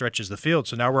do when he stretches the field.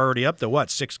 So now we're already up to,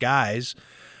 6 guys.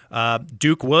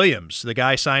 Duke Williams, the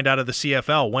guy signed out of the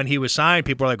CFL. When he was signed,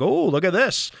 people were like, oh, look at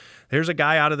this. There's a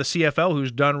guy out of the CFL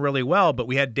who's done really well. But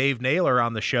we had Dave Naylor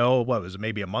on the show,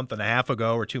 maybe a month and a half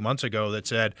ago or 2 months ago, that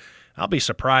said, I'll be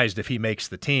surprised if he makes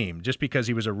the team, just because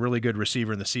he was a really good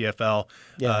receiver in the CFL.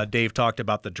 Yeah. Dave talked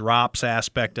about the drops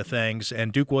aspect of things,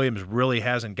 and Duke Williams really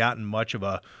hasn't gotten much of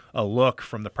a look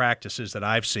from the practices that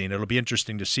I've seen. It'll be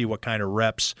interesting to see what kind of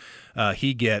reps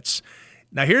he gets.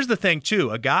 Now, here's the thing,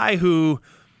 too. A guy who,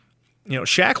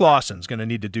 Shaq Lawson's going to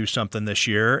need to do something this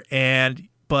year,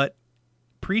 but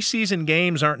preseason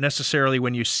games aren't necessarily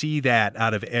when you see that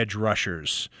out of edge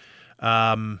rushers.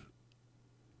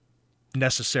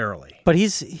 Necessarily. But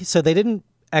so they didn't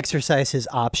exercise his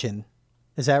option.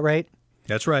 Is that right?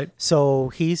 That's right. So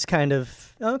he's kind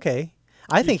of, okay.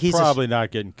 I think he's probably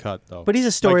not getting cut, though. But he's a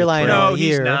storyline all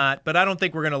year. No, he's not. But I don't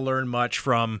think we're going to learn much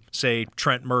from, say,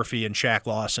 Trent Murphy and Shaq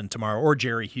Lawson tomorrow, or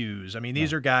Jerry Hughes. I mean,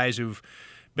 these are guys who've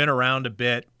been around a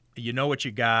bit. You know what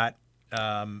you got.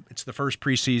 It's the first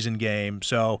preseason game.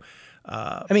 So,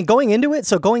 going into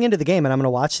the game, and I'm going to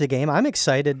watch the game, I'm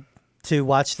excited to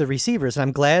watch the receivers. And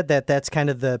I'm glad that that's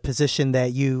kind of the position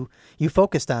that you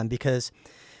focused on, because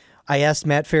I asked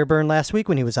Matt Fairburn last week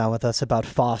when he was on with us about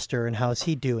Foster and how's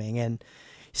he doing. And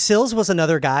Sills was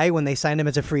another guy when they signed him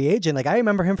as a free agent. Like, I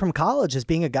remember him from college as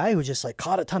being a guy who just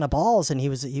caught a ton of balls, and he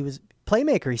was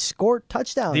playmaker. He scored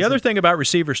touchdowns. The other thing about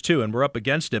receivers too, and we're up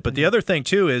against it, but the other thing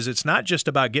too is it's not just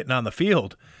about getting on the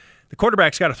field. The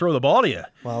quarterback's got to throw the ball to you.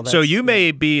 Well, so you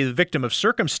may be the victim of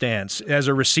circumstance as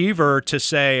a receiver to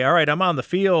say, all right, I'm on the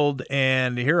field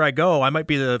and here I go. I might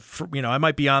be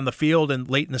on the field and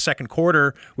late in the second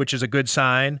quarter, which is a good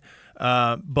sign,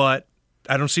 but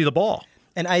I don't see the ball.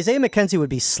 And Isaiah McKenzie would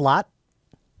be slot,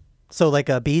 so like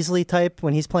a Beasley type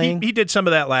when he's playing? He did some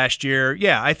of that last year.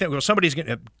 Yeah, I think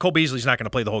Cole Beasley's not going to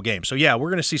play the whole game. So, yeah, we're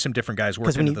going to see some different guys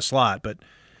work into the slot. But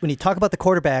when you talk about the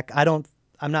quarterback,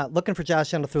 I'm not looking for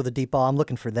Josh Allen to throw the deep ball. I'm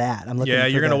looking for that.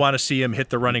 You're going to want to see him hit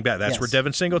the running back. That's where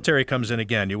Devin Singletary comes in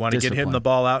again. You want to get him the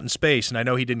ball out in space. And I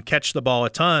know he didn't catch the ball a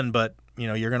ton, but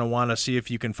you're going to want to see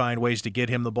if you can find ways to get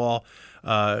him the ball,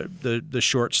 the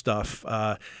short stuff.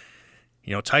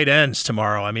 Tight ends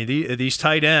tomorrow. I mean, these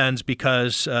tight ends,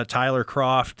 because Tyler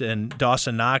Kroft and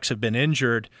Dawson Knox have been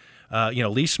injured.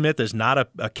 Lee Smith is not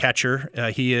a catcher.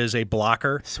 He is a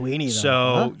blocker. Sweeney, though.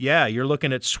 So, you're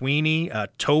looking at Sweeney,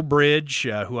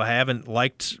 Tobridge, who I haven't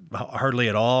liked hardly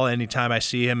at all. Anytime I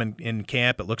see him in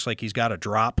camp, it looks like he's got a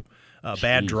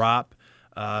bad drop.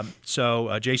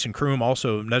 Jason Kroom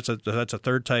also, that's a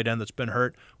third tight end that's been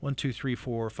hurt. 1, 2, 3,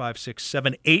 4, 5, 6,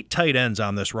 7, 8 tight ends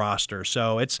on this roster.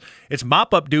 So it's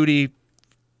mop-up duty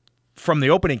from the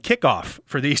opening kickoff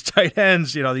for these tight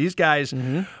ends. These guys,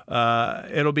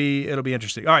 it'll be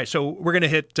interesting. All right, so we're going to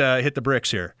hit the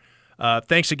bricks here.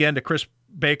 Thanks again to Chris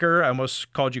Baker. I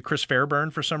almost called you Chris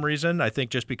Fairburn for some reason. I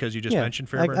think just because you just mentioned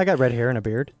Fairburn. I got red hair and a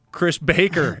beard. Chris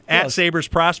Baker at Sabres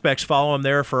Prospects. Follow him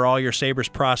there for all your Sabres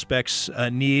Prospects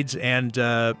needs and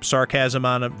sarcasm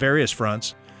on various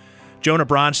fronts. Jonah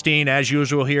Bronstein, as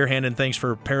usual, here handing things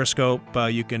for Periscope.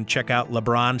 You can check out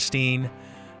LeBronstein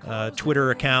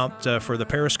Twitter account for the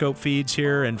Periscope feeds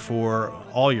here and for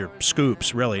all your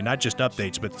scoops, really, not just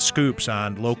updates, but scoops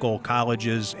on local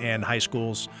colleges and high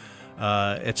schools,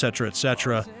 et cetera, et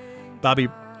cetera. Bobby,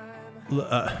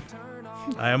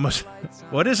 I almost,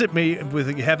 what is it me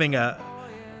with having a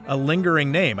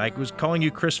lingering name? I was calling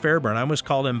you Chris Fairburn. I almost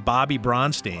called him Bobby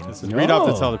Bronstein. Read off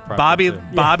the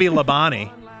teleprompter. Bobby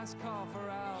Labonte.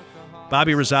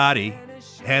 Bobby Rosati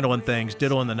handling things,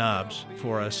 diddling the knobs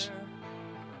for us.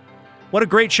 What a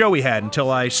great show we had until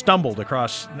I stumbled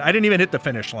across. I didn't even hit the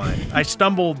finish line. I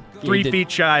stumbled 3 feet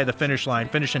shy of the finish line,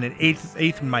 finishing in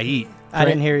eighth in my heat. I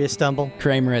didn't hear you stumble.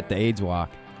 Kramer at the AIDS walk.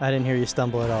 I didn't hear you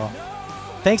stumble at all.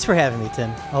 Thanks for having me,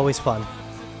 Tim. Always fun.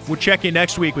 We'll check you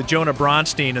next week with Jonah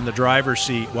Bronstein in the driver's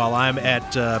seat while I'm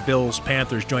at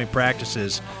Bills-Panthers joint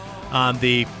practices on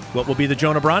what will be the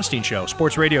Jonah Bronstein Show.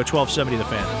 Sports Radio 1270 The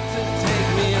Fan.